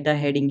 just drag the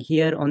heading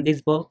here on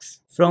this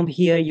box. From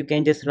here you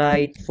can just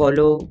write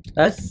follow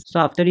us. So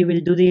after you will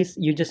do this,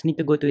 you just need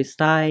to go to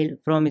style.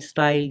 From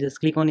style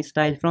just click on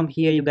style. From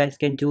here you guys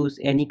can choose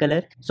any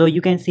color. So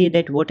you can see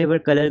that whatever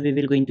color we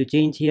will going to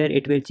change here,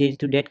 it will change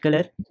to that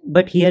color.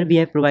 But here we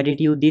have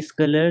provided you these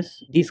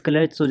colors,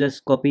 so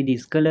just copy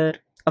this color.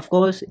 Of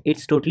course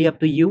it's totally up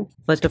to you.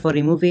 First of all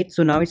remove it.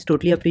 So now it's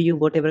totally up to you,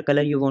 whatever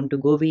color you want to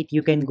go with,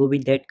 you can go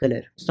with that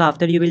color. So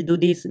after you will do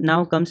this,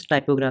 now comes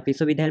typography.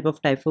 So with the help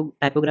of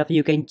typography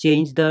you can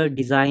change the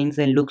designs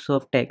and looks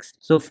of text.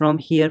 So from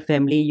here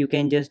family you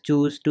can just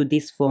choose to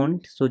this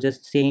font. So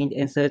just change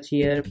and search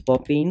here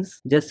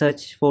Poppins, just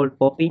search for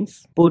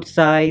Poppins, put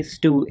size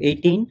to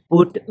 18,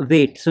 put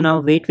weight. So now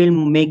weight will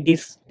make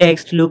this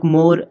text look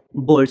more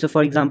bold. So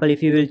for example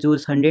if you will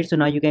choose 100, so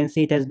now you can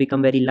see it has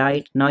become very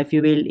light. Now if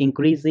you will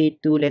increase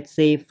it to let's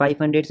say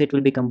 500, so it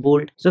will become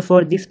bold. So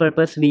for this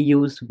purpose we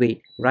use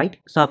weight, right?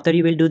 So after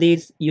you will do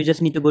this, you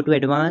just need to go to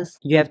advanced.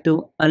 You have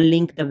to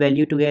unlink the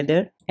value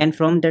together, and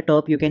from the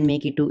top you can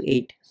make it to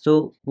 8.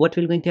 So what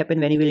will going to happen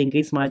when you will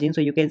increase margin?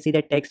 So you can see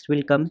that text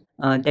will come,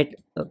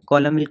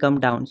 column will come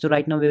down. So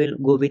right now we will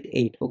go with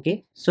 8.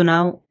 Okay, so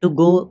now to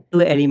go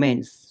to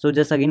elements, so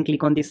just again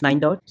click on this 9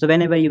 dots. So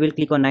whenever you will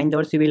click on 9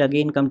 dots, you will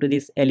again come to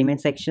this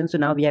element section. So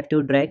now we have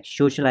to drag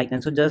social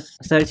icon. So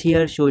just search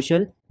here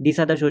social. These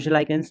are the social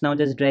icons. Now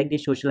just drag the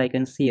social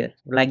icons here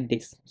like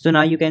this. So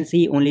now you can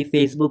see only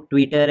Facebook,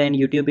 Twitter and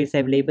YouTube is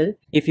available.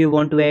 If you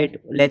want to add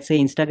let's say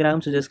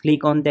Instagram, so just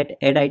click on that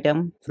add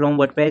item. From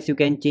WordPress you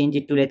can change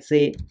it to let's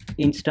say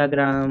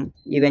Instagram.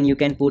 Even you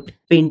can put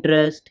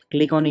Pinterest,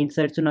 click on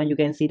insert. So now you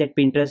can see that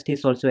Pinterest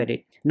is also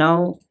added.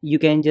 Now you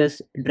can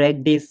just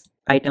drag this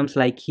items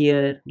like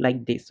here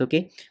like this.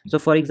 Okay, so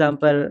for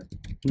example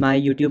my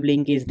YouTube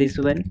link is this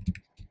one.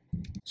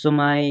 So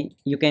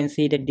you can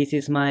see that this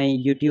is my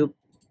YouTube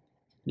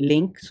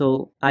link.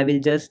 So I will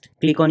just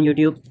click on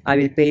YouTube, I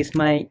will paste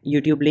my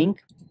YouTube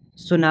link.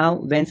 So now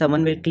when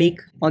someone will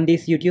click on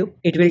this YouTube,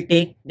 it will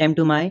take them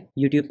to my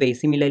YouTube page.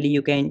 Similarly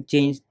you can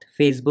change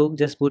Facebook,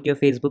 just put your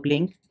Facebook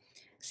link.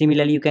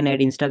 Similarly you can add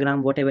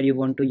Instagram, whatever you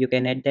want to, you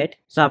can add that.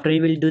 So after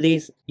you will do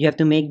this, you have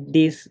to make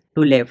this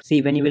to left.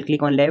 See, when you will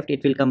click on left,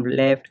 it will come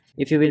left.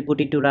 If you will put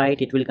it to right,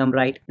 it will come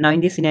right. Now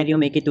in this scenario,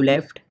 make it to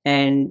left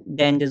and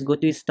then just go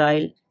to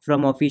style.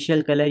 From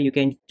official color you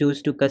can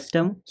choose to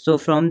custom. So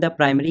from the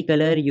primary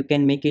color you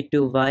can make it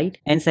to white,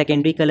 and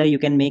secondary color you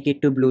can make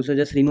it to blue. So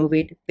just remove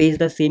it, paste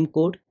the same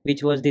code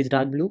which was this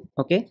dark blue.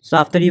 Okay, so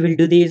after you will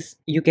do this,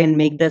 you can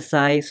make the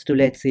size to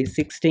let's say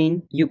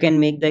 16. You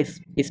can make the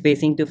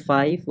spacing to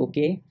 5.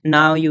 Okay,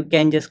 now you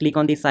can just click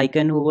on this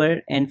icon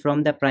hover, and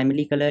from the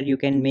primary color you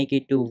can make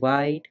it to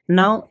white.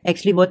 Now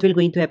actually what will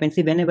going to happen,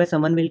 see, whenever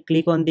someone will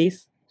click on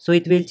this, so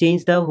it will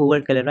change the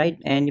hover color, right?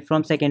 And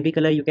from secondary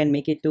color you can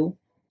make it to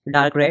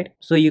dark red.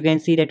 So you can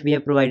see that we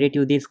have provided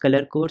you this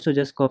color code. So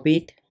just copy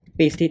it,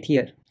 paste it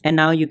here, and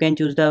now you can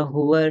choose the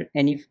hover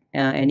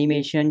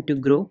animation to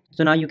grow.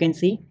 So now you can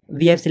see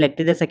we have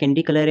selected the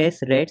secondary color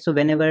as red. So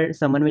whenever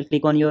someone will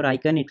click on your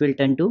icon, it will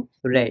turn to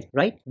red,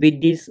 right?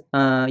 With this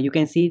you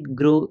can see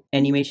grow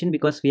animation,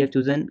 because we have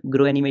chosen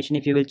grow animation.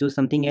 If you will choose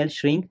something else,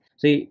 shrink,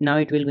 so now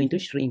it will going to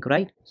shrink,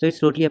 right? So it's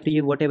totally up to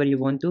you, whatever you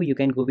want to, you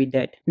can go with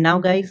that. Now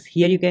guys,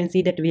 here you can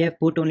see that we have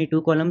put only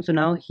 2 columns. So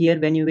now here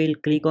when you will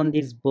click on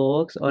this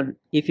box, or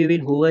if you will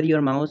hover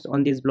your mouse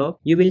on this block,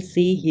 you will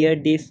see here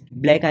this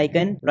black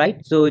icon,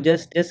 right? So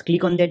just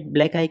click on that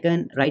black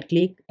icon, right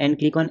click and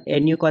click on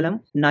add new column.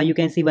 Now you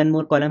can see one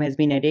more column has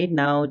been added.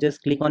 Now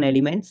just click on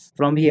elements.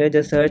 From here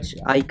just search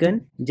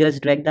icon,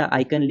 just drag the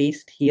icon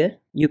list here.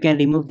 You can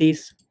remove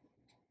this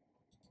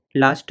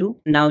last 2.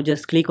 Now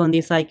just click on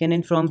this icon,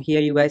 and from here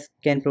you guys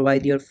can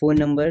provide your phone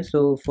number.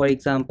 So for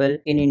example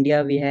in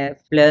India we have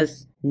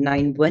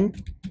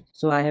 +91.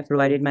 So I have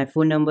provided my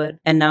phone number,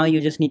 and now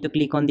you just need to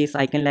click on this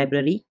icon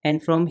library,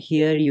 and from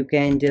here you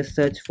can just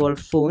search for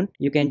phone.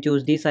 You can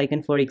choose this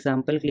icon, for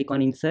example, click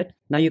on insert.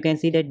 Now you can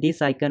see that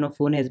this icon of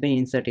phone has been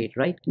inserted,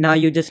 right? Now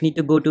you just need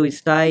to go to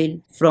style.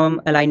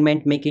 From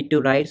alignment, make it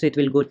to right, so it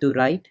will go to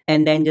right,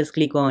 and then just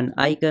click on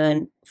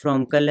icon,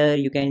 from color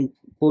you can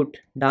put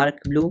dark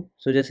blue,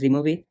 so just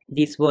remove it.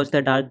 This was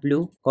the dark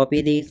blue.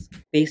 Copy this,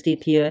 paste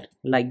it here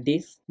like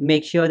this.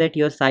 Make sure that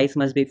your size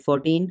must be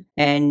 14,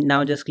 and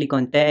now just click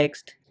on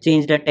text,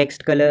 change the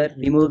text color,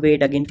 remove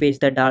it, again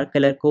paste the dark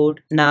color code.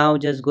 Now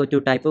just go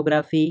to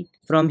typography.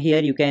 From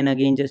here you can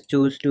again just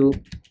choose to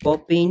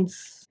pop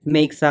pins,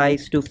 make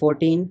size to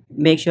 14,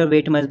 make sure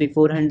weight must be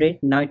 400.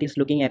 Now it is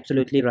looking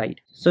absolutely right.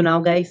 So now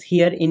guys,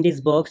 here in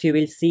this box you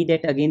will see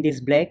that again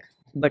this black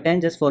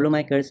button, just follow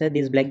my cursor,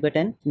 this black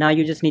button. Now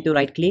you just need to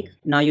right click.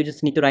 Now you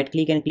just need to right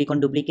click and click on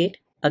duplicate.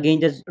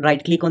 Again just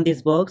right click on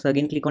this box,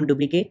 again click on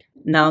duplicate.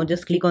 Now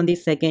just click on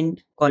this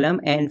second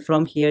column, and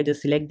from here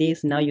just select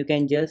this. Now you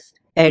can just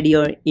add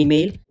your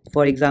email,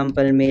 for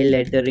example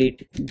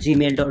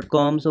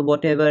mail@gmail.com. so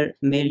whatever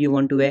mail you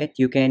want to add,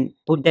 you can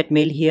put that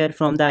mail here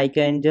from the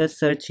icon. Just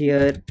search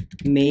here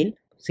mail,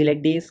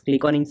 select this,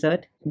 click on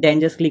insert, then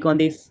just click on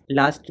this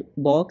last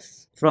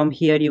box. From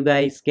here you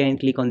guys can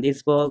click on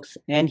this box,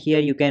 and here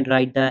you can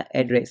write the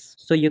address.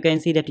 So you can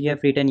see that you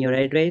have written your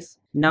address.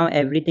 Now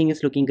everything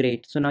is looking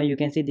great. So now you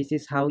can see this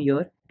is how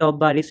your top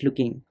bar is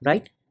looking,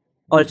 right?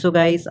 Also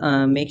guys,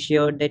 make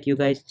sure that you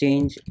guys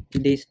change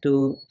this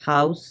to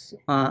house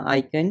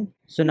icon.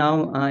 So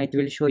now it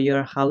will show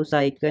your house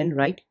icon.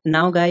 Right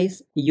now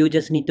guys, you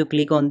just need to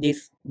click on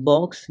this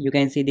box. You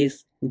can see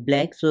this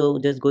black, so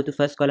just go to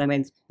first column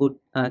and put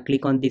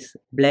click on this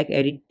black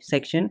edit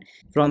section.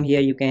 From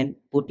here you can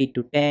put it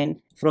to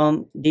 10.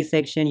 From this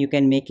section you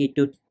can make it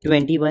to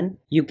 21.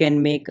 You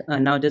can make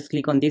now just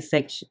click on this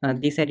section,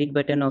 this edit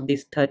button of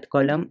this third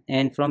column,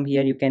 and from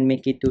here you can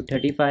make it to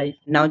 35.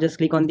 Now just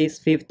click on this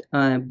fifth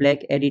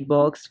black edit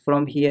box.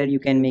 From here you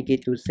can make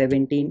it to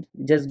 17.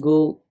 Just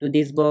go to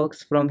this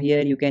box. From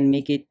here you can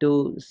make it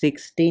to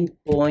 16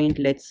 point,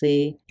 let's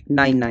say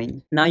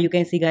 99. Now you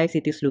can see guys,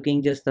 it is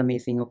looking just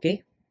amazing.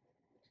 Okay,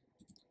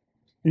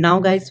 now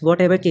guys,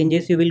 whatever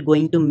changes you will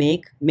going to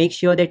make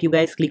sure that you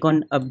guys click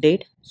on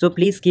update. So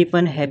please keep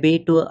one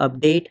habit to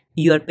update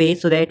your page,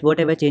 so that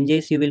whatever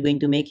changes you will going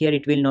to make here,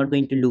 it will not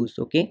going to lose.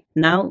 Okay,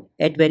 now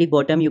at very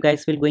bottom you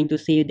guys will going to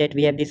see that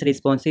we have this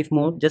responsive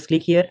mode. Just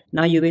click here.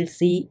 Now you will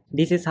see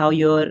this is how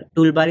your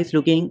toolbar is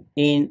looking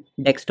in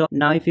desktop.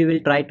 Now if you will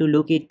try to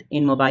look it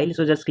in mobile,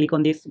 so just click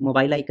on this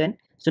mobile icon.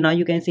 So now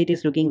you can see it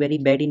is looking very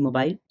bad in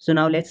mobile. So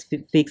now let's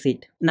fix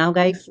it. Now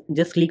guys,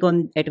 just click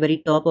on at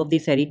very top of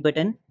this edit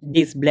button,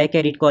 this black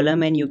edit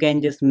column, and you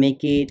can just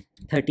make it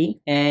 30,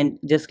 and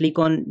just click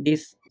on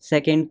this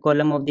second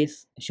column of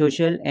this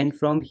social, and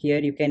from here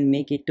you can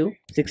make it to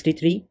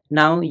 63.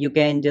 Now you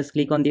can just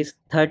click on this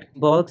third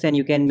box and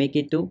you can make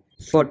it to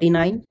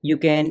 49. You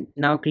can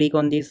now click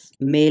on this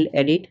mail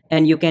edit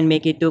and you can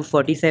make it to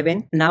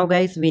 47. Now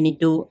guys, we need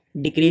to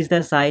decrease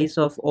the size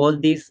of all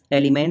these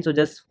elements. So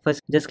just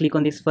click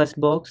on this first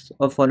box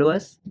of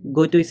followers,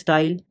 go to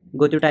style,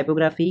 go to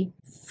typography.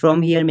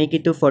 From here make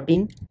it to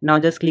 14. Now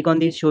just click on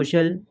this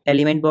social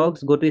element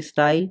box, go to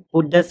style,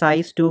 put the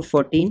size to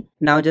 14.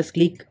 Now just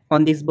click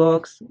on this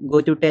box, go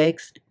to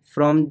text.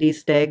 From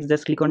this text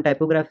just click on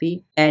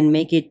typography and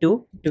make it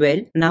to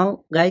 12.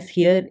 Now guys,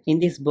 here in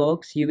this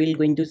box you will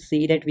going to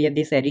see that we have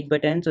this edit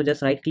button. So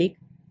just right click,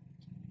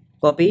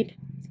 copy it.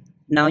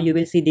 Now you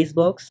will see this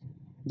box,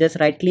 just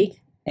right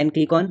click and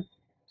click on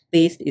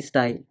paste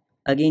style.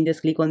 Again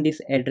just click on this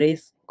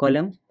address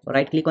column,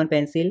 right click on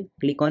pencil,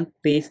 click on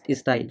paste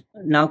style.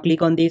 Now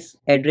click on this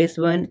address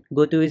one,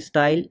 go to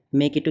style,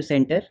 make it to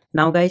center.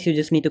 Now guys, you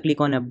just need to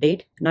click on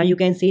update. Now you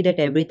can see that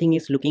everything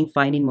is looking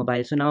fine in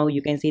mobile. So now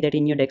you can see that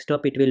in your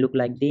desktop it will look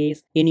like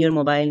this, in your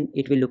mobile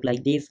it will look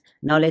like this.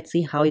 Now let's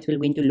see how it will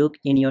going to look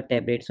in your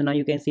tablet. So now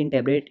you can see in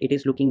tablet it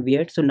is looking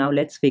weird. So now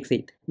let's fix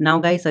it. Now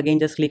guys, again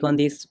just click on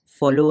this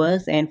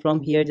followers, and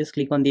from here just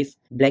click on this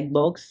black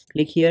box,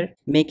 click here,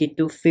 make it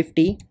to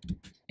 50.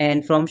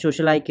 And from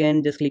social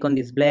icon just click on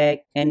this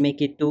black and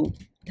make it to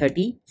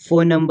 30.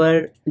 Phone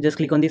number, just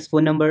click on this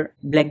phone number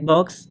black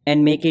box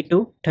and make it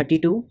to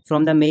 32.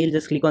 From the mail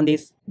just click on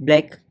this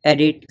black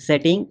edit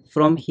setting.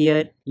 From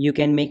here you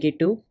can make it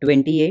to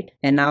 28.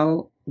 And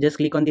now just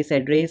click on this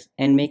address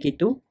and make it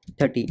to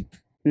 30.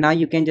 Now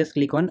you can just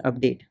click on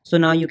update. So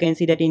now you can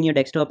see that in your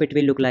desktop it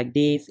will look like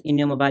this, in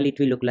your mobile it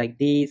will look like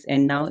this,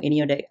 and now in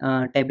your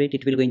tablet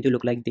it will going to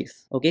look like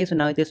this. Okay, so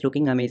now it is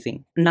looking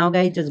amazing. Now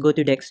guys, just go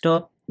to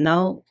desktop.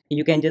 Now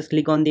you can just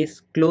click on this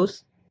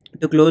close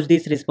to close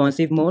this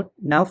responsive mode.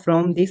 Now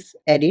from this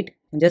edit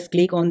just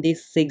click on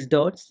these 6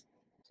 dots,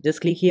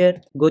 just click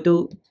here, go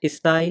to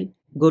style,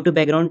 go to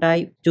background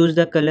type, choose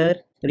the color,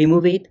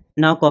 remove it.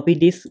 Now copy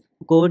this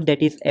code,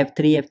 that is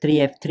F3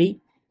 F3 F3,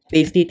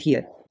 paste it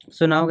here.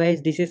 So now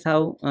guys, this is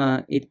how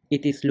it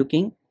is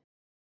looking.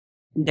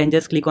 Then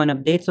just click on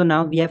update. So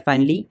now we have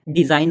finally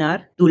designed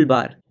our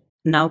toolbar.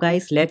 Now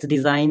guys, let's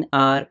design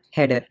our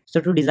header. So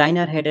to design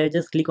our header,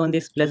 just click on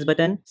this plus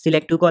button,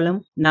 select 2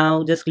 column.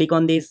 Now just click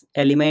on this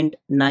element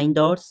 9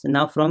 dots.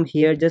 Now from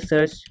here just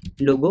search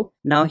logo.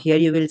 Now here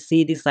you will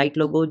see the site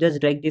logo, just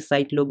drag this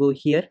site logo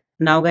here.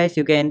 Now guys,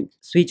 you can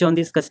switch on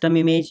this custom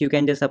image, you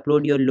can just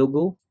upload your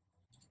logo.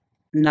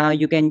 Now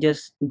you can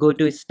just go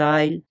to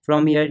style.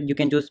 From here you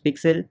can choose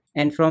pixel,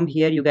 and from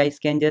here you guys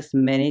can just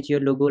manage your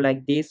logo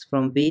like this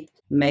from width,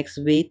 max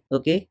width.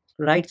 Okay,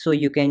 right? So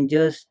you can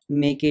just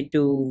make it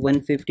to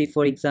 150,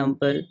 for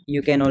example.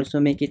 You can also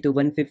make it to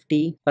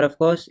 150, or of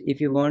course if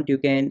you want you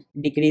can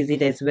decrease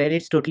it as well.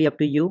 It's totally up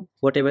to you.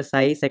 Whatever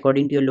size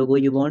according to your logo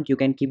you want, you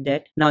can keep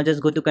that. Now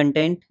just go to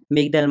content,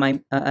 make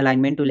the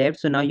alignment to left.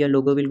 So now your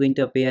logo will going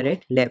to appear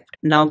at left.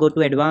 Now go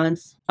to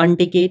advanced,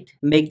 untick it,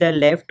 make the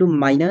left to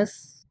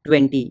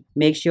 -20.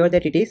 Make sure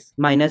that it is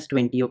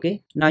 -20.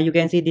 Okay, now you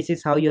can see this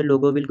is how your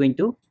logo will going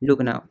to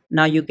look.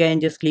 Now you can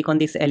just click on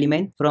this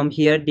element. From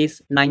here, this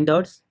 9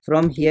 dots,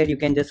 from here you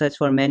can just search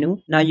for menu.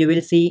 Now you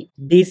will see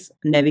this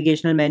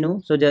navigational menu,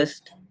 so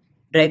just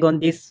drag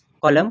on this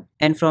column,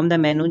 and from the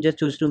menu just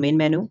choose to main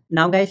menu.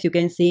 Now guys, you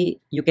can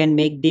see you can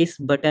make this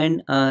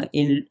button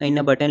in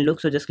a button look.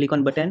 So just click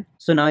on button.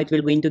 So now it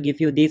will going to give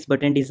you this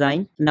button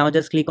design. Now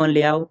just click on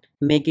layout,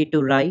 make it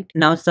to right.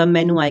 Now some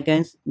menu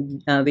icons,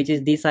 which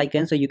is this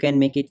icon, so you can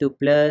make it to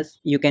plus,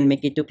 you can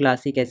make it to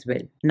classic as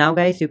well. Now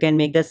guys, you can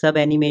make the sub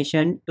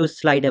animation to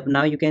slide up.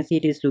 Now you can see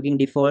it is looking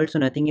default, so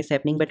nothing is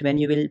happening, but when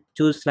you will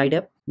choose slide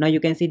up, now you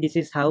can see this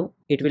is how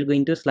it will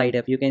going to slide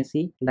up. You can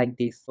see like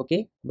this.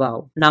 Okay,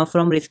 wow. Now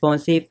from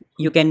responsive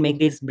you can make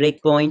this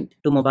breakpoint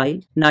to mobile.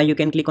 Now you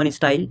can click on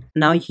style.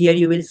 Now here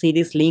you will see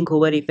this link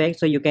hover effect,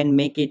 so you can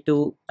make it to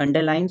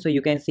underline. So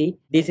you can see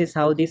this is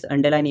how this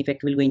underline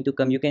effect will going to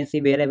come. You can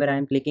see wherever I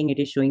am clicking, it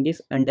is showing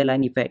this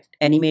underline effect.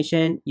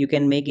 Animation, you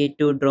can make it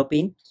to drop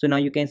in. So now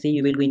you can see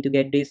you will going to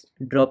get this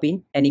drop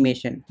in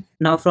animation.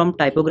 Now from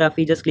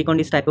typography, just click on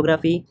this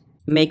typography,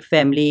 make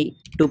family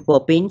to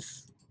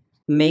pop-ins,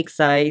 make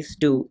size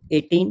to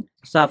 18.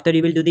 So after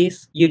you will do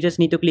this, you just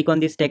need to click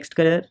on this text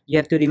color. You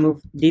have to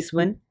remove this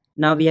one.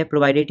 Now we have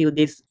provided you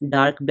this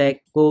dark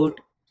black code.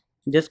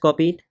 Just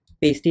copy it,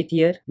 paste it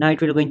here. Now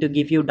it will going to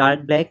give you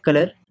dark black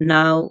color.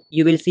 Now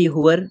you will see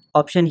hover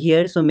option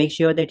here, so make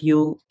sure that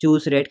you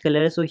choose red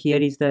color. So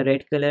here is the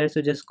red color,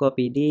 so just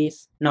copy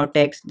this. Now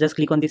text, just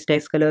click on this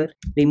text color,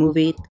 remove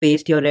it,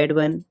 paste your red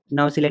one.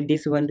 Now select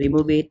this one,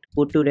 remove it,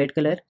 put to red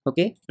color.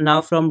 Okay,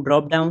 now from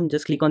drop down,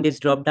 just click on this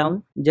drop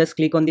down, just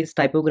click on this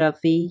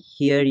typography.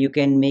 Here you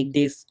can make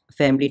this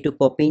family to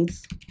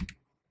poppins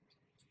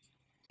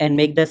and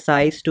make the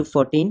size to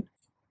 14.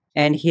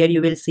 And here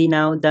you will see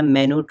now the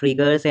menu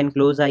triggers and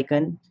close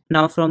icon.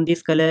 Now from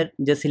this color,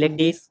 just select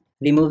this,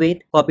 remove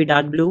it, copy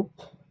dark blue,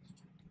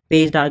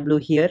 paste dark blue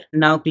here.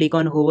 Now click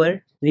on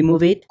hover,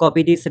 remove it,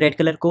 copy this red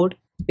color code,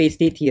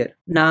 paste it here.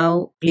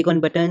 Now click on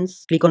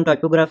buttons, click on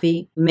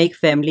typography, make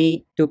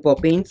family to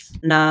pop-ins.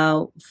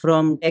 Now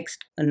from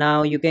text,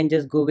 now you can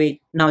just go with,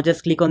 now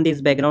just click on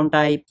this background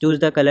type, choose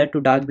the color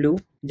to dark blue,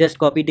 just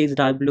copy this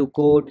dark blue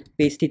code,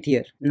 paste it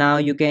here. Now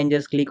you can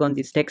just click on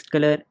this text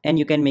color and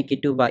you can make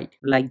it to white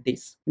like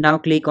this. Now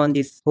click on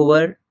this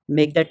hover,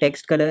 make the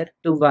text color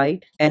to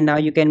white, and now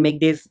you can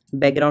make this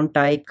background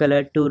type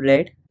color to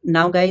red.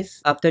 Now guys,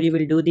 after you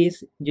will do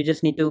this, you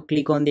just need to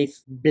click on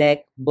this black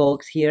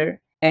box here,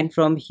 and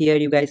from here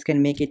you guys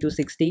can make it to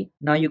 60.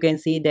 Now you can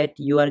see that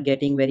you are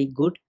getting very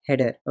good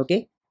header.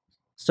 Okay,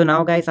 so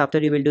now guys, after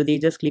you will do this,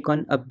 just click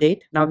on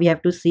update. Now we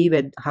have to see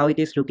with how it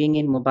is looking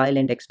in mobile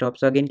and desktop.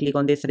 So again, click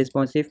on this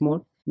responsive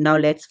mode. Now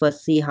let's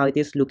first see how it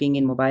is looking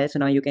in mobile. So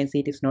now you can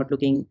see it is not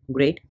looking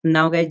great.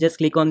 Now guys, just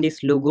click on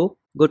this logo,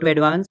 go to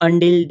advanced,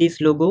 undo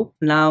this logo.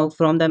 Now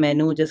from the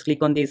menu, just click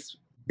on this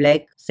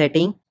black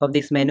setting of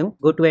this menu,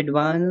 go to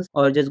advanced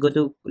or just go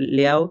to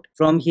layout.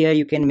 From here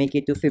you can make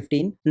it to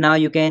 15. Now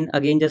you can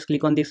again just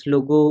click on this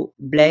logo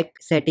black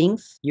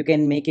settings, you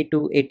can make it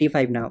to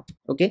 85 now.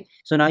 Okay,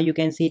 so now you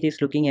can see it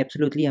is looking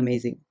absolutely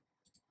amazing.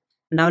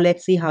 Now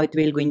let's see how it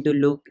will going to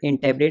look in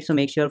tablet. So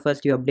make sure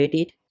first you update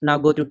it. Now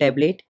go to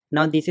tablet.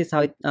 Now this is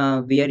how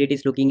where it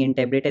is looking in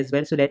tablet as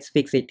well. So let's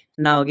fix it.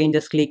 Now again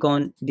just click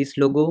on this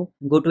logo,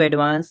 go to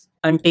advanced,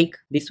 untick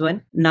this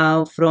one.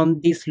 Now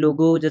from this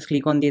logo just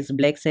click on this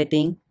black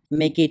setting,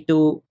 make it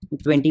to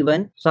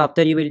 21. So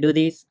after you will do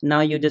this, now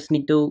you just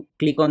need to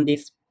click on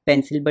this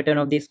pencil button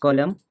of this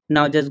column.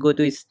 Now just go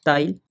to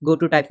style, go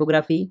to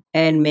typography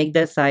and make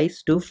the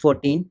size to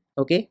 14.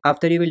 Okay,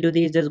 after you will do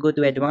this, just go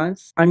to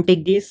advanced,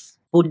 untick this,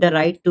 put the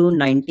right to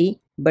 90,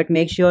 but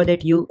make sure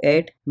that you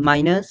add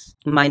minus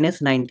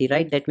 90,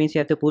 right? That means you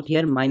have to put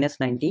here minus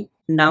 90.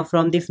 Now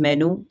from this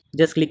menu,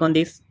 just click on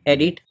this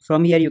edit.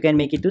 From here you can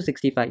make it to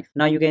 65.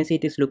 Now you can see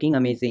it is looking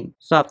amazing.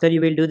 So after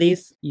you will do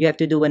this, you have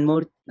to do one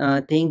more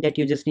thing, that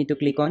you just need to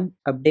click on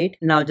update.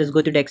 Now just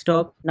go to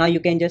desktop. Now you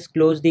can just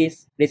close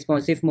this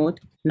responsive mode.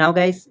 Now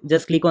guys,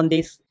 just click on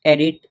this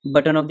edit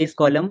button of this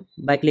column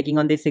by clicking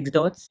on these 6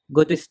 dots.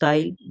 Go to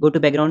style, go to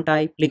background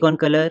type, click on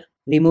color,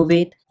 remove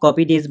it,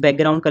 copy this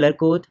background color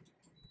code,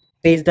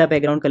 paste the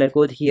background color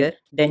code here,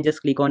 then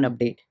just click on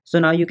update. So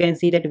now you can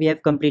see that we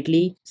have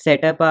completely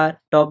set up our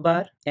top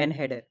bar and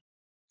header.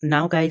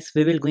 Now guys,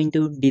 we will going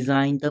to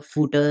design the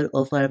footer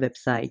of our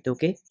website.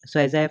 Okay, so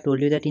as I have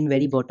told you that in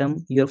very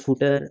bottom your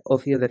footer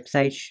of your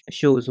website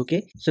shows.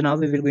 Okay, so now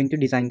we will going to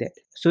design that.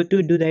 So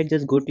to do that,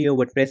 just go to your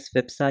WordPress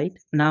website.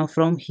 Now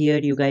from here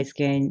you guys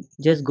can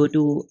just go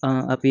to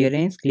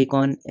appearance, click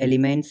on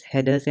elements,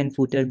 headers and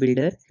footer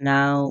builder.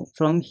 Now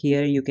from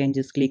here you can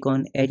just click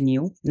on add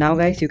new. Now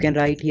guys, you can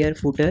write here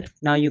footer.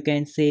 Now you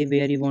can say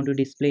where you want to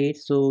display it.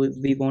 So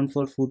we want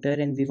for footer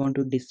and we want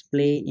to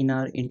display in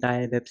our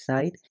entire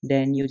website.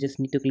 Then you just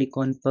need to click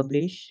on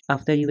publish.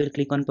 After you will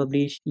click on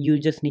publish, you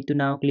just need to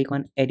now click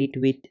on edit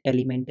with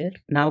Elementor.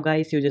 Now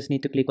guys, you just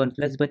need to click on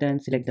plus button,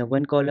 select the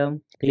one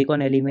column, click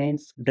on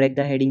elements, drag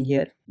the heading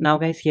here. Now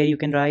guys, here you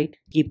can write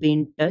keep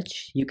in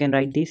touch. You can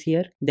write this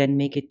here, then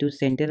make it to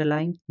center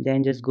align,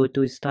 then just go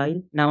to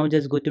style. Now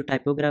just go to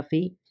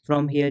typography.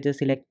 From here just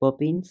select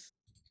pop-ins,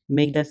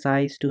 make the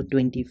size to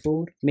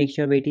 24, make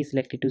sure weight is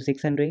selected to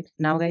 600.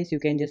 Now guys, you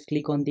can just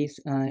click on this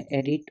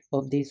edit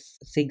of this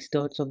 6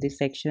 dots of this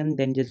section,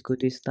 then just go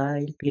to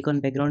style, click on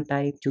background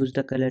type, choose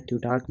the color to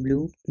dark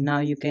blue. Now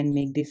you can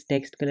make this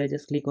text color,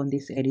 just click on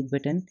this edit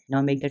button.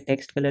 Now make the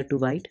text color to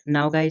white.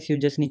 Now guys, you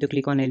just need to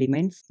click on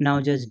elements. Now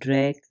just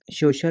drag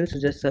social, so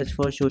just search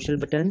for social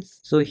buttons.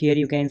 So here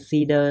you can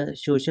see the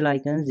social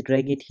icons,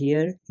 drag it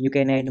here. You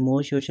can add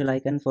more social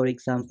icon. For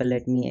example,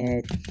 let me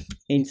add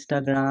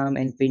Instagram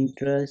and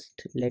Pinterest.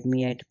 Let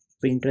me add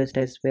Pinterest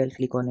as well.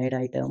 Click on add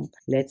item.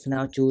 Let's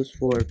now choose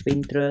for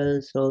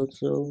Pinterest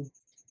also.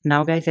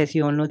 Now guys, as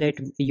you all know that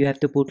you have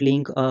to put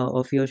link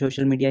of your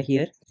social media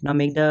here. Now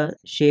make the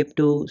shape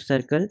to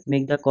circle,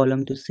 make the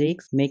column to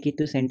 6, make it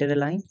to center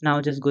align.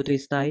 Now just go to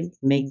style,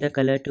 make the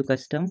color to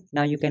custom.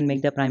 Now you can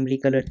make the primary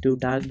color to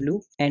dark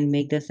blue and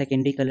make the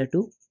secondary color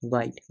to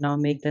white. Now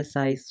make the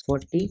size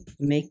 40,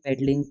 make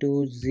padding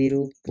to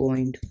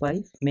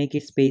 0.5, make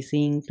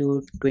spacing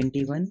to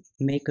 21,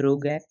 make row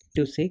gap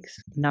to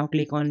 6. Now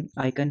click on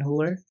icon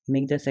hover,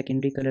 make the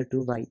secondary color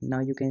to white. Now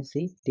you can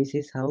see this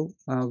is how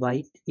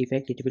white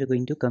effect it will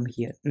going to come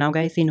here. Now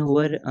guys, in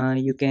hover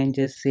you can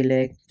just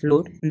select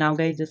float. Now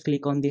guys, just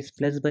click on this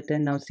plus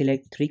button. Now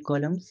select 3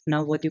 columns.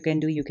 Now what you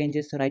can do, you can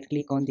just right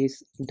click on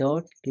this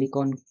dot, click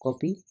on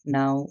copy.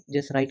 Now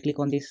just right click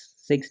on this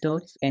 6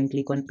 dots and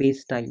click on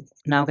paste style.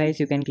 Now guys,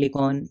 you can click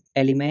on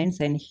elements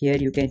and here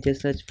you can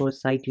just search for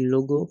site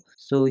logo.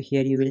 So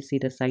here you will see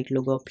the site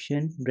logo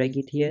option, drag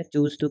it here,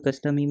 choose to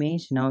custom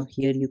image. Now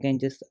here you can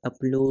just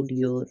upload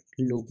your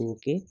logo.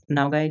 Okay,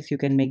 now guys, you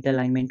can make the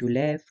alignment to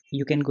left.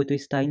 You can go to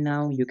style.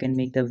 Now you can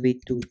make the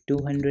width to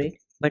 200,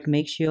 but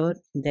make sure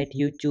that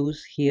you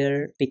choose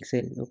here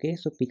pixel. Okay,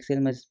 so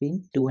pixel must be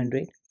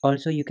 200.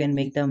 Also you can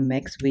make the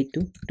max width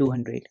to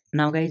 200.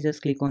 Now guys,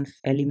 just click on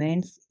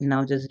elements.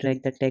 Now just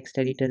drag the text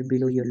editor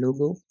below your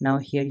logo. Now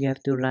here you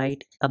have to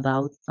write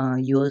about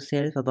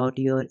yourself, about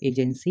your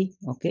agency.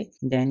 Okay,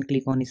 then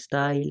click on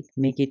style,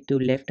 make it to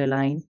left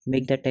align,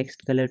 make the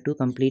text color to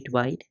complete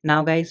white.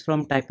 Now guys,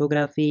 from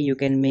typography you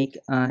can make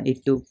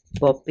it to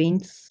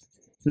pop-ins,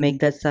 make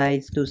the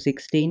size to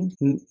 16,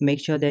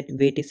 make sure that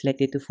weight is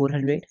selected to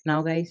 400.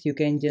 Now guys, you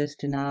can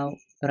just now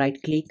right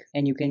click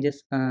and you can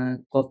just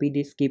copy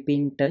this keep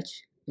in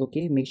touch.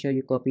 Okay, make sure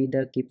you copy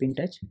the keep in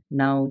touch.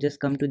 Now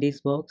just come to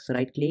this box,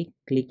 right click,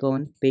 click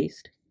on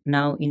paste.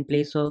 Now in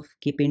place of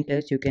keep in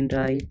touch you can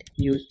write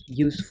use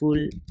useful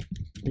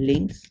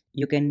links.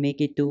 You can make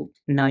it to,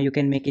 now you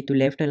can make it to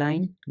left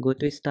align, go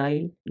to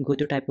style, go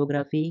to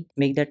typography,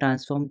 make the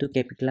transform to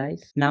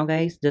capitalize. Now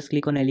guys, just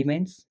click on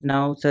elements.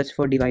 Now search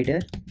for divider,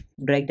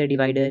 drag the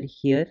divider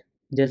here,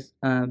 just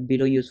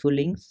below useful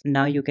links.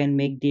 Now you can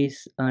make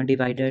this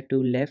divider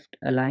to left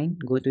align,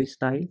 go to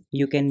style.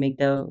 You can make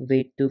the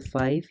weight to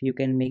 5, you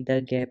can make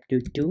the gap to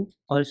 2.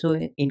 Also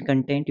in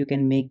content you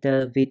can make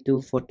the width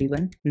to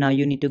 41. Now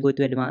you need to go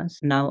to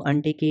advanced. Now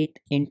untick it,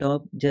 in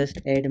top just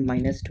add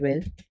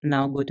 -12.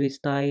 Now go to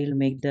style,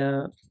 make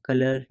the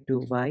color to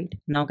white.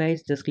 Now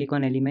guys, just click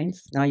on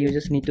elements. Now you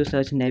just need to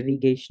search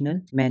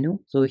navigational menu.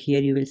 So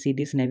here you will see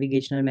this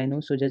navigational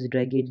menu, so just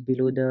drag it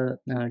below the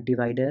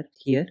divider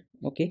here.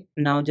 Okay,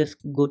 now just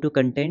go to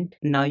content.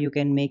 Now you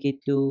can make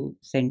it to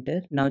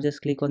center. Now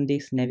just click on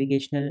this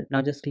navigational,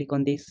 now just click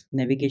on this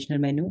navigational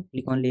menu,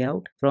 click on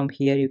layout. From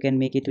here you can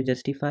make it to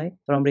justify.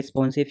 From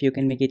responsive you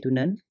can make it to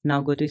none. Now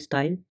go to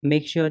style,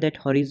 make sure that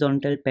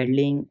horizontal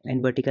padding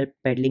and vertical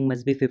padding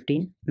must be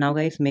 15. Now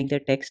guys, make the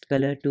text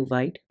color to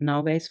white.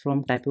 Now guys,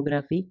 from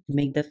typography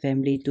make the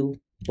family to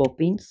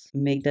pop-ins,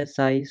 make the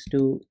size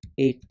to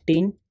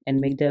 18 and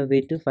make the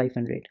weight to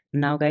 500.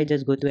 Now guys,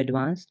 just go to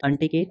advanced,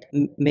 untick it,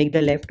 make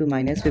the left to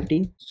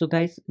 -15. So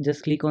guys,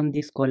 just click on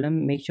this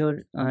column, make sure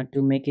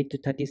to make it to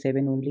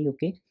 37 only.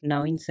 Okay,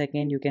 now in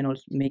second you can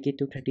also make it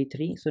to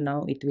 33. So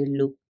now it will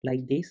look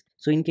like this.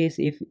 So in case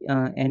if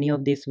any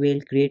of this will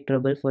create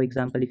trouble, for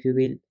example if you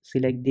will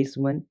select this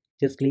one,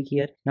 just click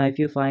here. Now if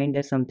you find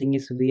that something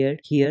is weird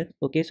here,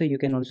 okay, so you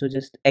can also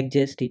just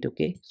adjust it.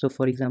 Okay, so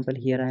for example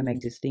here I am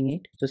adjusting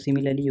it, so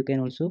similarly you can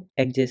also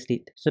adjust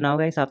it. So now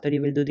guys, after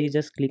you will do this,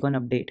 just click on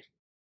update.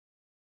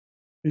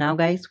 Now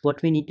guys,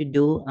 what we need to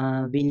do,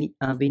 we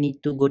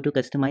need to go to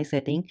customize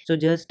setting. So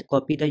just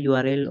copy the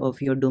URL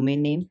of your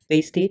domain name,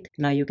 paste it.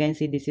 Now you can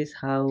see this is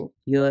how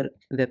your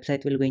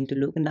website will going to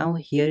look. Now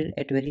here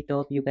at very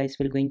top you guys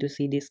will going to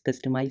see this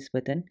customize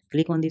button.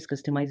 Click on this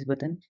customize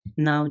button.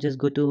 Now just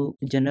go to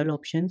general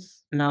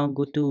options. Now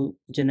go to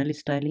general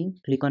styling,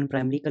 click on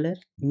primary color,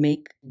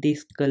 make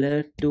this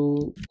color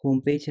to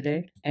homepage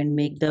red and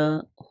make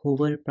the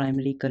hover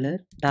primary color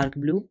dark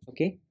blue.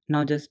 Okay,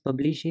 now just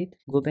publish it.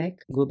 Go back.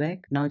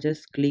 Now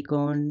just click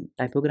on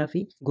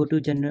typography, go to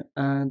general,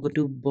 go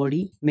to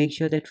body, make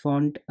sure that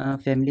font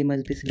family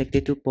must be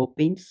selected to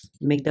Poppins.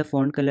 Make the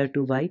font color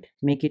to white,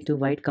 make it to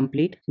white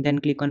complete, then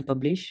click on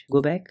publish.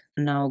 Go back.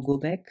 Now go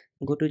back,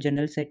 go to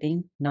general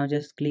setting. Now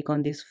just click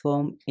on this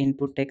form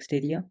input text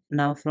area.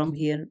 Now from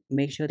here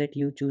make sure that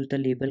you choose the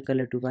label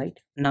color to white.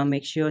 Now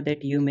make sure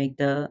that you make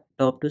the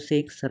top to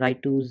 6,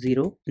 right to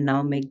 0.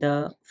 Now make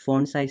the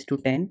font size to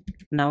 10.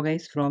 Now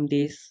guys, from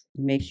this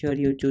make sure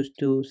you choose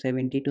to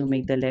 70 to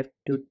make the left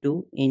to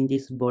 2 in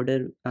this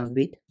border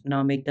width.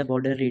 Now make the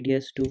border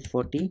radius to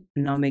 40.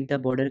 Now make the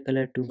border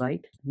color to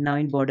white. Now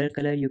in border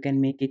color you can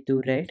make it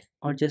to red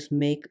or just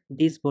make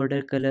this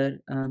border color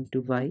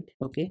to white.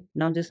 Okay,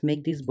 now just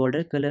make this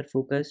border color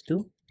focus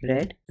to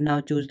red.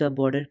 Now choose the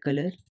border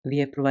color. We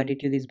have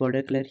provided you this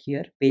border color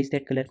here, paste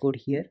that color code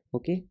here.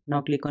 Okay, now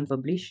click on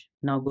publish.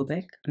 Now go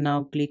back.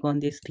 Now click on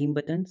these theme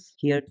buttons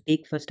here.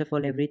 Take first of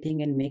all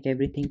everything and make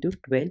everything to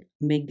 12.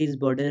 Make this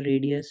border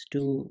radius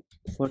to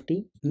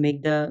 40.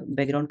 Make the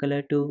background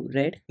color to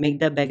red. Make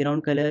the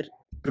background color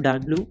to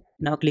dark blue.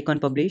 Now click on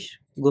publish.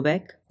 Go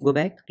back,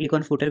 click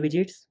on footer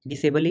widgets,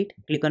 disable it,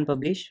 click on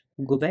publish,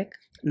 go back.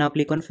 Now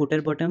click on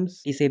footer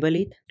bottoms, disable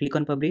it, click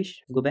on publish,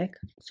 go back.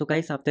 So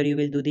guys, after you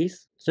will do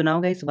this. So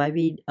now guys, why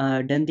we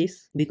done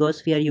this?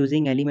 Because we are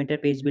using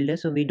Elementor page builder,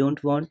 so we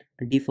don't want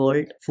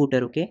default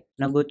footer. Okay,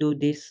 now go to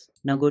this.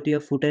 Now go to your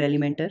footer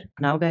Elementor.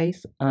 Now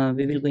guys,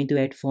 we will going to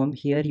add form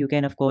here. You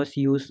can of course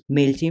use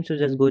MailChimp, so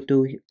just go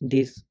to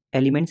this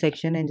element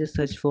section and just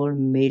search for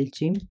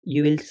MailChimp.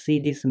 You will see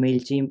this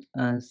MailChimp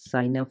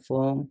sign up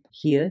form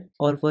here.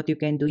 Or what you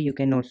can do, you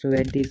can also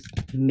add this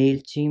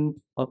MailChimp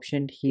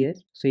option here,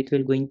 so it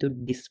will going to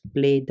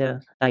display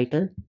the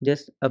title.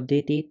 Just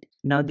update it.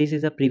 Now this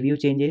is a preview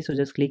changes, so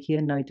just click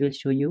here. Now it will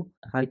show you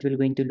how it will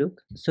going to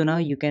look. So now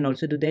you can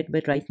also do that,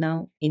 but right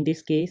now in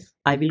this case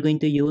I will going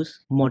to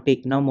use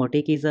Motic. Now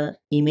Motic is a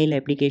email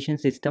application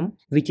system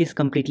which is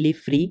completely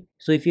free.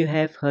 So if you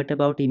have heard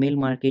about email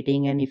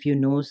marketing and if you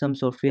know some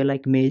software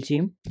like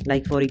MailChimp,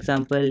 like for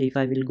example if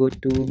I will go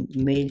to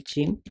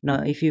MailChimp,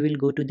 now if you will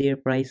go to their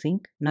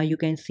pricing, now you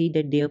can see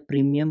that their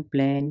premium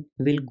plan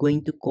will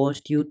going to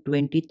cost you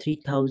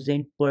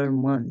 23,000 per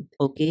month.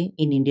 Okay,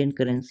 in Indian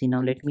currency.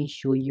 Now let me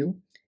show you.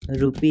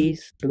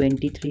 Rupees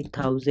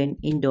 23,000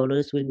 in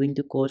dollars will going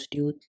to cost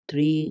you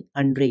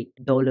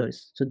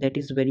 $300. So that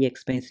is very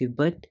expensive,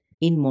 but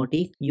in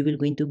Motic you will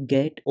going to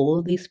get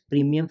all these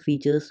premium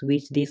features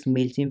which this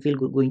MailChimp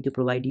will going to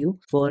provide you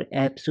for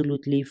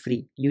absolutely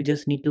free. You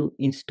just need to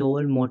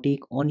install Motic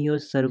on your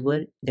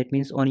server, that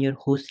means on your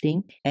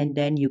hosting, and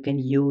then you can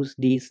use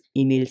this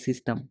email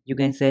system. You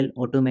can sell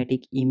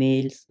automatic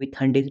emails with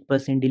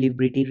 100%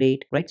 delivery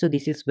rate, right? So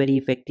this is very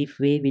effective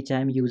way which I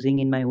am using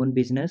in my own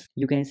business.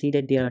 You can see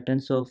that there are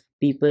tons of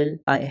people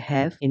I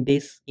have in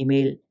this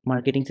email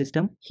marketing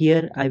system.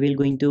 Here I will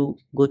going to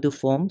go to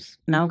forms.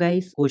 Now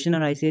guys, question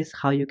arises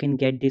how you can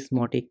get this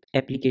Motic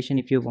application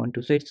if you want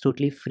to. So it's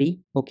totally free.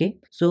 Okay,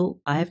 so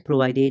I have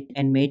provided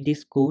and made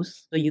this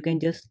course, so you can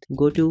just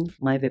go to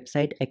my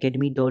website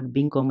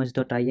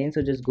academy.bingcommerce.in.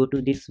 So just go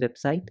to this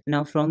website.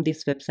 Now from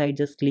this website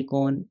just click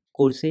on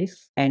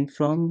courses, and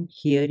from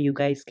here you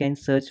guys can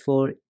search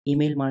for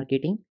email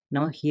marketing.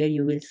 Now here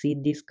you will see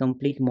this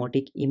complete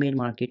Motic email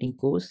marketing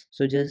course.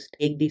 So just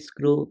take this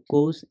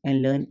course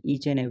and learn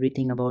each and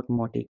everything about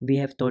Motic. We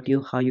have taught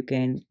you how you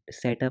can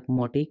set up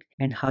Motic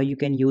and how you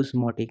can use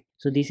Motic.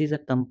 So this is a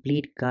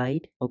complete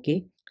guide.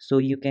 Okay, so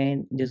you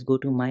can just go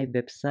to my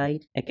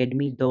website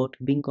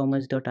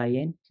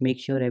academy.bingcommerce.in. make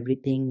sure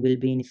everything will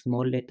be in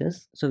small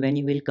letters. So when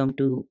you will come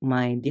to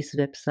my this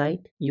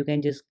website, you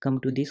can just come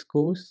to this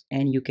course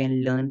and you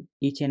can learn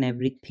each and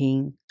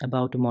everything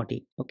about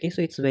Motic. Okay,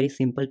 so it's very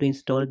simple to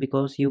install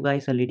because you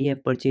guys already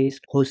have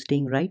purchased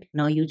hosting, right?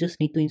 Now you just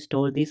need to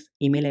install this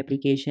email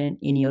application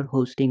in your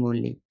hosting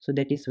only. So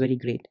that is very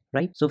great,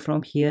 right? So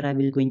from here I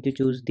will going to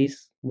choose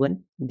this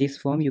one, this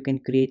form. You can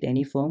create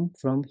any form.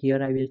 From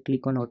here I will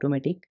click on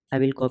automatic. I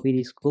will copy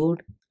this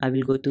code. I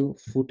will go to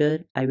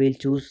footer. I will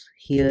choose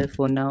here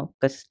for now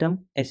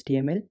custom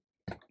HTML.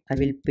 I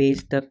will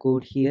paste the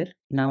code here.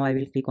 Now I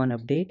will click on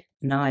update.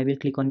 Now I will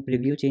click on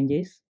preview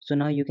changes. So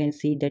now you can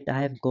see that I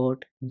have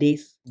got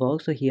this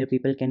box. So here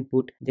people can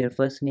put their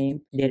first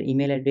name, their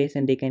email address,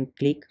 and they can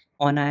click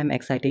on I am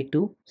excited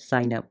to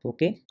sign up.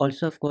 Okay,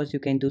 also of course you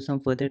can do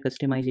some further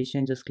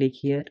customization. Just click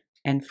here,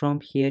 and from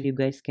here you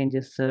guys can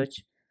just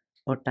search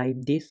or type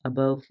this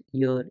above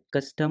your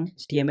custom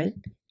HTML.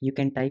 You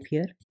can type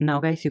here. Now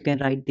guys, you can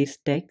write this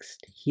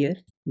text here.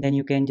 Then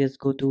you can just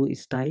go to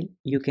style.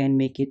 You can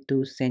make it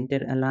to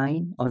center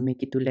align or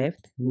make it to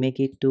left, make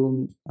it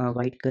to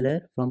white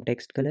color from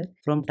text color.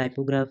 From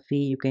typography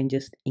you can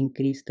just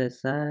increase the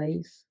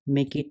size,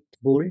 make it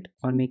bold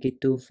or make it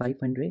to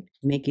 500,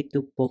 make it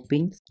to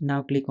popping.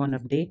 Now click on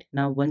update.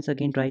 Now once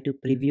again try to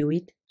preview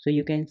it. So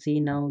you can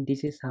see now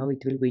this is how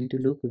it will going to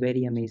look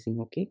very amazing.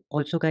 Okay,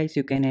 also guys,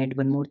 you can add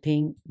one more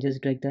thing.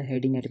 Just drag the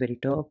heading at very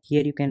top.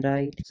 Here you can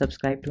write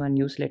subscribe to our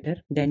newsletter.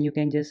 Then you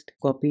can just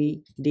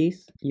copy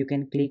this. You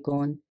can click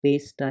on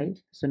paste style.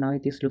 So now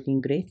it is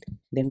looking great.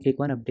 Then click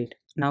on update.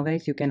 Now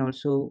guys, you can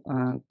also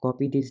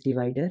copy this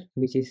divider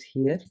which is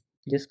here.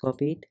 Just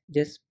copy it,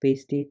 just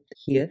paste it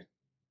here.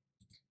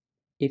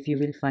 If you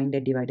will find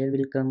that divider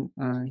will come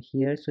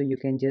here, so you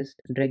can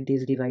just drag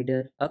this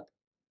divider up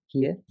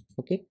here.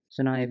 Okay,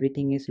 so now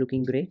everything is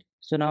looking great.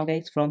 So now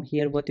guys, from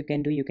here what you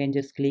can do, you can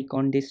just click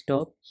on this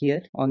top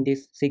here on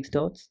these 6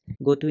 dots,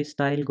 go to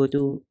style, go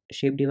to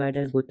shape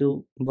divider, go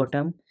to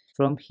bottom.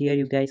 From here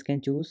you guys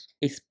can choose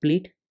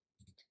split,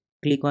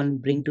 click on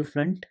bring to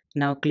front.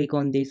 Now click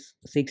on these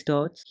 6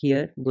 dots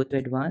here, go to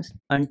advanced,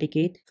 untick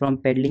it. From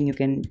paddling you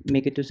can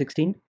make it to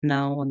 16.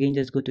 Now again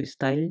just go to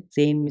style,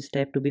 same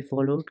step to be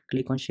followed.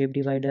 Click on shape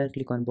divider,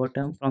 click on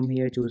bottom. From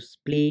here choose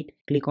split,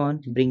 click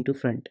on bring to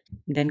front,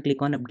 then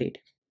click on update.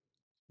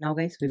 Now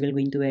guys, we will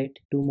going to add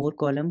two more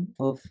column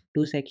of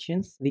two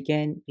sections. We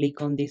can click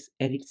on this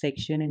edit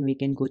section and we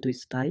can go to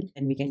style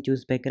and we can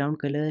choose background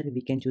color.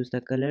 We can choose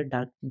the color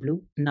dark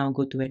blue. Now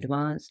go to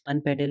advanced,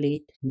 unpedal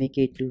it, make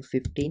it to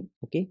 15.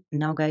 Okay,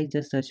 now guys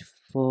just search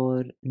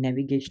for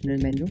navigational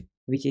menu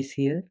which is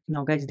here.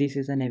 Now guys, this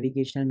is a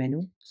navigational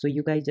menu, so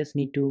you guys just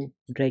need to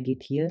drag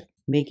it here,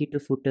 make it to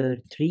footer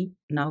 3.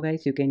 Now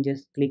guys, you can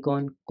just click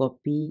on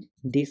copy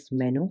this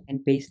menu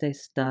and paste the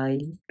style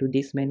to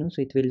this menu,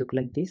 so it will look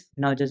like this.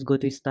 Now just go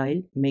to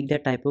style, make the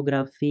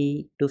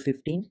typography to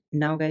 15.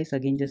 Now guys,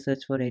 again just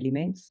search for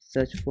elements,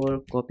 search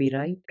for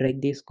copyright,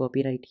 drag this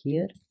copyright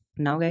here.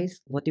 Now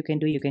guys, what you can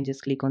do, you can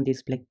just click on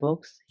this black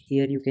box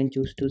here, you can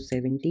choose to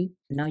 70.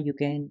 Now you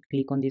can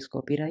click on this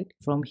copyright.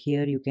 From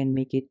here you can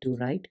make it to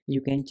right,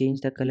 you can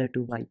change the color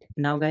to white.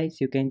 Now guys,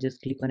 you can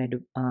just click on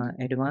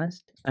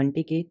advanced,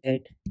 untick it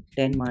at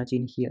 10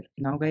 margin here.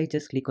 Now guys,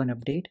 just click on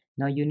update.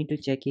 Now you need to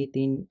check it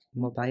in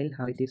mobile,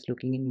 how it is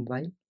looking in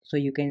mobile. So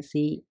you can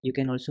see, you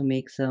can also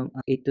make some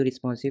it to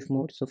responsive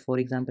mode. So for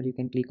example, you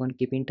can click on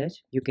keep in touch,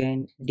 you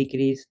can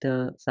decrease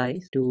the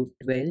size to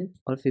 12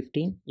 or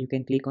 15. You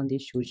can click on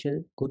this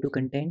social, go to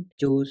content,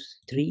 choose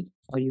 3,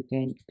 or you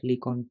can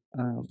click on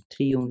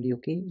 3 only.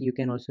 Okay, you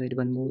can also add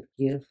one more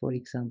here, for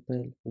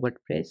example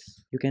WordPress.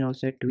 You can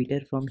also add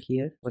Twitter from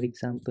here. For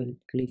example,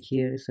 click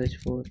here, search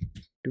for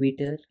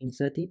Twitter,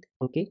 insert it.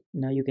 Okay,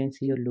 now you can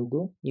see your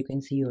logo, you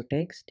can see your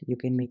text, you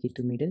can make it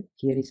to middle.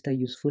 Here is the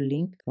useful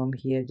link. From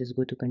here just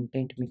go to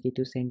content, make it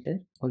to center,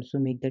 also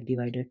make the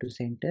divider to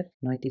center.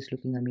 Now it is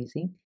looking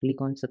amazing.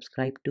 Click on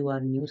subscribe to our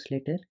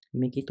newsletter,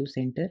 make it to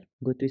center,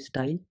 go to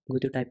style, go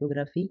to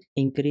typography,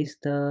 increase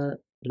the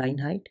line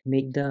height,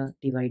 make the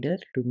divider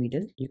to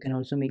middle. You can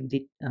also make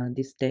the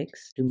this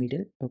text to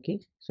middle. Okay,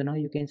 so now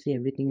you can see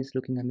everything is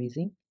looking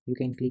amazing. You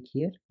can click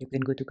here, you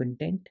can go to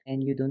content,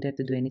 and you don't have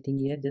to do anything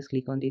here. Just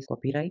click on this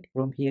copyright.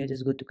 From here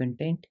just go to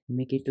content,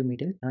 make it to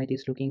middle. Now it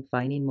is looking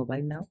fine in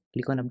mobile. Now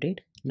click on update.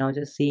 Now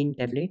just see in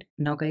tablet.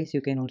 Now guys,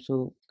 you can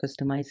also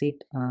customize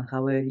it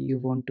however you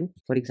want to.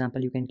 For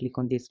example, you can click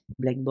on this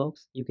black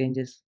box, you can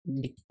just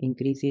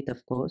increase it,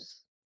 of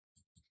course,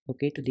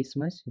 okay, to this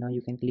much. Now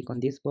you can click on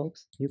this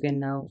box, you can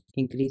now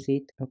increase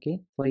it. Okay,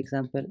 for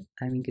example,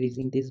 I'm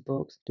increasing this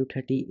box to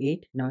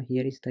 38. Now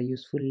here is the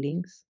useful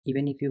links.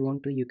 Even if you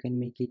want to, you can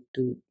make it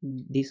to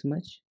this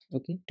much,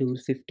 okay, to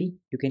 50.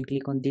 You can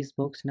click on this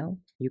box. Now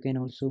you can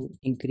also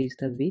increase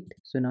the width.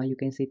 So now you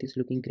can see it is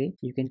looking great.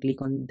 You can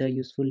click on the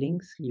useful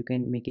links, you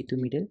can make it to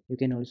middle. You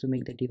can also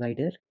make the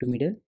divider to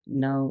middle.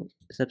 Now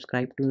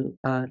subscribe to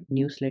our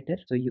newsletter,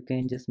 so you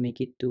can just make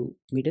it to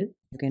middle.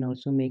 You can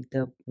also make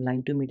the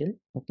line to middle.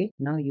 Okay,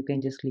 now you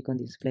can just click on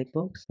this black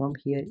box. From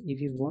here, if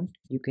you want,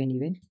 you can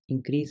even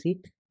increase it.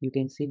 You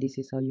can see this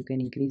is how you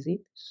can increase it.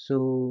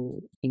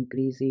 So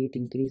increase it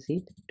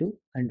to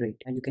 100,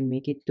 and you can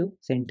make it to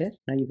center.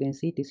 Now you can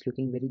see it is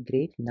looking very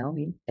great now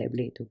in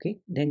tablet. Okay,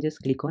 then just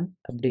click on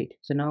update.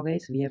 So now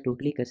guys, we have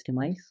totally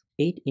customized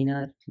it in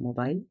our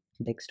mobile,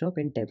 desktop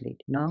and tablet.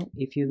 Now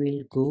if you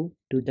will go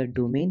to the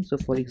domain, so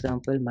for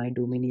example my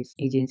domain is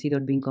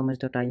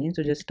agency.beingcommerce.in,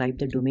 so just type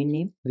the domain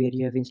name where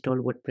you have installed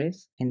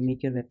WordPress and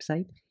make your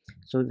website.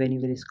 So when you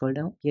will scroll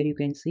down here, you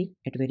can see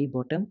at very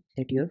bottom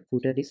that your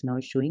footer is now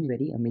showing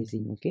very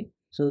amazing. Okay,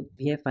 so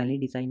we have finally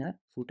designed our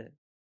footer.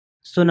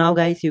 So now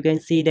guys, you can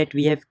see that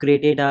we have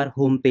created our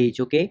home page.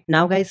 Okay,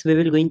 now guys, we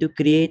will going to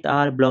create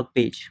our blog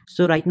page.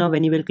 So right now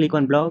when you will click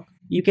on blog,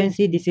 you can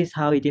see this is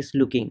how it is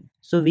looking.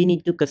 So we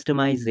need to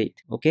customize it.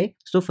 Okay,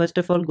 so first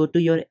of all, go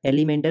to your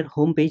Elementor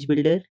home page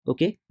builder.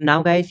 Okay,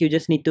 now guys, you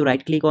just need to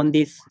right click on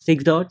these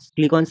 6 dots,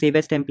 click on save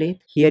as template.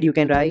 Here you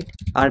can write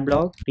our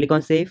blog, click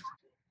on save.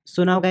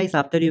 So now guys,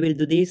 after you will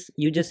do this,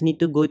 you just need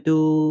to go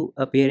to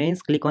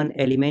appearance, click on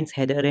elements,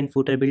 header and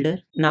footer builder.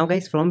 Now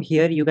guys, from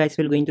here you guys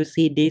will going to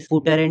see this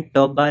footer and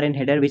top bar and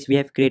header which we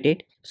have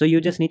created. So you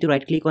just need to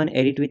right click on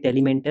edit with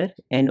Elementor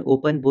and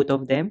open both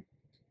of them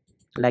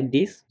like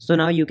this. So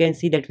now you can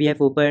see that we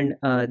have opened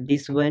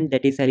this one,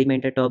 that is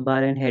Elementor top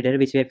bar and header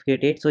which we have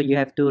created. So you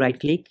have to right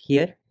click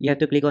here, you have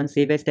to click on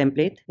save as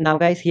template. Now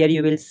guys, here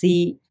you will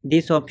see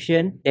this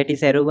option, that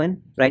is arrow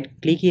one. Right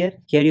click here,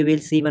 here you will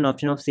see one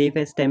option of save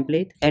as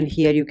template, and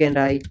here you can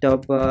write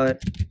top bar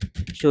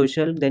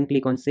social, then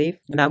click on save.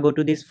 Now go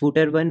to this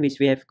footer one which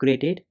we have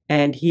created,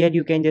 and here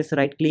you can just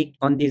right click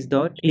on this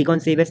dot, click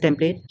on save as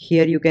template.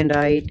 Here you can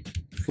write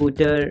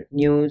footer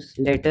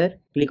newsletter,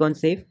 click on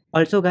save.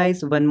 Also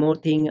guys, one more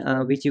thing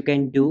which you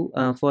can do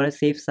for a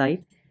safe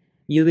site,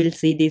 you will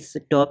see this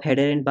top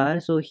header and bar.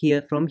 So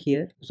here, from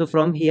here,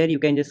 you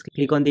can just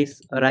click on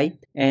this right,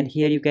 and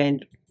here you can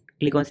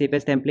click on save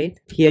as template.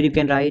 Here you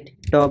can write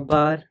top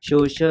bar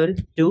social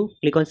 2,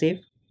 click on save.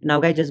 Now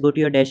guys, just go to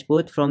your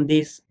dashboard. From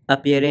this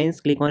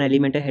appearance, click on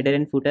Elementor header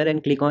and footer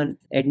and click on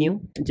add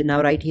new.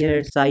 Now right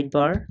here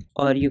sidebar,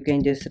 or you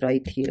can just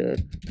write here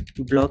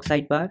block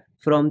sidebar.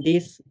 From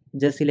this,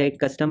 just select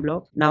custom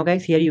block. Now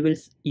guys, here you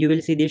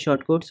will see this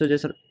shortcode, so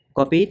just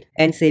copy it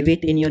and save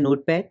it in your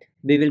notepad.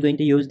 We will going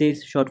to use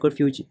this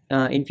shortcode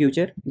in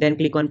future. Then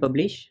click on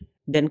publish,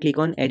 then click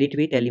on edit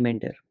with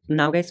Elementor.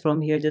 Now guys,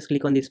 from here just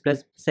click on this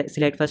plus,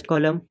 select first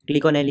column,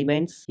 click on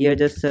elements. Here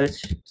just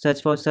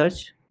search for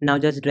search. Now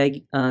just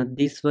drag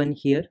this one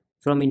here.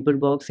 From input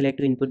box, select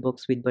to input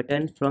box with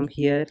button. From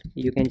here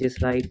you can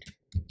just write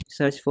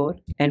search for,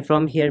 and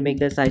from here make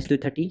the size to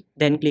 30.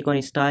 Then click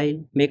on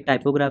style, make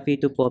typography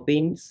to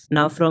pop-ins.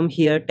 Now from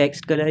here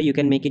text color you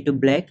can make it to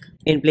black.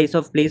 In place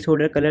of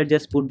placeholder color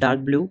just put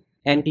dark blue,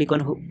 and click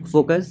on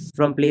focus.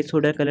 From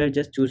placeholder color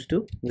just choose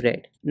to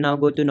red. Now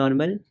go to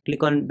normal,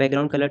 click on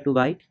background color to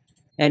white,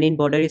 and in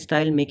border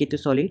style make it to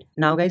solid.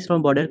 Now guys,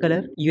 from border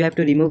color you have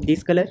to remove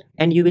this color,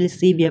 and you will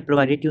see we have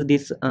provided you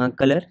this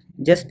color.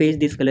 Just paste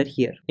this color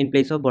here in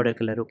place of border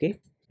color, okay,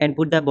 and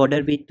put the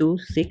border width to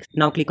 6.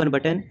 Now click on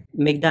button,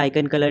 make the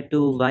icon color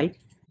to white,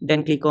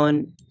 then click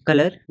on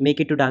color, make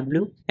it to dark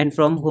blue, and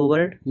from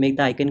hover make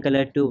the icon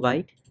color to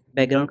white,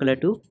 background color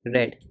to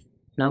red.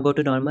 Now go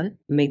to normal,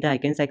 make the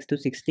icon size to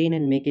 16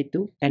 and make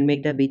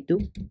the width to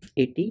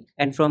 80,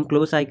 and from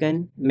close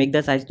icon make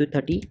the size to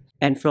 30,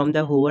 and from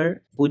the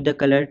hover put the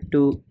color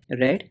to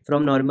red.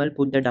 From normal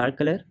put the dark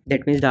color,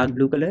 that means dark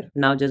blue color.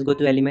 Now just go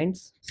to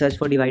elements, search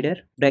for divider,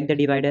 drag the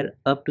divider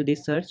up to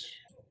this search.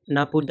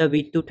 Now put the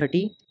width to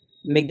 30,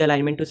 make the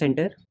alignment to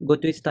center, go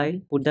to style,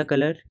 put the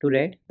color to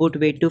red, put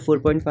weight to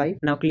 4.5.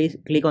 Now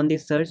click on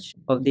this search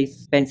of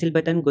this pencil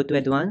button, go to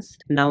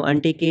advanced. Now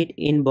untick it,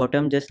 in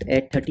bottom just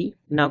add 30.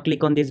 Now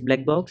click on this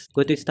black box,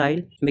 go to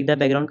style, make the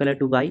background color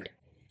to white.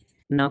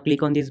 Now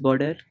click on this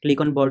border,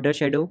 click on border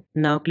shadow.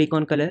 Now click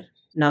on color.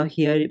 Now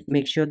here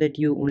make sure that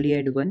you only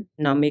add 1.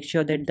 Now make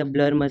sure that the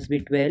blur must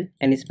be 12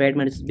 and spread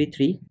must be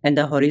 3, and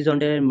the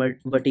horizontal and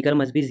vertical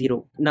must be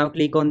 0. Now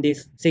click on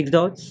this 6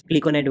 dots,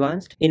 click on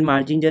advanced. In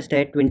margin just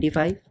add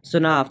 25. So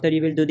now after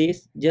you will do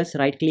this, just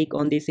right click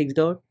on this 6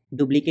 dot,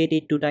 duplicate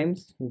it 2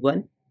 times,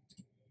 1,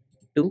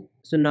 2.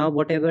 So now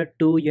whatever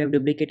 2 you have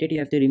duplicated, you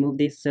have to remove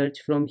this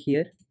search from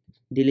here,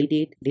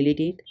 delete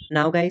it.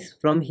 Now guys,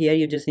 from here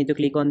you just need to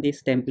click on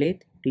this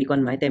template, click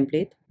on my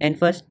template, and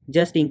first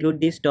just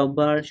include this top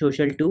bar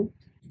social 2.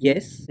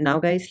 Yes. Now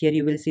guys, here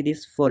you will see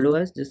this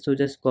followers,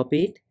 just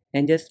copy it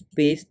and just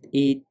paste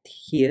it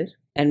here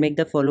and make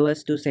the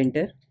followers to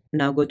center.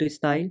 Now go to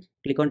style,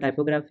 click on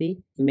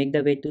typography, make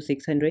the weight to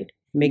 600,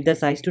 make the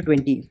size to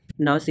 20.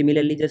 Now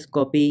similarly just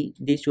copy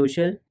this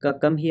social,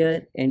 come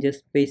here and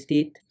just paste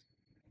it,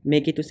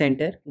 make it to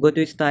center, go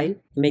to style,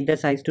 make the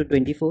size to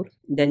 24,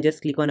 then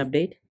just click on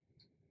update.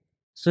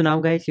 So now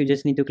guys, you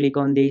just need to click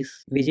on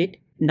this widget.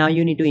 Now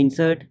you need to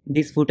insert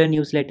this footer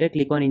newsletter,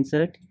 click on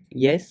insert,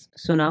 yes.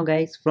 So now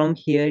guys, from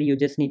here you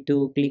just need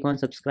to click on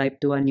subscribe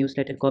to our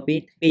newsletter, copy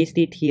it, paste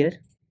it here.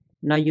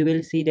 Now you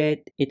will see that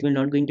it will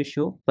not going to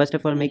show. First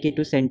of all make it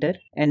to center,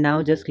 and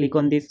now just click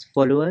on this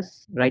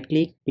followers, right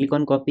click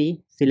on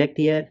copy, select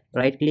here,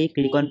 right click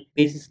on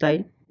paste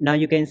style. Now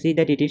you can see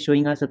that it is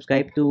showing us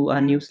subscribe to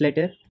our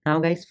newsletter. Now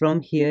guys, from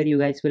here you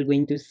guys will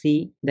going to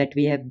see that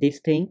we have this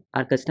thing,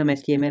 our custom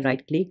HTML.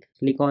 Right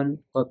click on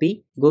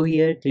copy, go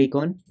here, click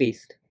on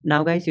paste.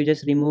 Now guys, you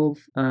just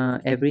remove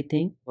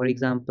everything, for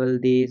example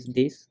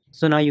this.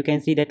 So now you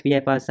can see that we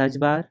have our search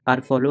bar,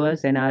 our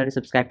followers and our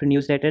subscribe to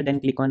newsletter, then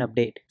click on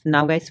update.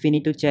 Now guys, we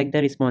need to check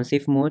the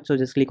responsive mode, so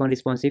just click on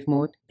responsive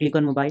mode, click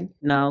on mobile.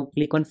 Now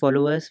click on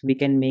followers, we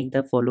can make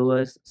the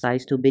followers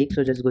size too big,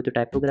 so just go to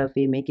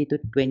typography, make it to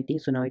 20.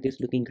 So now it is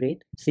looking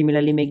great.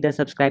 Similarly make the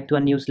subscribe to a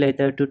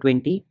newsletter to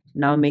 20.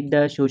 Now make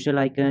the social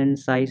icon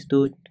size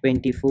to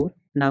 24.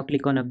 Now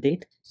click on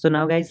update. So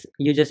now guys,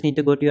 you just need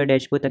to go to your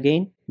dashboard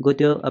again, go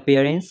to your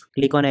appearance,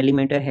 click on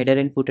Elementor header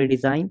and footer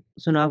design.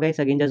 So now guys,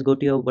 again just go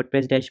to your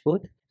WordPress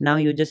dashboard. Now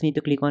you just need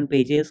to click on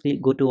pages,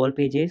 go to all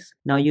pages.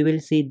 Now you will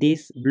see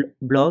this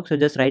blog, so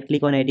just right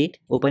click on edit,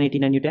 open it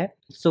in a new tab.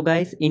 So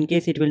guys, in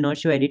case it will not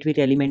show edit with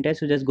Elementor,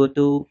 so just go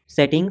to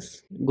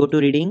settings, go to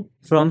reading.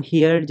 From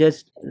here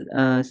just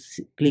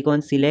click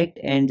on select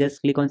and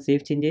just click on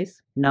save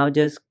changes. Now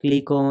just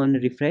click on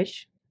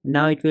refresh.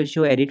 Now it will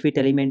show edit with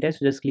Elementor,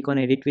 so just click on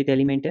edit with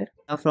Elementor.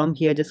 Now from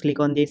here just click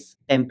on this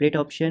template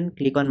option,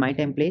 click on my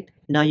template.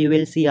 Now you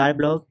will see our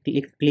blog,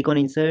 click on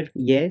insert,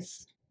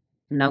 yes.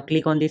 Now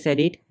click on this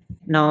edit.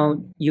 Now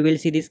you will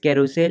see this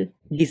carousel,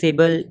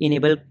 disable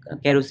enable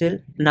carousel.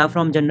 Now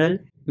from general,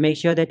 make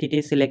sure that it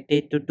is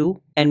selected to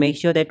 2 and make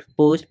sure that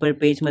post per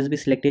page must be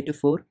selected to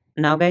 4.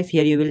 Now guys,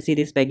 here you will see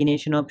this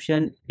pagination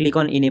option, click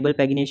on enable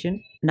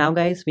pagination. Now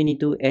guys, we need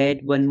to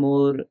add one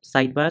more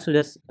sidebar, so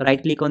just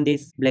right click on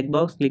this black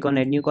box, click on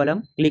add new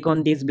column, click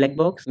on this black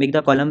box, make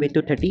the column width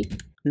to 30.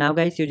 Now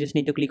guys, you just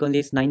need to click on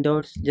these 9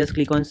 dots, just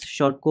click on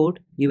shortcode.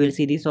 You will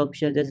see this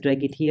option, just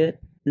drag it here.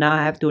 Now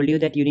I have told you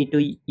that you need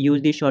to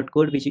use the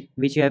shortcode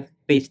which you have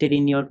pasted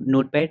in your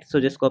notepad, so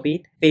just copy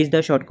it, paste the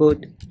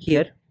shortcode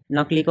here.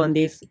 Now click on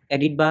this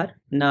edit bar.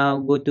 Now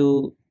go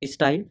to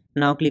style.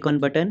 Now click on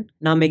button.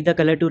 Now make the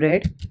color to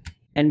red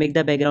and make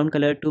the background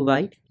color to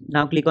white.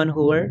 Now click on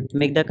hover,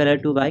 make the color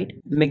to white,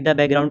 make the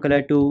background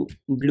color to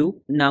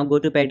blue. Now go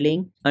to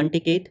padding,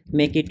 untick it,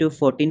 make it to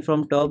 14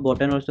 from top,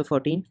 bottom also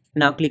 14.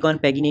 Now click on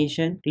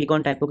pagination, click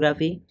on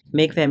typography,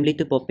 make family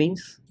to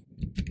poppins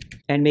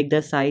and make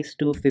the size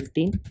to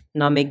 15.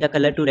 Now make the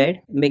color to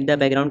red, make the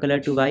background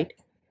color to white.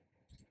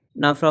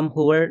 Now from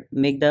hover,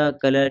 make the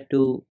color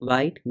to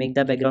white, make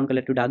the background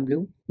color to dark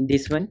blue,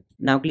 this one.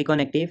 Now click on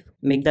active,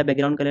 make the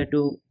background color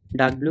to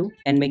dark blue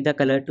and make the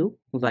color to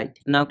white.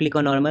 Now click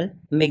on normal,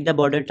 make the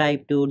border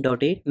type to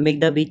dotted,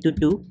 make the width to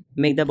 2,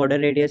 make the border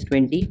radius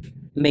 20,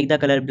 make the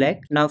color black.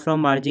 Now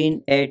from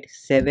margin add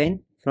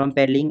 7, from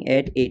padding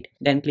add 8,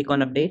 then click on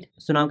update.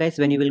 So now guys,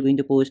 when you will going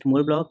to post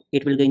more blog,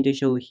 it will going to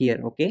show here.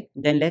 Okay,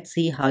 then let's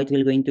see how it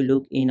will going to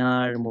look in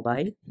our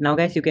mobile. Now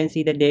guys, you can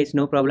see that there is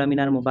no problem in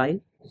our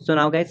mobile. So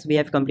now guys, we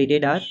have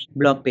completed our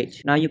blog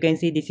page. Now you can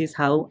see this is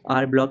how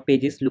our blog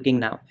page is looking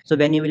now. So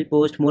when you will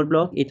post more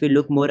blog, it will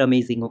look more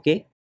amazing.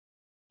 Okay.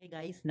 Hey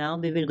guys, now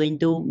we will going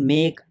to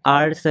make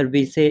our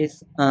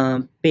services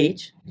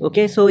page.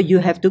 Okay, so you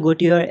have to go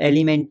to your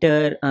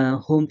Elementor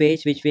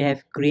homepage which we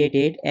have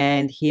created,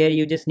 and here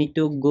you just need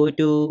to go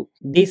to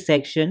this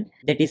section,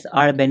 that is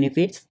our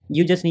benefits.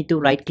 You just need to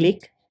right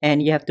click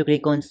and you have to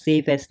click on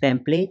save as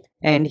template,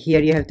 and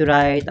here you have to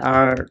write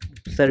our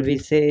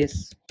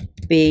services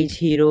page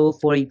hero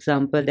for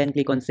example, then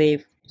click on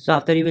save. So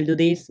after you will do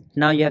this,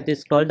 now you have to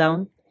scroll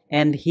down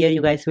and here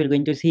you guys will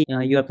going to see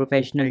your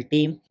professional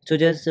team. So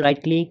just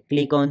right click,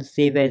 click on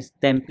save as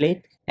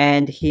template,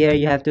 and here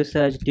you have to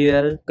search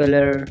dual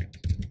color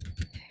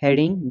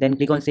heading, then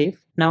click on save.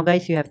 Now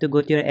guys, you have to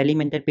go to your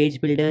Elementor page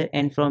builder,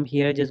 and from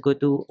here just go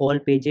to all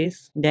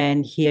pages.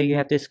 Then here you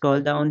have to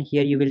scroll down,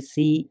 here you will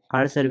see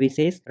our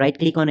services. Right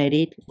click on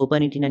edit,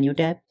 open it in a new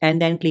tab,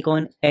 and then click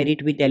on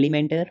edit with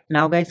Elementor.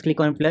 Now guys, click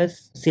on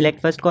plus,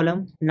 select first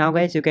column. Now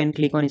guys, you can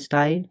click on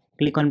style,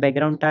 click on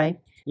background type.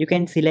 You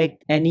can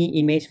select any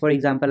image, for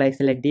example I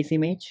select this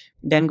image.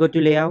 Then go to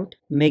layout,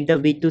 make the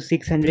width to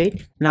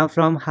 600. Now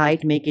from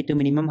height, make it to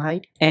minimum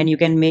height, and you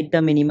can make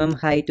the minimum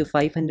height to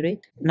 500.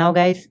 Now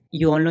guys,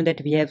 you all know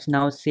that we have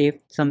now saved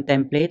some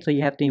templates, so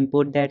you have to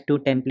import that to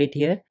template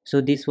here.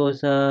 So this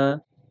was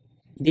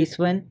this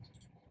one,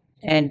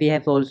 and we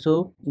have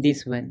also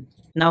this one.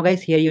 Now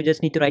guys, here you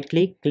just need to right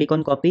click, click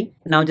on copy.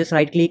 Now just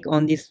right click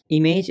on this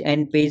image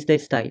and paste the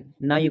style.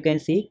 Now you can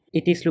see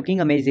it is looking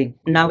amazing.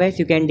 Now guys,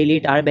 you can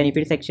delete our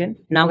benefit section.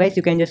 Now guys,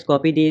 you can just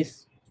copy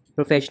this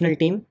professional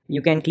team.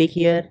 You can click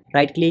here,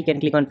 right click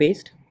and click on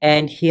paste,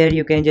 and here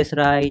you can just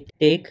write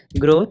take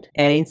growth,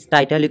 and in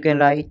title you can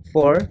write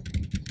for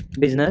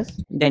business.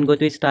 Then go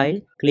to style,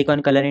 click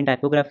on color and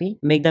typography,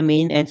 make the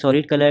main and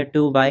solid color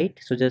to white,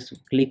 so just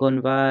click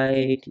on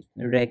white,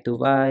 drag to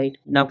white.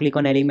 Now click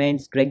on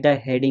elements, drag the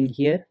heading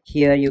here.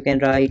 Here you can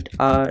write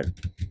our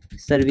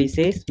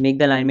services, make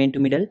the alignment to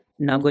middle.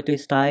 Now go to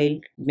style,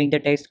 make the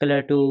text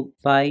color to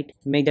white,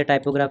 make the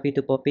typography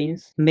to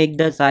poppins, make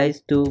the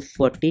size to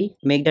 40,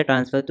 make the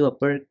transfer to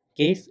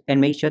uppercase,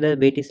 and make sure the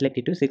weight is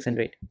selected to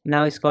 600.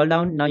 Now scroll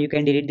down. Now you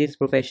can delete this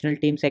professional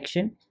team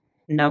section.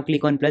 Now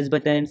click on plus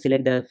button,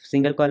 select the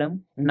single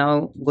column.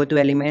 Now go to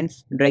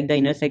elements, drag the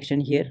inner section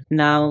here.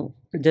 Now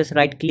just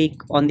right click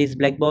on this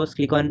black box,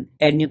 click on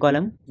add new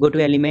column, go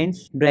to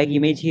elements, drag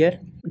image here.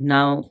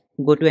 Now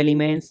go to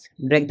elements,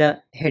 drag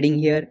the heading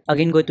here.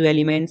 Again go to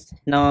elements,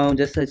 now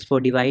just search for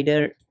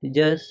divider,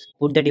 just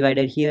put the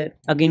divider here.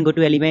 Again go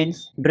to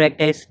elements, drag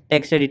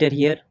text editor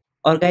here,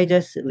 or guys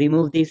just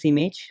remove this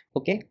image.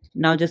 Okay,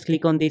 now just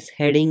click on this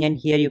heading, and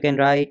here you can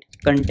write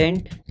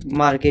content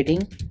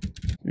marketing.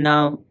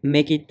 Now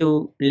make it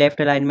to left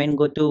alignment,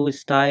 go to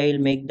style,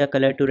 make the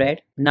color to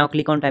red. Now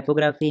click on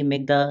typography,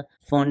 make the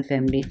font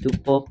family to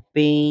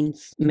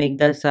Poppins, make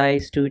the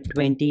size to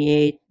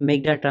 28,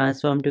 make the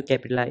transform to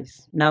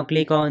capitalize. Now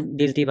click on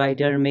this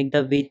divider, make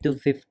the width to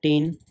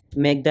 15,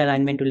 make the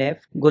alignment to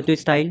left, go to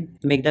style,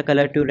 make the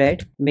color to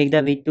red, make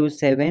the width to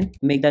 7,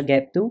 make the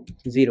gap to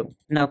 0.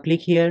 Now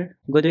click here,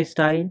 go to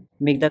style,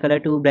 make the color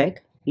to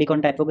black, click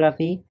on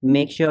typography,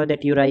 make sure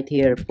that you write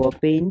here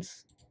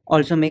Poppins,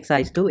 also make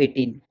size to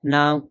 18.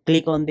 Now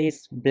click on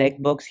this black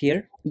box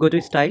here, go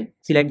to style,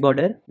 select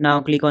border.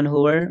 Now click on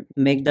hover,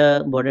 make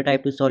the border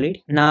type to solid.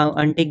 Now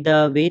untick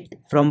the width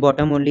from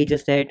bottom only,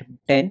 just at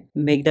 10,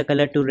 make the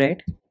color to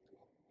red.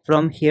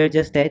 From here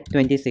just at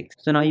 26.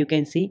 So now you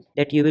can see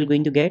that you will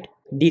going to get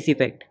this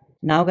effect.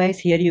 Now guys,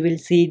 here you will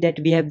see that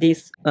we have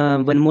this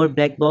one more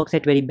black box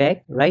at very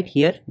back right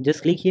here.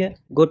 Just click here,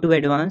 go to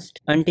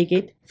advanced, untick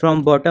it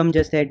from bottom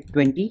just at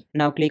 20.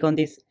 Now click on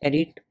this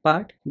edit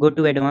part, go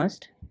to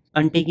advanced,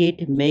 untick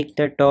it, make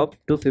the top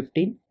to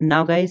 15.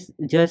 Now guys,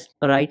 just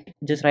right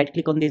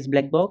click on this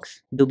black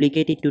box,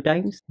 duplicate it 2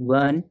 times,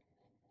 1,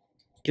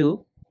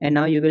 2, and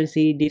now you will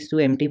see these two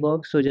empty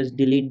box, so just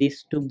delete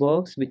these two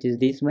box, which is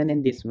this one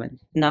and this one.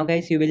 Now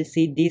guys, you will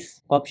see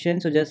this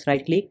option, so just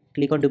right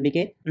click on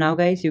duplicate. Now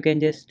guys, you can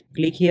just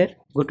click here,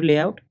 go to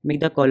layout, make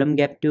the column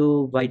gap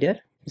to wider.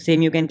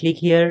 Same, you can click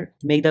here,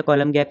 make the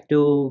column gap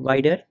to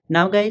wider.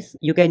 Now guys,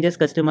 you can just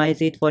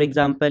customize it. For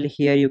example,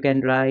 here you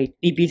can write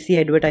PPC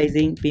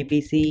advertising,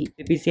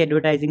 PPC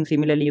advertising.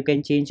 Similarly, you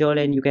can change all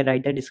and you can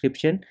write the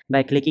description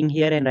by clicking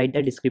here and write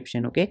the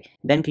description. Okay,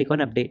 then click on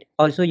update.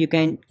 Also, you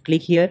can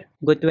click here,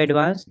 go to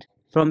advanced,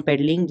 from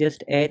peddling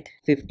just add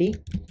 50,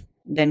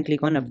 then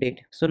click on update.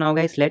 So now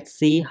guys, let's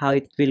see how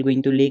it will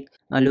going to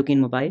look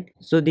in mobile.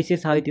 So this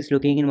is how it is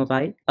looking in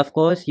mobile. Of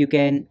course, you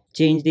can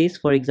change this.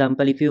 For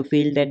example, if you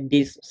feel that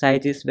this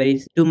size is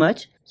very too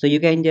much, so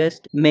you can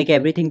just make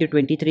everything to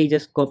 23,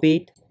 just copy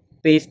it,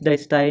 paste the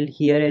style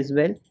here as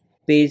well,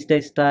 paste the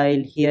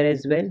style here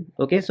as well.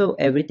 Okay, so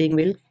everything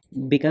will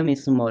become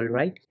small.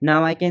 Right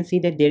now I can see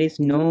that there is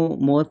no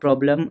more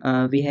problem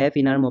we have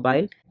in our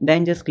mobile.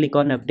 Then just click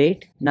on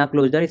update. Now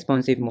close the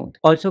responsive mode.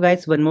 Also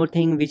guys, one more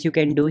thing which you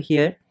can do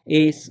here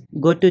is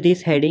go to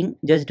this heading,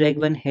 just drag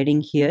one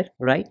heading here,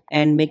 right,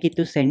 and make it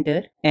to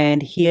center,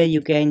 and here you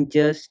can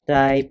just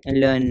type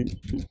learn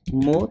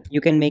more.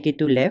 You can make it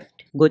to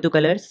left, go to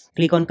colors,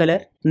 click on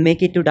color,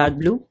 make it to dark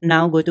blue.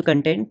 Now go to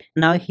content.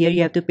 Now here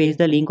you have to paste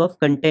the link of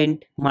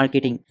content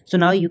marketing. So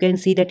now you can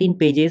see that in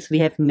pages we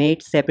have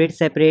made separate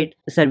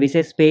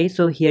services page.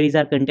 So here is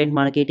our content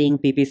marketing,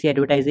 PPC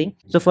advertising.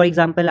 So for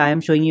example, I am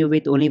showing you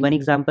with only one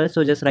example.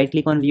 So just right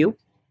click on view,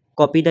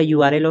 copy the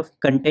URL of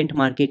content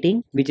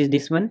marketing, which is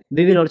this one.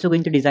 We will also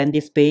going to design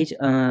this page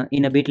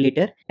in a bit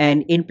later,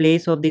 and in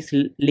place of this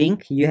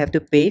link you have to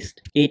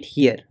paste it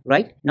here.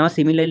 Right now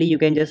similarly you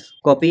can just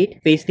copy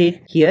it, paste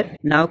it here.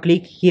 Now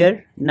click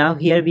here. Now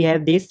here we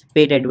have this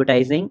paid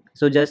advertising.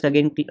 So just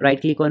again right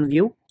click on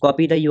view,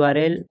 copy the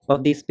URL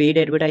of this paid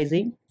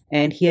advertising,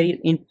 and here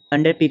in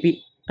under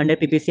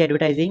PPC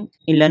advertising,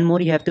 in learn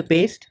more you have to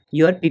paste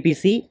your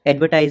PPC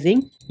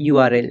advertising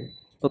URL.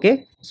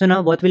 Okay, so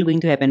now what will going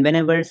to happen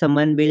whenever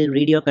someone will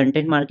read your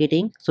content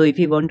marketing? So if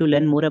he want to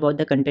learn more about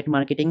the content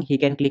marketing, he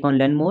can click on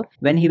learn more.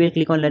 When he will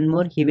click on learn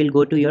more, he will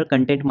go to your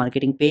content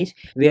marketing page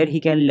where he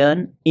can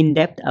learn in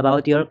depth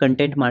about your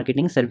content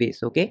marketing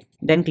service. Okay,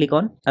 then click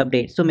on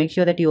update. So make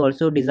sure that you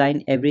also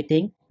design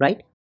everything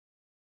right.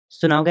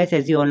 So now guys,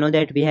 as you all know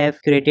that we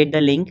have created the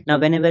link. Now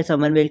whenever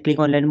someone will click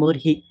on learn more,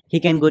 he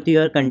can go to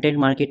your content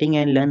marketing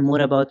and learn more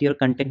about your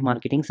content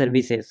marketing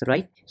services,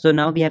 right? So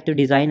now we have to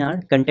design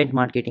our content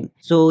marketing.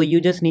 So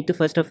you just need to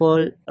first of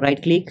all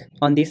right click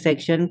on this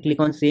section, click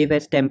on save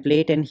as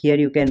template, and here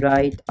you can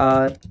write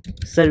our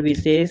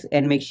services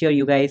and make sure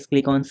you guys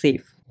click on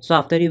save. So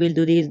after you will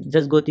do this,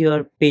 just go to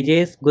your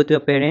pages, go to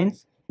your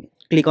parents,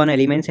 click on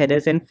elements,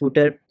 headers and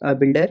footer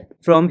builder.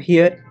 From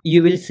here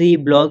you will see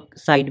blog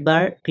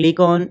sidebar, click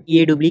on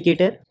EA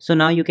duplicator. So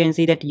now you can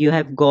see that you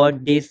have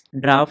got this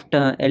draft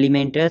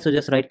Elementor. So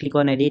just right click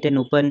on edit and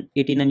open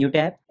it in a new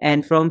tab,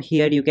 and from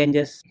here you can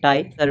just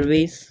type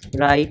service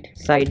right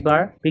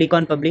sidebar, click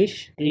on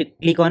publish,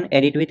 click on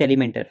edit with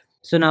Elementor.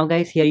 So now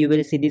guys, here you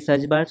will see the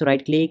search bar, so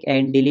right click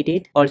and delete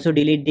it. Also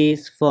delete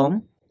this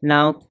form.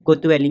 Now go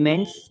to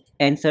elements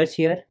and search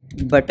here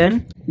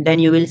button. Then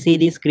you will see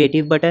this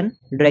creative button,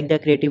 drag the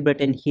creative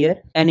button here,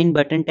 and in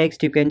button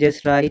text you can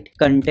just write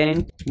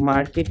content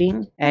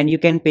marketing, and you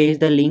can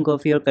paste the link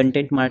of your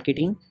content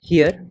marketing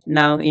here.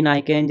 Now in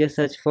icon just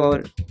search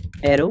for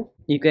arrow.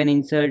 You can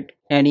insert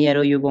any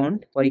arrow you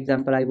want. For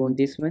example, I want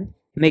this one.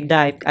 Make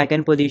the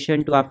icon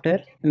position to after,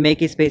 make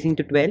spacing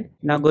to 12.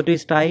 Now go to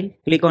style,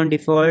 click on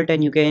default,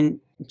 and you can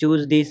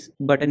choose this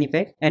button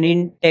effect, and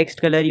in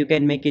text color you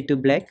can make it to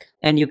black,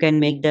 and you can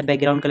make the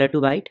background color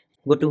to white.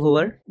 Go to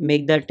hover,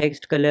 make the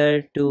text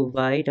color to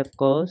white, of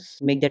course,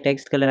 make the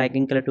text color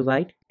icon color to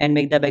white, and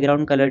make the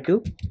background color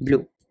to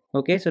blue.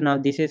 Okay, so now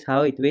this is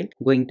how it will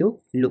going to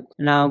look.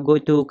 Now go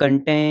to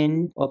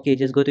content. Okay,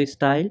 just go to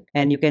style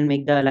and you can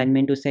make the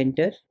alignment to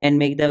center and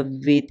make the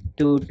width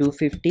to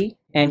 250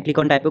 and click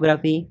on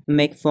typography,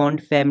 make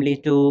font family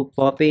to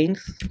Poppins,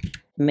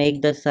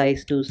 make the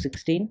size to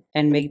 16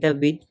 and make the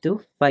width to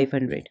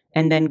 500,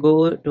 and then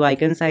go to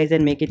icon size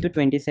and make it to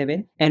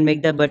 27 and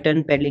make the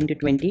button padding to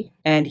 20,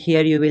 and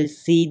here you will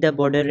see the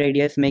border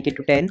radius, make it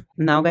to 10.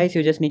 Now guys,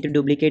 you just need to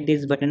duplicate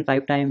this button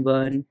 5 times.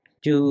 1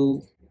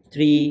 2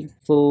 3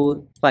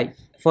 4 5.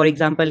 For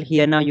example,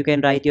 here now you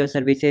can write your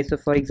services. So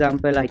for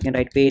example, I can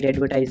write paid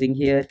advertising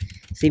here.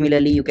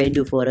 Similarly, you can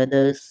do for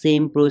others,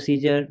 same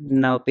procedure.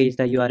 Now paste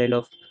the URL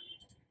of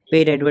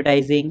paid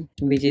advertising,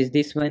 which is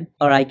this one,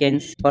 or I can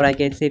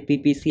say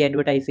PPC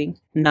advertising.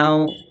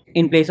 Now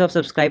in place of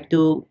subscribe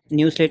to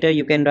newsletter,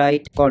 you can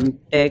write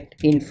contact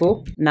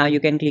info. Now you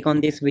can click on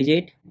this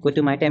widget, go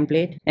to my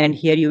template, and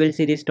here you will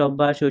see this top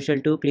bar social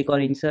 2, click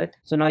on insert.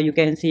 So now you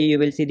can see, you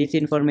will see this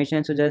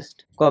information. So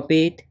just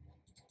copy it,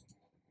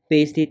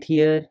 paste it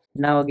here.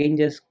 Now again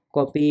just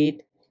copy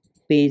it,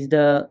 paste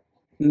the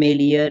mail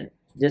here,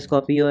 just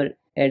copy your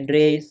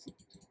address,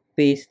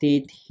 paste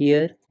it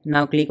here.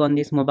 Now click on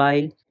this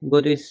mobile, go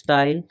to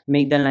style,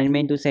 make the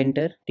alignment to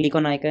center, click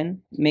on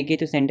icon, make it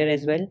to center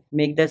as well,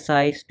 make the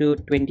size to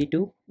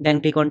 22, then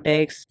click on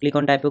text, click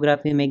on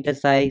typography, make the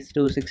size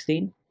to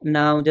 16.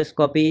 Now just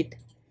copy it.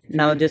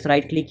 Now just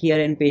right click here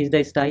and paste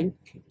the style.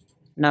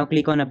 Now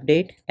click on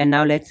update, and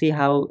now let's see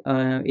how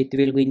it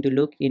will going to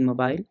look in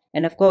mobile.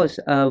 And of course,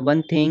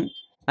 one thing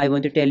I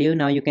want to tell you,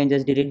 now you can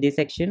just delete this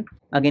section,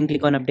 again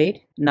click on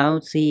update. Now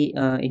see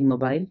in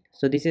mobile,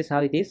 so this is how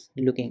it is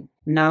looking.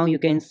 Now you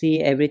can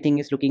see everything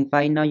is looking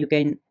fine. Now you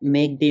can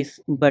make this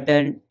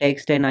button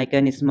text and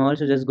icon small,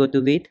 so just go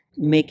to width,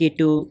 make it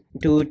to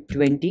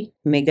 220,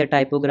 make the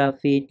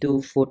typography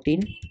to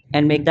 14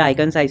 and make the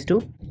icon size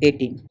to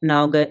 18.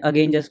 Now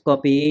again just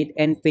copy it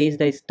and paste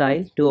the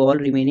style to all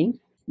remaining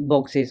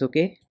boxes.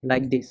 Okay,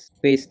 like this,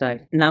 paste style.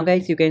 Now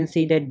guys, you can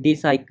see that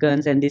these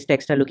icons and this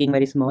text are looking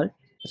very small.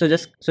 So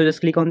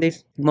just click on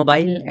this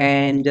mobile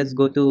and just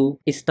go to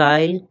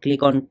style,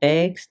 click on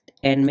text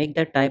and make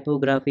the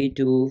typography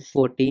to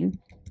 14.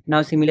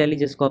 Now similarly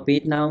just copy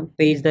it, now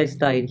paste the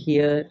style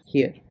here.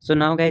 So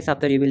now guys,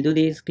 after you will do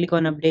this, click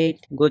on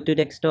update, go to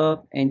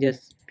desktop and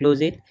just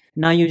close it.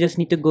 Now you just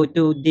need to go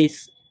to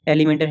this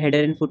Elementor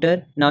header and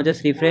footer. Now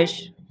just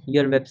refresh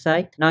your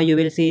website. Now you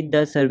will see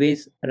the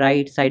service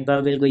right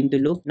sidebar will going to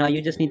look. Now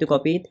you just need to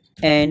copy it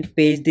and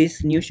paste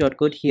this new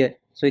shortcode here,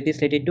 so it is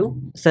related to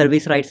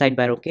service right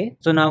sidebar. Okay,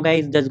 so now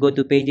guys, just go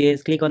to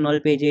pages, click on all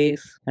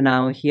pages.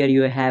 Now here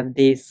you have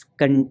this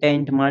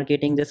content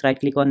marketing, just right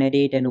click on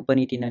edit and open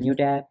it in a new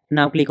tab.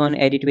 Now click on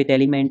edit with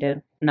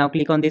Elementor. Now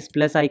click on this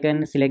plus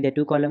icon, select the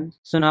two columns.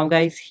 So now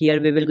guys, here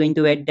we will going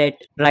to add that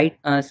right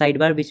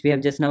sidebar which we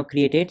have just now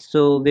created.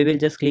 So we will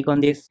just click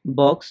on this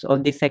box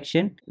of this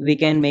section, we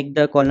can make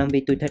the column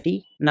with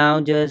 230.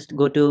 Now just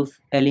go to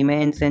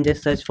elements and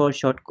just search for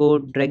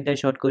shortcode, drag the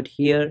shortcode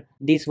here.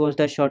 This was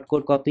the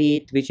shortcode, copy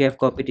it, which you have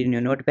copied in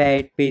your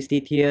notepad, paste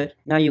it here.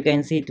 Now you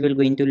can see it will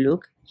going to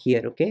look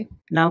here. Okay,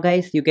 now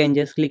guys, you can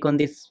just click on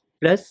this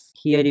plus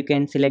here, you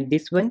can select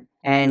this one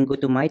and go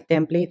to my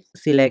template,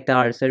 select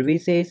our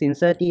services,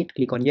 insert it,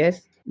 click on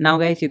yes. Now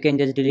guys, you can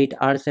just delete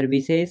our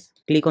services,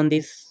 click on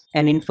this,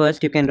 and in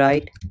first you can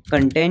write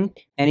content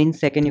and in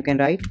second you can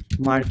write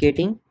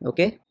marketing.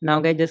 Okay,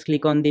 now guys, just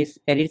click on this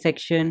edit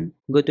section,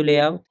 go to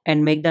layout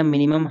and make the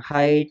minimum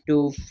height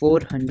to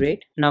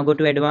 400. Now go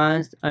to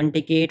advanced,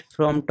 untick it,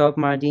 from top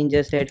margin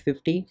just add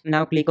 50.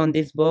 Now click on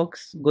this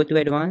box, go to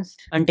advanced,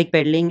 untick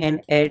padding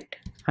and add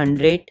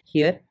 100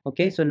 here.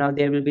 Okay, so now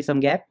there will be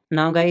some gap.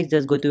 Now guys,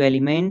 just go to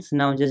elements,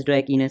 now just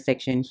drag inner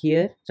section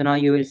here. So now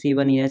you will see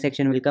one inner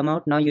section will come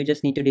out. Now you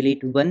just need to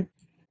delete one.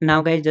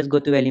 Now guys, just go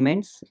to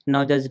elements,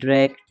 now just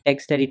drag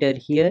text editor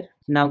here.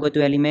 Now go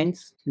to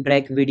elements,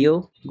 drag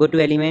video, go to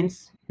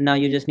elements, now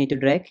you just need to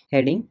drag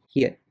heading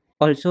here.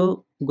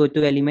 Also go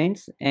to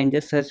elements and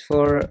just search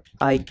for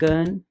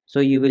icon, so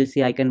you will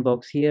see icon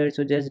box here,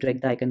 so just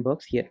drag the icon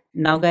box here.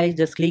 Now guys,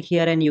 just click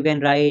here and you can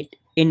write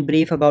in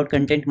brief about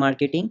content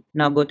marketing.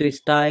 Now go to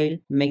style,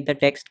 make the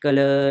text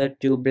color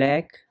to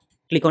black,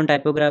 click on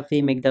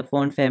typography, make the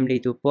font family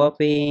to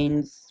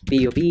Poppins,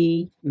 POP,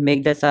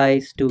 make the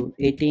size to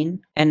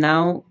 18. And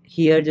now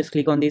here just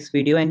click on this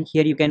video and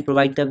here you can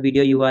provide the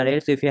video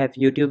URL. So if you have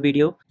YouTube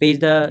video,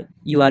 paste the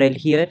URL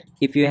here.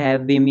 If you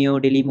have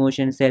Vimeo,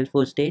 Dailymotion,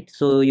 self-hosted,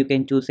 so you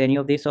can choose any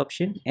of this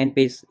option and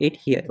paste it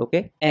here.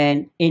 Okay,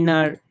 and in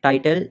our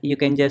title you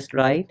can just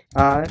write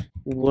our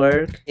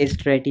work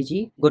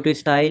strategy. Go to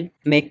style,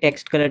 make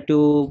text color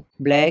to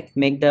black,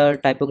 make the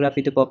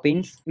typography to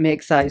Poppins,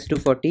 make size to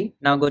 40.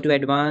 Now go to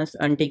advanced,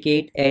 untick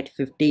it at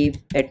 50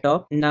 at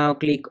top. Now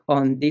click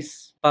on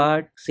this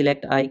part,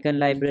 select icon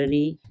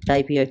library,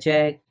 type here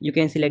check. You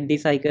can select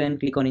this icon,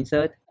 click on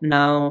insert.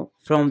 Now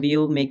from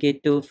view, make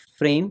it to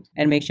frame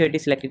and make sure it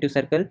is selected to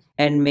circle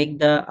and make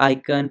the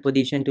icon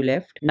position to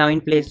left. Now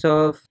in place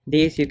of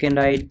this you can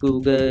write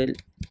Google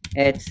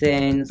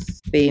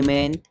AdSense,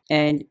 payment,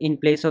 and in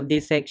place of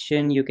this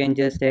section you can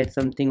just add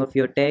something of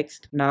your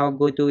text. Now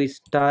go to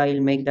style,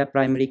 make the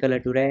primary color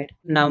to red.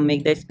 Now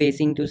make the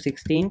spacing to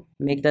 16,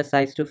 make the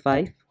size to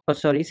 5, oh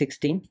sorry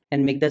 16,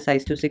 and make the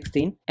size to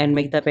 16, and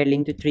make the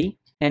padding to 3,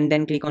 and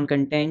then click on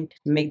content,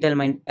 make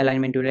the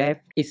alignment to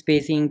left,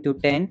 spacing to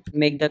 10,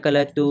 make the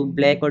color to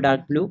black or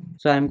dark blue,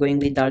 so I'm going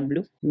with dark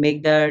blue.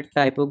 Make the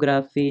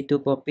typography to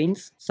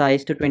Poppins,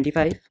 size to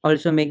 25,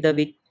 also make the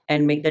width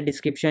and make the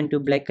description to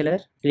black color.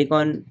 Click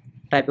on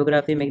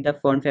typography, make the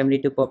font family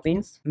to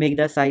Poppins, make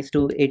the size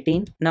to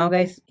 18. Now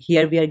guys,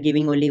 here we are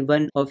giving only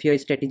one of your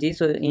strategy.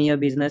 So in your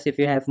business, if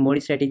you have more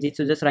strategies,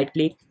 so just right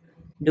click,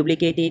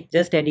 duplicate it,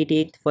 just edit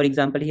it. For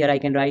example, here I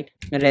can write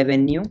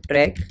revenue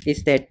track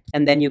is that,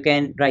 and then you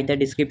can write the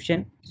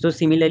description. So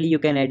similarly you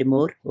can add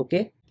more.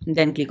 Okay,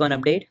 then click on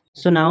update.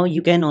 So now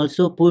you can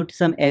also put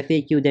some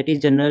FAQ, that is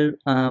general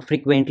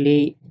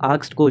frequently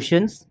asked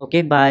questions,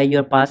 okay, by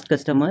your past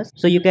customers.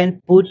 So you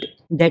can put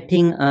that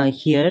thing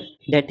here,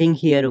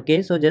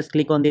 okay. So just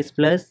click on this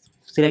plus,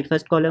 select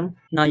first column.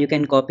 Now you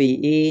can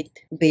copy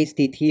it, paste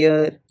it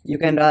here. You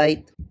can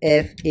write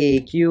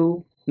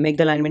FAQ, make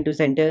the alignment to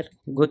center,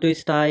 go to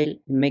style,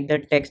 make the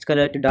text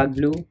color to dark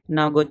blue.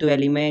 Now go to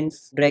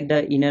elements, drag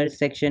the inner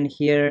section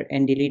here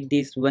and delete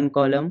this one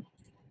column.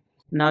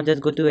 Now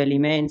just go to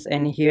elements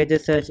and here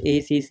just search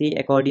ACC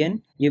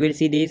accordion. You will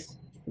see this,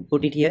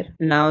 put it here.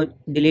 Now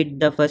delete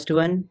the first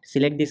one,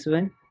 select this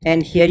one,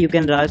 and here you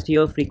can write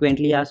your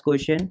frequently asked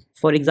question.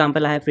 For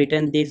example, I have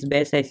written this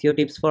best SEO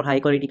tips for high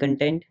quality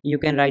content. You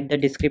can write the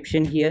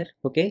description here.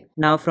 Okay,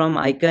 now from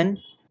icon,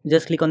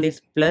 just click on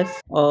this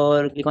plus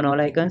or click on all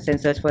icons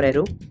and search for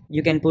arrow.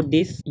 You can put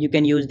this, you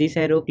can use this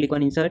arrow, click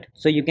on insert.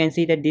 So you can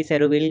see that this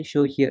arrow will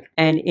show here,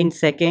 and in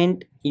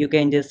second you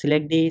can just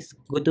select this,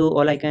 go to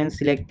all icons,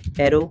 select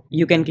arrow.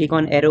 You can click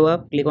on arrow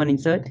up, click on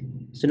insert.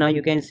 So now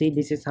you can see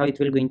this is how it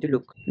will going to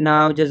look.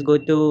 Now just go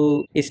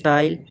to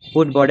style,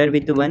 put border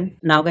with 1.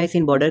 Now guys,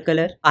 in border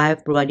color I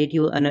have provided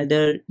you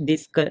another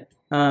this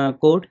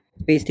code,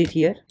 paste it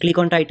here. Click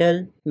on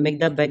title, make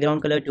the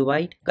background color to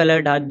white,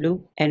 color dark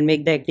blue, and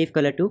make the active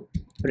color to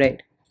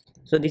red.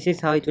 So this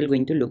is how it will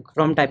going to look.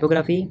 From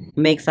typography,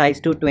 make size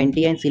to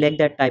 20 and select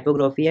that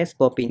typography as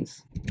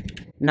Poppins.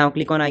 Now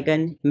click on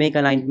icon, make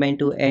alignment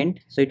to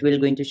end, so it will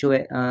going to show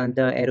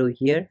the arrow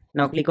here.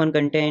 Now click on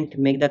content,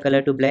 make the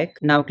color to black.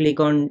 Now click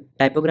on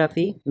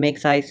typography, make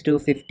size to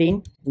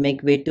 15,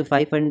 make weight to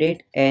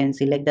 500, and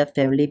select the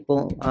family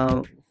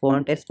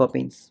font as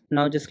Poppins.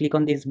 Now just click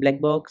on this black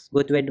box,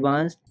 go to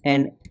advanced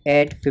and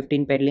add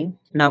 15 padding.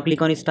 Now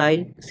click on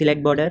style,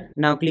 select border.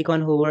 Now click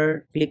on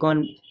hover, click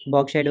on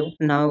box shadow.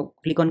 Now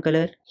click on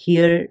color.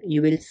 Here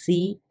you will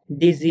see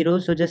this 0,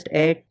 so just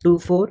add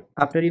 24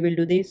 after you will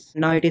do this.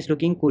 Now it is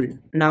looking cool.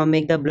 Now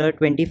make the blur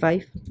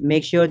 25,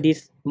 make sure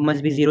this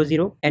must be 0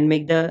 0 and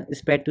make the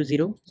spread to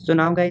 0. So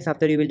now guys,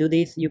 after you will do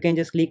this, you can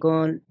just click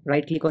on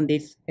right click on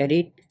this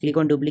edit, click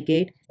on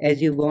duplicate as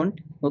you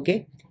want.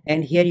 Okay,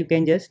 and here you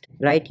can just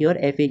write your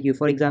FAQ.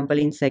 For example,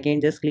 in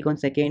second, just click on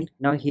second.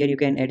 Now here you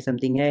can add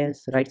something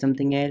else, write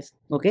something else.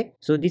 Okay,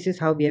 so this is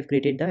how we have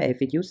created the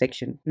FAQ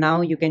section.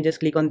 Now you can just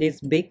click on this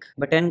big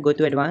button, go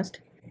to advanced,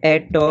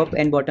 add top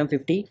and bottom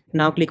 50.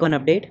 Now click on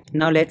update.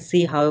 Now let's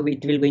see how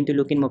it will going to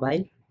look in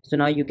mobile. So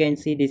now you can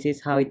see this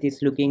is how it is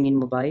looking in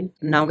mobile.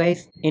 Now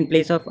guys, in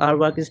place of our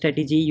work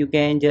strategy, you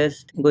can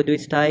just go to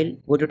style,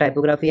 go to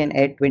typography and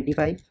add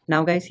 25.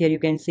 Now guys, here you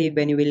can see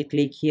when you will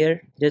click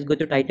here, just go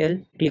to title,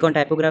 click on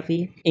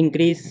typography,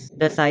 increase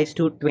the size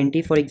to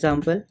 20 for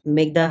example,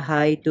 make the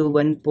height to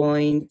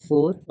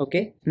 1.4.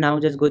 okay, now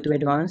just go to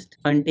advanced,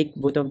 untick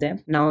both of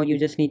them. Now you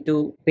just need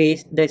to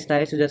paste the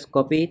style, so just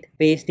copy it,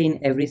 paste in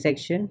every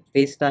section,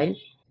 paste style,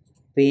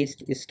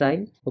 paste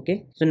style.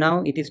 Okay, so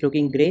now it is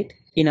looking great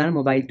in our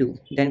mobile too.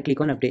 Then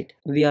click on update.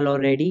 We are all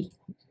ready.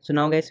 So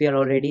now guys, we are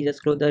all ready.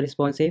 Just close the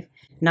responsive.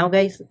 Now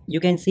guys, you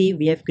can see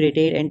we have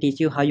created and teach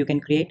you how you can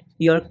create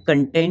your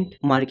content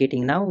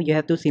marketing. Now you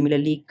have to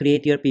similarly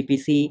create your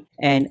PPC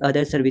and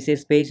other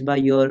services page by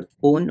your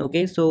own.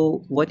 Okay,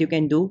 so what you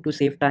can do to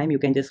save time, you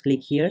can just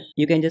click here.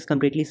 You can just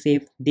completely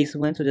save this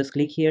one. So just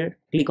click here,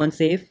 click on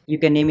save. You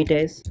can name it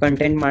as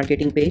content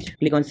marketing page.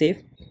 Click on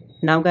save.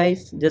 Now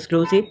guys, just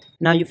close it.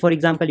 Now you, for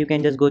example, you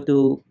can just go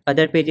to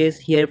other pages.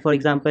 Here for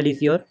example is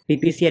your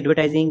PPC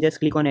advertising. Just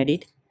click on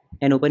edit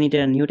and open it in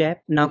a new tab.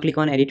 Now click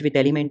on edit with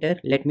Elementor.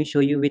 Let me show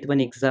you with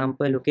one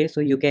example. Okay,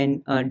 so you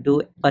can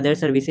do other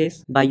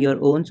services by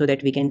your own so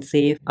that we can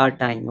save our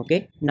time.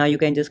 Okay, now you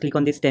can just click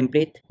on this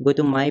template, go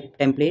to my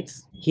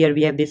templates. Here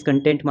we have this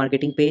content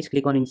marketing page.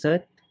 Click on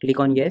insert, click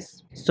on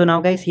yes. So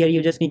now guys, here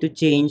you just need to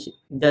change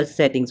the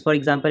settings. For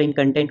example, in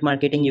content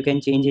marketing you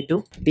can change it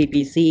to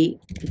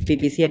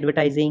PPC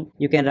advertising.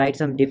 You can write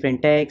some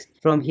different text.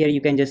 From here you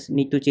can just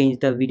need to change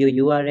the video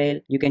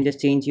URL. You can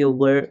just change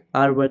your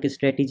our work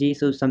strategy,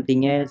 so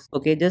something else.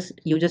 Okay,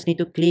 you just need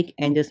to click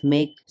and just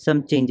make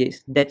some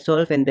changes. That's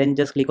all, and then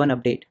just click on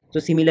update. So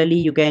similarly,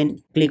 you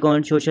can click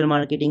on social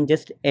marketing,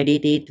 just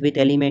edit it with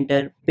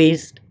Elementor,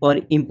 paste or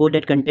import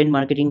that content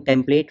marketing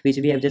template which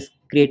we have just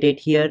created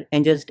here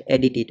and just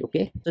edit it.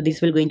 Okay, so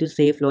this will going to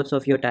save lots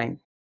of your time.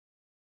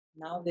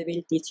 Now we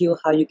will teach you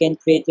how you can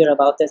create your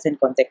about us and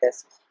contact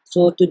us.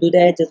 So to do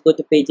that, just go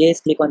to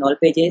pages, click on all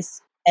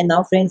pages, and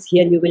now friends,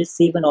 here you will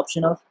see one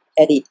option of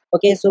edit.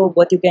 Okay, so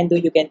what you can do,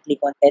 you can click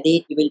on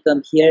edit, you will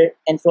come here,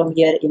 and from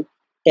here in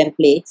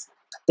templates,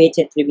 page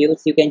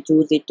attributes, you can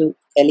choose it to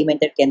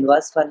Elementor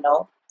canvas for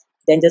now.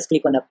 Then just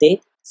click on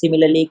update.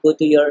 Similarly, go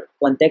to your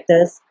contact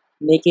us,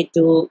 make it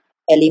to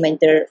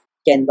Elementor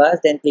canvas,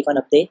 then click on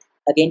update.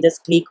 Again,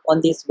 just click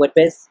on this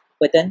WordPress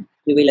button.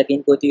 You will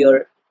again go to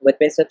your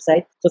WordPress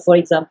website. So for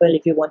example,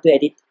 if you want to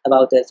edit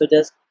about us, so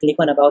just click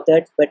on about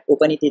us, but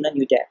open it in a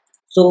new tab.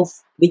 So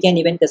we can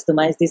even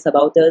customize this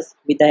about us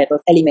with the help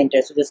of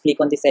Elementor. So just click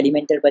on this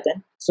Elementor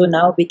button. So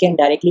now we can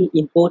directly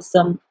import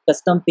some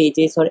custom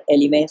pages or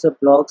elements or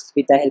blocks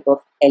with the help of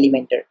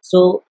Elementor.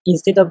 So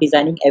instead of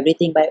designing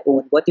everything by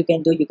own, what you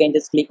can do, you can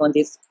just click on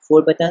these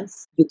four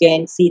buttons. You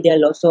can see there are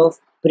lots of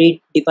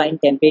predefined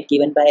template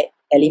given by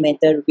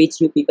Elementor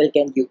which you people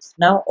can use.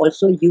 Now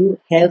also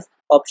you have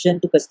option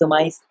to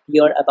customize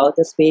your about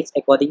us page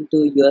according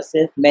to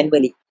yourself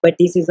manually, but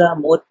this is a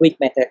more quick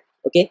method.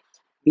 Okay,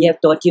 we have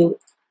taught you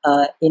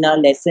in our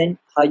lesson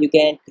how you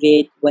can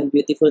create one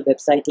beautiful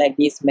website like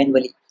this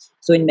manually.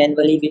 So in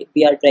manually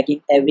we are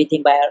tracking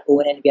everything by our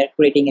own and we are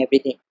creating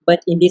everything,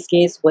 but in this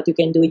case what you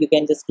can do, you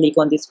can just click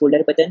on this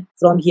folder button.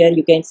 From here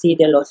you can see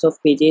there are lots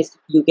of pages.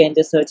 You can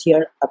just search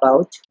here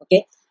about.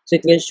 Okay, so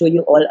it will show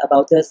you all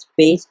about us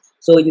page.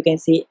 So you can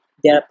see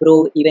there are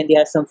pro, even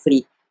there are some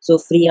free. So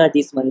free are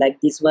this one,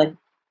 like this one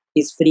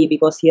is free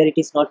because here it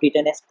is not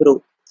written as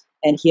pro,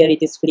 and here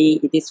it is free,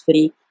 it is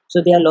free.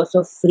 So there are lots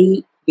of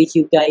free which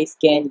you guys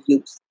can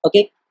use.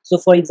 Okay, so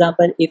for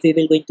example, if we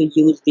will going to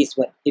use this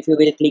one, if you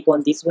will click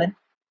on this one,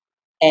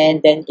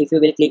 and then if you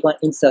will click on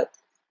insert,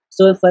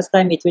 so first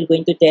time it will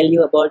going to tell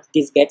you about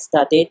this get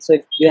started. So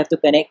if you have to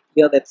connect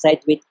your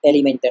website with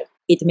Elementor,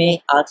 it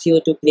may ask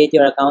you to create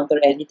your account or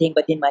anything,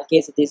 but in my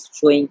case it is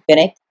showing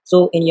connect.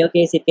 So in your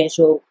case it can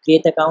show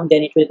create account,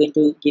 then it will going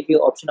to give you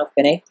option of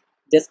connect.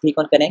 Just click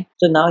on connect.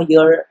 So now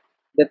your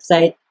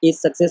website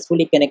is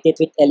successfully connected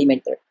with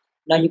Elementor.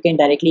 Now you can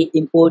directly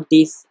import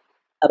this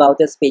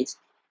about us page.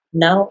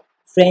 Now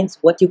friends,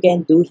 what you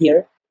can do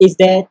here is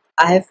that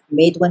I have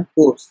made one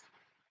course.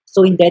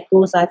 So in that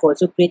course, I've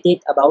also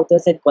created about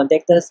us and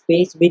contact us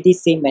page with the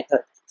same method.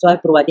 So I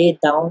provided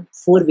down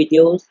 4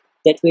 videos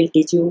that will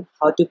teach you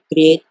how to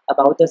create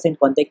about us and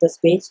contact us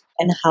page,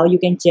 and how you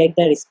can check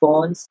the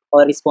response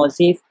or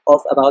responsive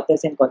of about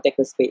us and contact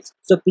us page.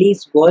 So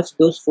please watch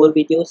those 4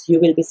 videos. You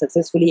will be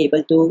successfully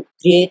able to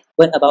create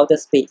one about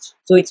us page.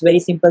 So it's very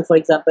simple. For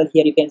example,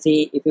 here you can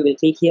see, if you will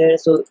click here,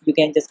 so you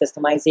can just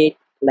customize it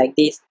like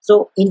this.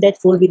 So in that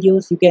 4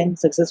 videos, you can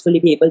successfully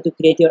be able to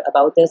create your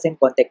about us and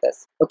contact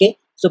us. Okay,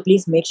 so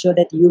please make sure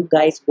that you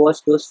guys watch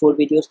those 4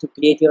 videos to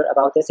create your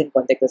about us and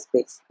contact us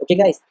page. Okay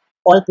guys,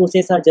 all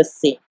process are just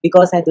same,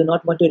 because I do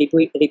not want to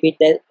repeat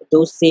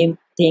those same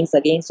things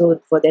again. So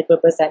for that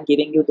purpose, I'm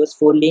giving you those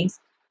 4 links.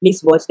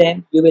 Please watch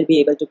them. You will be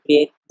able to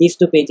create these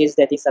 2 pages,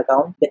 that is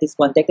account, that is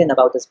contact and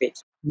about us page.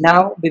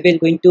 Now we will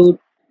going to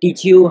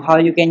teach you how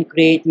you can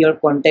create your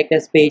contact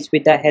us page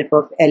with the help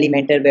of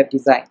Elementor web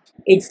design.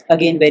 It's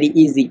again very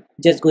easy.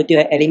 Just go to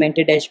your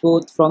Elementor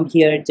dashboard. From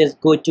here just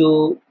go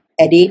to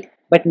edit,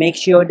 but make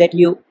sure that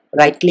you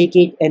right click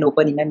it and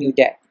open in a new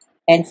tab.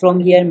 And from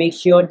here make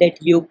sure that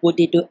you put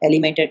it to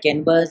Elementor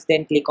canvas,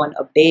 then click on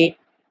update,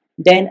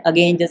 then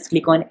again just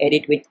click on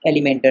edit with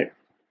Elementor.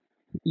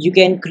 You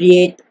can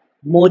create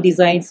more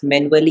designs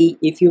manually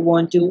if you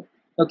want to.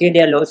 Okay,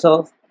 there are lots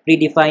of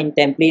predefined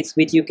templates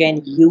which you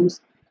can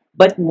use,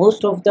 but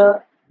most of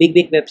the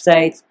big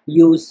websites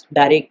use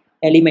direct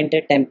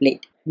Elementor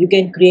template. You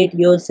can create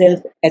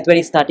yourself. At the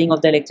very starting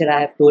of the lecture,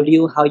 I have told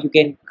you how you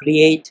can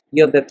create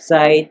your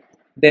website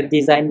web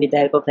design with the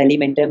help of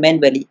Elementor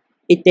manually.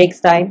 It takes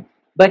time,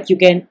 but you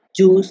can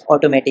choose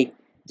automatic.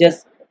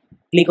 Just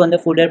click on the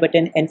folder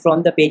button, and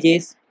from the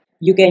pages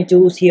you can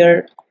choose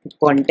here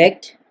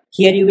contact.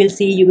 Here you will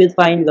see, you will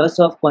find lots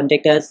of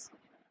contact us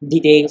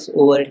details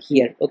over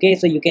here. Okay,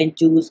 so you can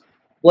choose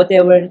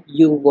whatever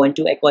you want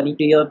to according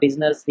to your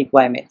business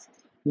requirements.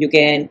 You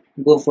can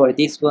go for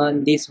this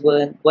one,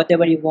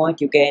 whatever you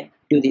want, you can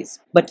do this.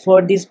 But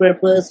for this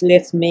purpose,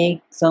 let's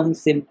make some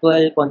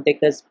simple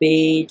contact us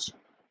page,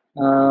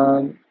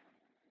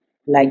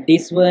 like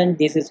this one.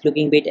 This is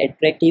looking a bit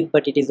attractive,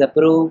 but it is a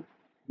pro,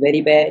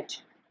 very bad.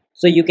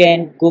 So you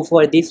can go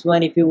for this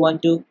one if you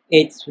want to.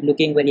 It's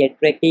looking very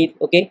attractive.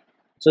 Okay,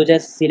 so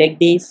just select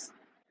this.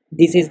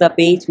 This is the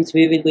page which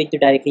we will going to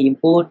directly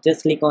import.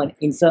 Just click on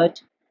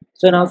insert.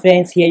 So now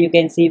friends, here you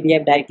can see we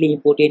have directly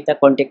imported the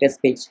contact us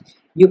page.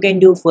 You can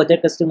do further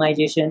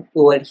customization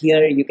over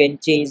here. You can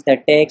change the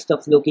text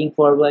of looking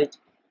forward.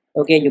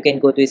 Okay, you can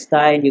go to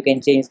style, you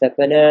can change the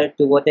color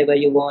to whatever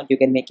you want. You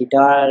can make it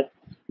dark,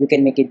 you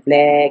can make it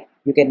black,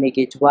 you can make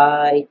it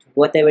white,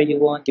 whatever you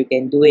want, you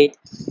can do it.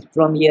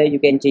 From here you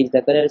can change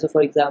the color. So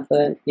for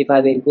example, if I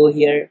will go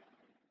here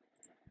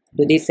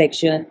to this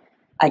section,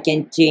 I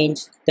can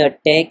change the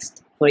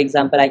text. For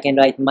example, I can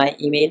write my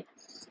email.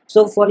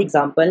 So for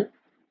example,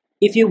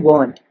 if you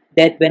want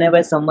that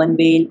whenever someone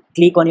will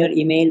click on your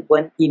email,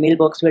 one email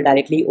box will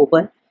directly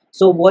open.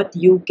 So what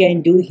you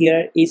can do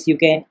here is you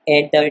can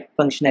add that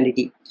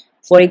functionality.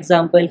 For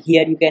example,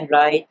 here you can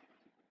write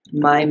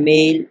my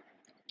mail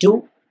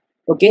to,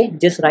 okay,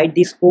 just write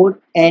this code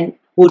and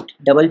put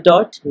double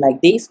dot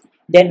like this,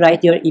 then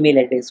write your email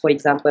address. For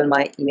example,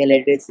 my email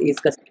address is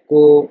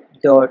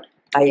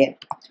co.in.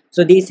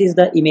 So this is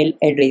the email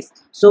address.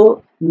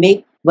 So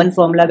make one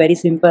formula very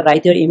simple.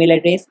 Write your email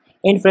address.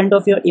 In front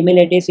of your email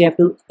address you have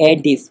to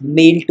add this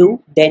mail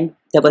to, then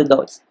double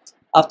dots.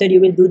 After you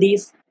will do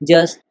this,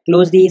 just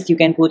close this. You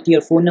can put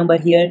your phone number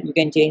here, you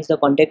can change the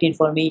contact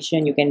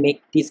information, you can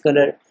make this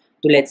color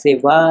to, let's say,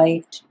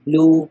 white,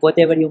 blue,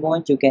 whatever you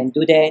want, you can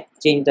do that.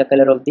 Change the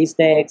color of this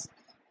text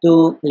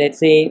to, let's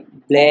say,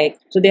 black.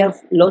 So there are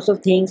lots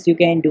of things you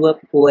can do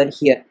up over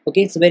here.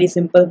 Okay, it's very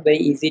simple, very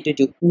easy to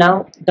do.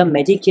 Now the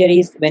magic here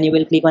is when you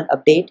will click on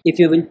update, if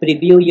you will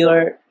preview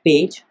your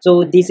page,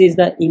 so this is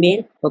the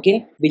email,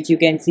 okay, which you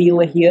can see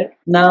over here.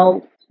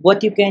 Now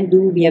what you can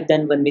do, we have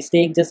done one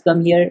mistake. Just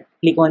come here,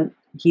 click on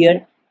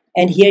here,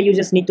 and here you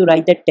just need to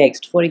write the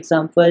text. For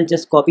example,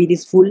 just copy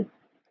this full,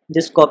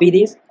 just copy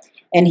this,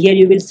 and here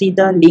you will see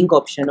the link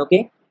option.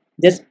 Okay,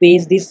 just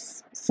paste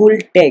this full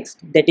text,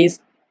 that is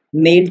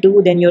mail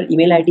to, then your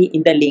email ID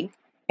in the link,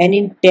 and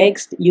in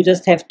text you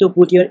just have to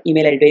put your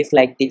email address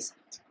like this.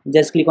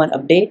 Just click on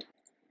update,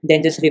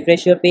 then just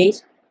refresh your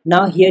page.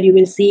 Now here you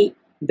will see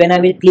when I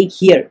will click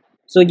here,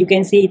 so you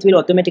can see it will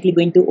automatically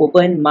going to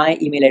open my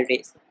email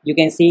address. You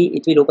can see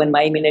it will open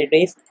my email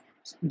address,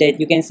 that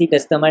you can see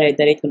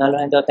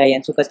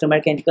customer@kunalrohan.in. So customer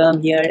can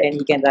come here and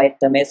he can write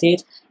the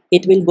message.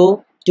 It will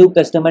go to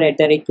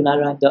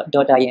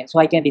customer@kunalrohan.in. So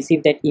I can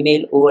receive that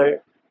email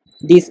over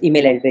this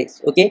email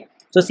address. Okay,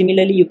 so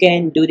similarly you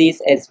can do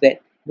this as well.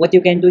 What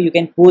you can do, you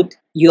can put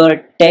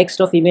your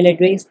text of email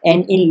address,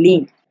 and in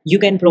link you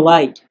can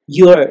provide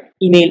your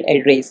email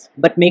address,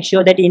 but make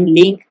sure that in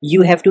link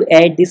you have to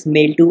add this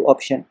mail to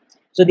option.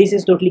 So this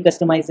is totally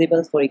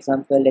customizable. For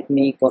example, let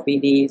me copy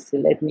this,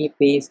 let me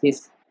paste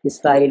this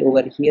style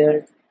over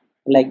here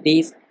like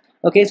this.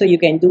 Okay, so you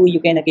can do, you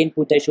can again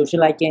put the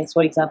social icons.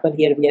 For example,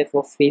 here we have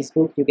for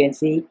Facebook. You can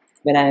see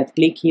when I have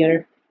click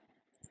here,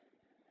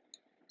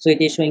 so it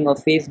is showing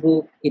of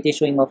Facebook, it is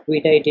showing of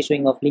Twitter, it is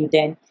showing of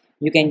LinkedIn.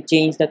 You can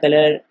change the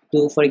color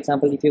to, for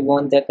example, if you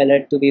want the color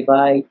to be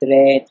white,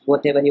 red,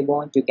 whatever you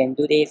want, you can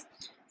do this.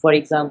 For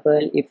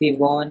example, if we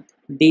want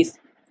this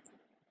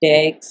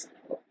text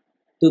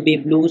to be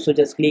blue, so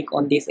just click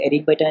on this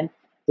edit button,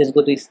 just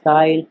go to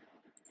style.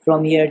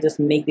 From here, just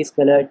make this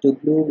color to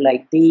blue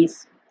like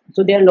this.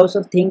 So there are lots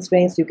of things,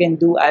 friends, you can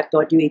do. I've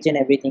taught you each and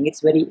everything.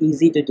 It's very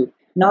easy to do.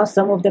 Now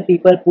some of the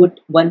people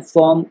put one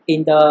form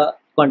in the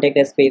contact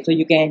us page, so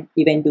you can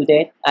even do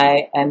that.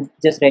 I am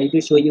just ready to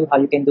show you how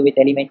you can do with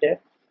Elementor.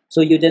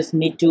 So you just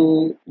need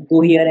to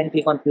go here and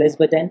click on plus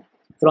button.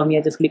 From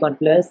here, just click on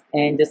plus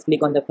and just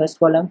click on the first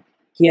column.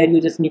 Here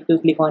you just need to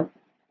click on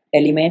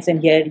elements,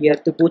 and here you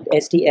have to put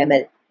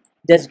HTML.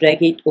 Just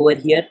drag it over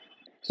here.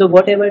 So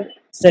whatever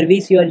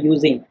service you are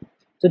using,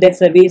 so that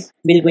service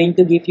will going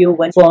to give you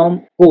one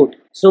form code.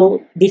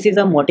 So this is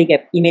a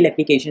Mautic email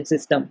application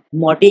system.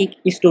 Mautic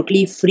is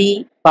totally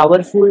free,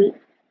 powerful.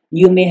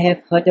 You may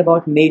have heard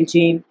about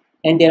MailChimp,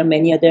 and there are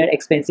many other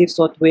expensive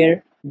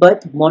software,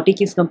 but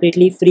Mautic is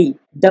completely free.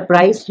 The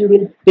price you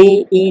will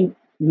pay in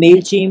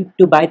MailChimp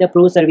to buy the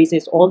pro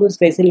services, all those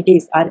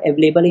facilities are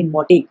available in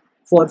Mautic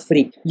for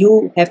free.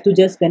 You have to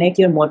just connect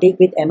your Mautic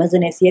with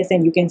Amazon SES,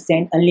 and you can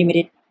send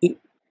unlimited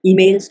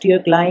emails to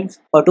your clients,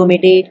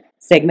 automated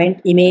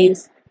segment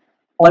emails,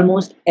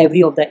 almost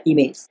every of the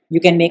emails. You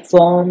can make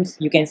forms,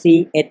 you can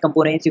see add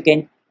components, you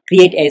can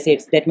create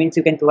assets. That means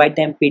you can provide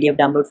them PDF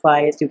download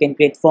files, you can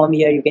create form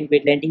here, you can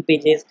create landing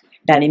pages,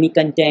 dynamic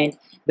content.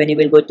 When you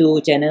will go to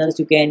channels,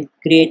 you can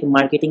create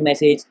marketing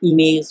message,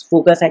 emails,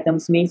 focus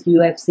items. Means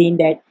you have seen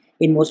that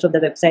in most of the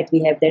websites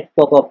we have that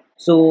pop-up.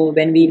 So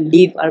when we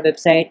leave our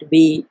website,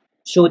 we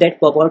show that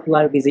pop-up to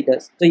our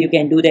visitors. So you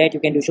can do that. You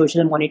can do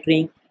social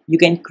monitoring, you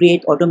can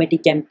create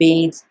automatic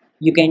campaigns,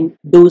 you can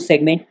do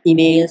segment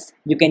emails,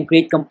 you can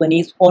create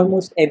companies.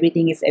 Almost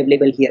everything is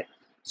available here.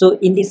 So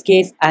in this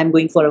case, I'm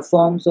going for a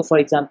form. So for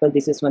example,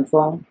 this is one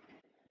form.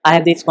 I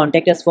have this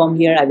contact us form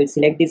here. I will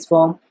select this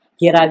form.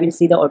 Here I will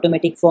see the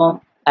automatic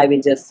form. I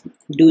will just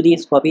do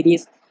this, copy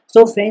this.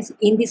 So friends,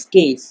 in this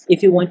case,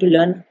 if you want to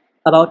learn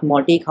about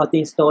Mautic, how to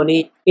install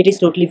it, it is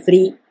totally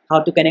free.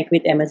 How to connect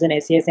with Amazon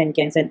SES and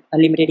can send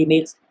unlimited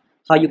emails,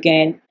 how you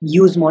can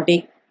use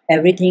Mautic,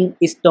 everything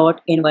is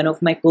taught in one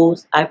of my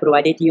course. I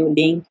provided you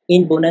link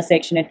in bonus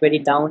section and write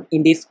it down.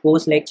 In this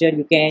course lecture,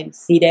 you can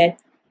see that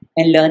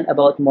and learn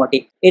about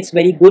Mautic. It's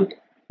very good.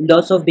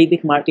 Lots of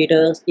big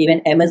marketers,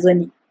 even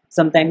Amazon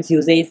sometimes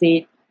uses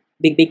it.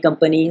 Big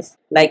companies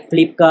like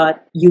Flipkart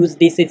use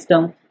this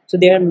system. So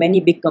there are many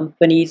big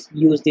companies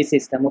use this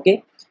system.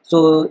 Okay,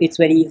 so it's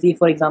very easy.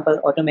 For example,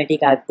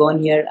 automatic, I've gone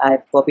here,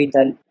 I've copied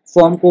the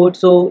form code.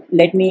 So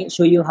let me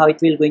show you how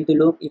it will going to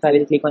look if I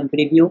will click on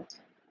preview.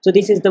 So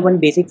this is the one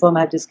basic form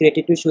I've just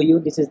created to show you.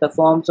 This is the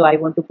form. So I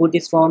want to put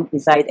this form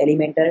inside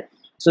Elementor.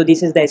 So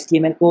this is the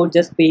HTML code.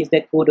 Just paste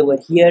that code over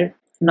here.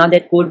 Now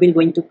that code will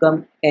going to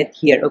come at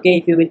here. Okay,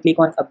 if you will click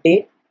on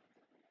update,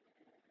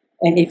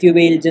 and if you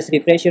will just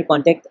refresh your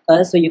contact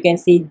us, so you can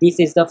see this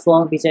is the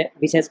form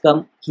which has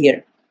come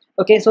here.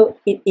 Okay, so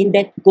in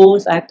that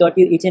course I have taught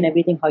you each and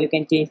everything, how you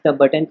can change the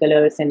button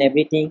colors and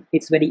everything.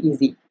 It's very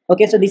easy.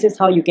 Okay, so this is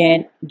how you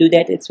can do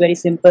that. It's very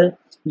simple.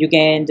 You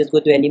can just go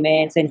to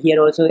elements, and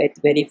here also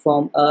at very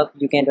form up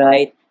you can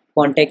write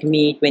contact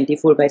me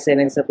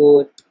 24/7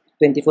 support,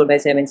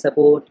 24/7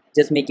 support,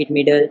 just make it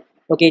middle.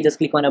 Okay, just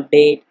click on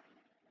update,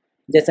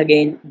 just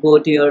again go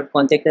to your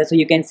contact us, so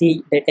you can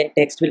see that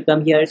text will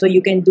come here. So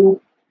you can do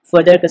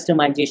further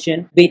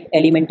customization with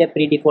Elementor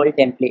pre-default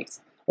templates.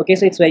 Okay,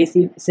 so it's very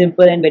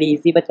simple and very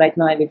easy, but right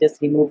now I will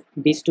just remove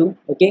these two.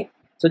 Okay,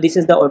 so this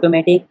is the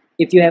automatic.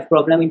 If you have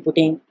problem in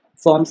putting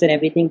forms and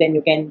everything, then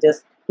you can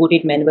just put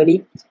it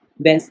manually.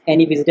 When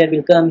any visitor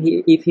will come,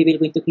 if he will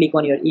going to click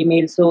on your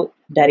email, so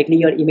directly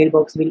your email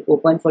box will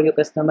open for your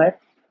customer.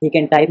 He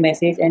can type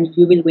message and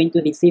you will going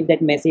to receive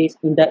that message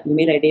in the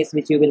email address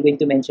which you will going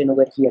to mention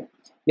over here,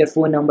 your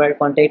phone number,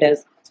 contact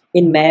us.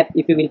 In map,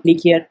 if you will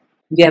click here,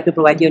 you have to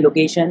provide your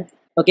location.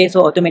 Okay,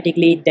 so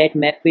automatically that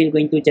map will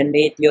going to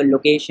generate your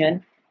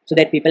location so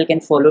that people can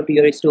follow to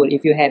your store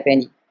if you have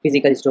any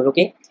physical store.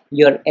 Okay,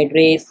 your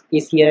address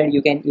is here.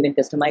 You can even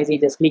customize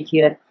it. Just click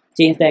here,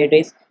 change the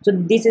address. So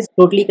this is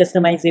totally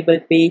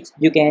customizable page.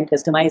 You can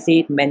customize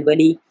it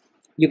manually.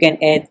 You can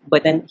add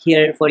button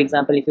here. For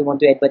example, if you want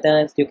to add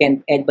buttons, you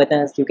can add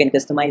buttons, you can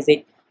customize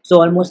it.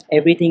 So almost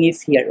everything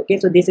is here. Okay,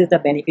 so this is the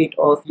benefit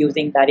of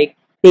using direct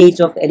page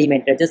of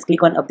Elementor. Just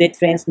click on update,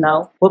 friends.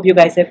 Now hope you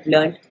guys have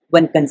learned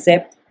one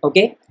concept.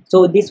 Okay,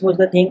 so this was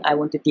the thing I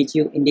want to teach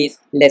you in this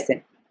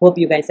lesson. Hope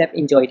you guys have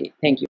enjoyed it.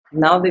 Thank you.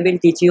 Now we will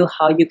teach you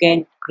how you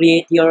can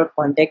create your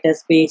contact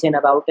us page and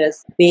about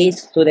us page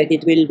so that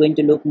it will going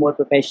to look more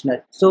professional.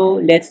 So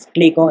let's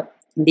click on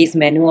this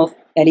menu of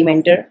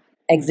Elementor,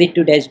 exit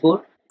to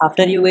dashboard.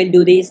 After you will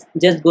do this,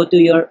 just go to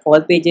your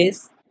all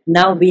pages.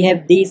 Now we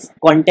have this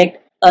contact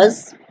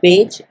us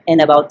page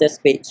and about us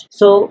page.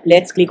 So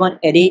let's click on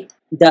edit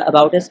the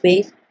about us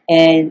page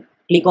and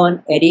click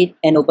on edit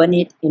and open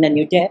it in a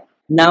new tab.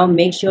 Now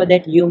make sure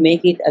that you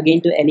make it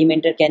again to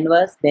Elementor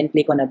canvas, then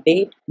click on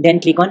update, then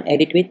click on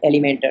edit with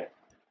Elementor.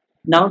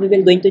 Now we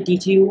will going to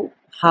teach you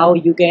how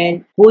you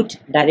can put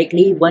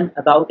directly one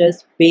about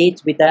us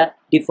page with the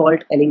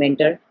default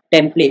Elementor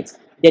templates.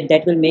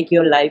 That will make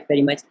your life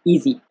very much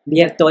easy. We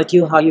have taught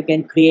you how you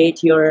can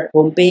create your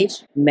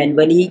homepage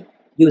manually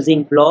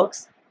using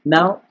blocks.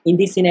 Now in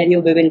this scenario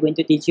we will going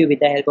to teach you with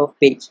the help of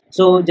page.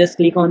 So just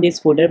click on this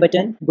folder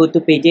button, go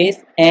to pages,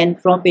 and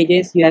from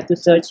pages you have to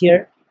search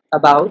here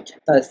about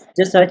us.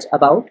 Just search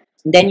about,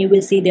 then you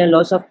will see there are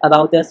lots of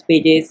about us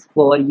pages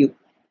for you.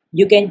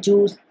 You can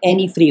choose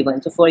any free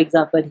one. So for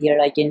example, here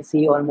I can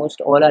see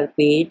almost all are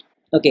paid.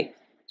 Okay,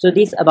 so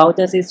this about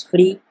us is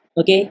free.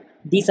 Okay,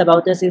 this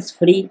about us is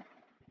free,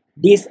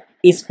 this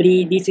is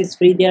free, this is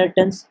free. There are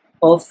tons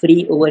of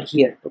free over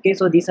here. Okay,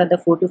 so these are the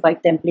 4 to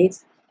 5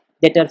 templates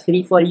that are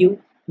free for you.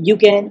 You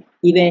can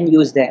even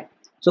use them.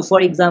 So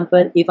for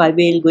example, if I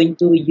will going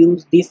to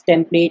use this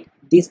template,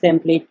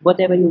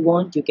 whatever you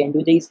want, you can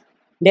do this.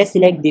 Let's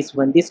select this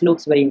one. This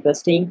looks very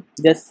interesting.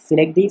 Just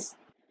select this.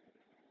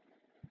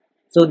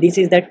 So this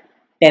is the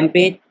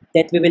template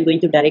that we will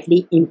going to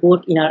directly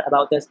import in our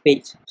about us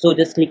page. So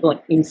just click on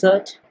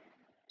insert.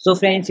 So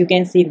friends, you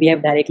can see we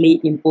have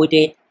directly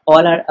imported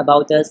all our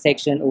about us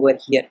section over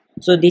here.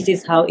 So this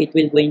is how it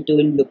will going to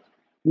look.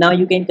 Now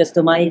you can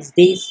customize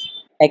this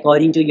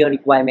according to your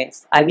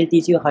requirements. I will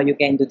teach you how you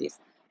can do this.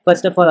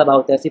 First of all,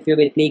 about us, if you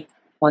will click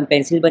on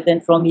pencil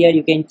button, from here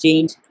you can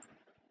change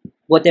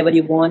whatever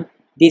you want.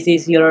 This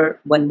is your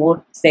one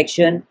more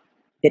section,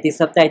 that is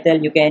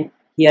subtitle. You can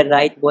here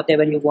write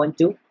whatever you want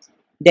to.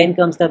 Then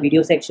comes the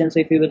video section. So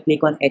if you will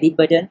click on edit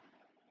button,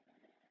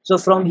 so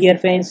from here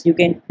friends, you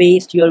can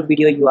paste your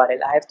video URL.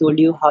 I have told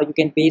you how you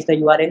can paste the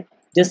URL.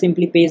 Just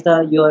simply paste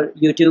your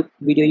YouTube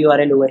video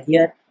URL over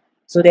here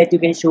so that you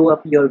can show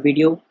up your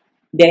video.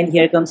 Then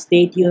here comes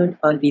stay tuned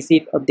on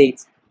receive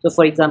updates. So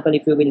for example,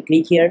 if you will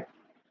click here,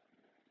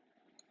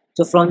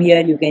 so from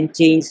here you can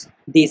change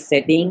these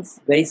settings.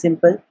 Very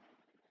simple.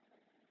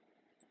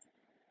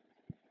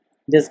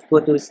 Just go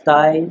to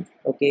style.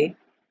 Okay,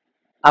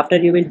 after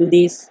you will do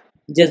this,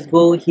 just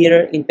go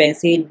here in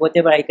pencil,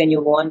 whatever icon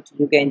you want,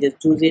 you can just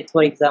choose it.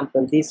 For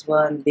example, this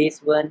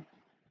one,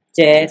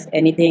 chess,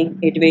 anything,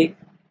 it will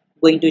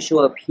going to show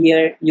up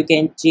here. You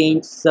can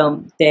change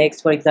some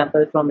text. For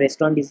example, from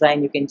restaurant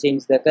design, you can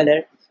change the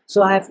color.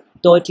 So I have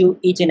taught you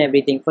each and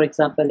everything. For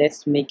example,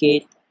 let's make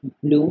it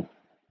blue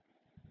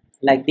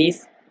like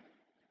this.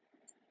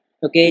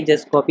 Okay,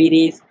 just copy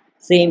this.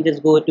 Same,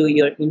 just go to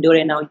your indoor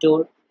and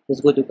outdoor.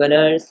 Just go to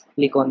colors,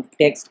 click on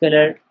text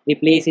color,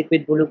 replace it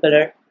with blue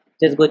color.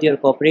 Just go to your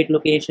corporate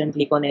location,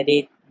 click on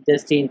edit,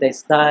 just change the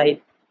style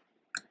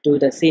to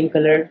the same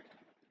color.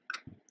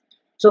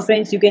 So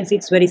friends, you can see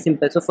it's very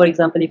simple. So for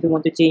example, if you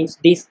want to change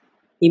this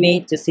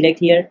image, just select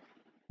here,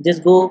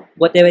 just go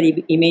whatever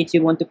image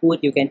you want to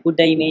put, you can put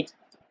the image.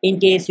 In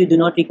case you do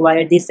not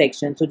require this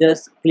section, so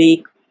just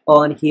click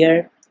on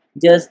here,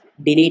 just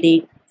delete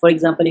it. For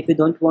example, if you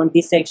don't want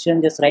this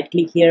section, just right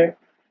click here,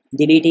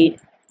 delete it.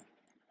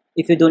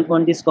 If you don't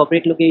want this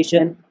corporate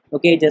location,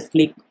 okay, just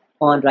click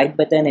on right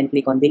button and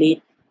click on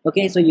delete.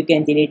 Okay, so you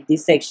can delete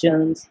these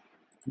sections,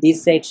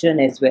 this section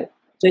as well.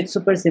 So it's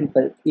super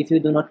simple. If you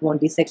do not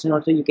want this section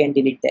also, you can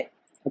delete that.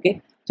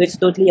 Okay, so it's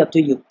totally up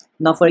to you.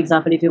 Now for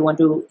example, if you want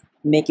to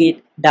make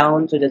it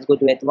down, so just go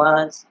to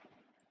advanced,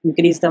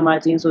 increase the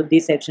margin, so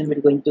this section will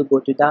going to go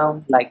to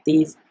down like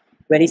this.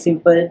 Very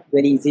simple,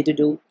 very easy to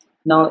do.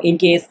 Now in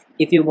case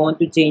if you want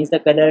to change the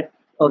color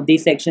of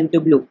this section to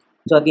blue,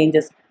 so again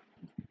just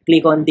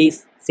click on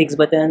these 6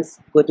 buttons,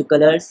 go to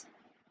colors,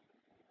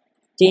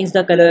 change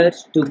the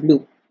colors to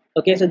blue.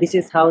 Okay, so this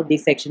is how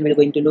this section will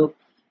going to look.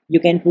 You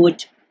can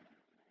put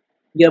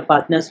your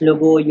partner's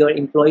logo, your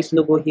employee's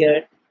logo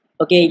here.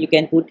 Okay, you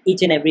can put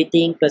each and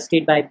everything,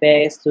 trusted by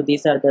best. So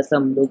these are the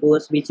some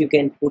logos which you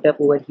can put up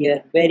over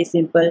here. Very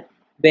simple,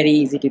 very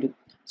easy to do.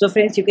 So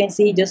friends, you can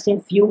see just in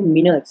few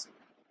minutes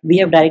we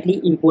have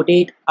directly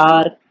imported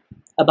our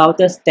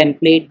about us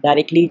template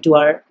directly to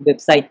our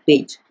website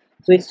page.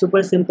 So it's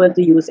super simple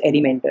to use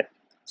Elementor.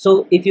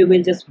 So if you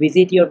will just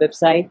visit your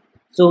website,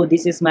 so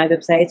this is my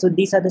website. So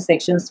these are the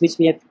sections which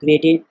we have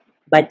created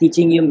by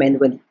teaching you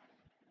manually,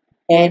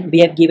 and we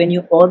have given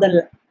you all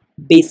the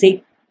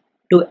basic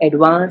to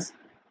advanced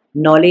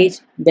knowledge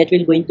that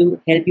will going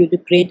to help you to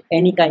create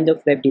any kind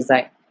of web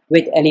design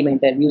with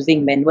Elementor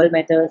using manual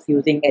methods,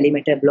 using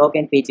Elementor blog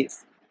and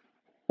pages.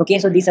 Okay,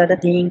 so these are the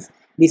things,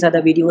 these are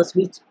the videos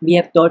which we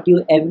have taught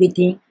you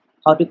everything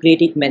how to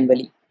create it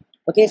manually.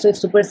 Okay, so it's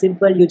super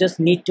simple. You just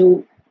need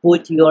to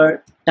put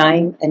your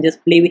time and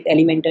just play with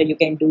Elementor. You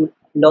can do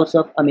lots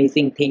of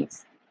amazing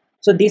things.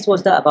 So this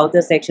was the about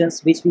the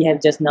sections which we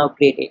have just now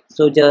created.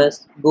 So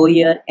just go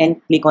here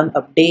and click on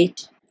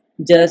update.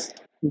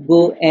 Just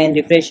go and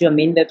refresh your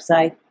main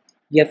website.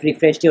 You have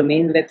refreshed your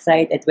main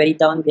website. At very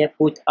down we have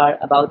put our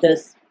about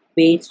us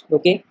page.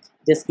 Okay,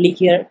 just click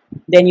here,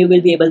 then you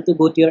will be able to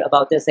go to your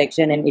about us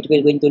section and it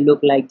will going to look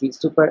like this.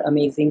 Super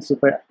amazing,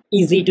 super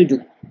easy to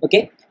do.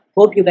 Okay,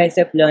 hope you guys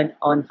have learned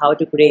on how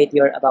to create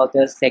your about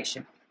us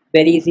section.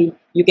 Very easy.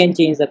 You can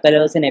change the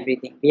colors and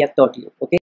everything we have taught you. Okay.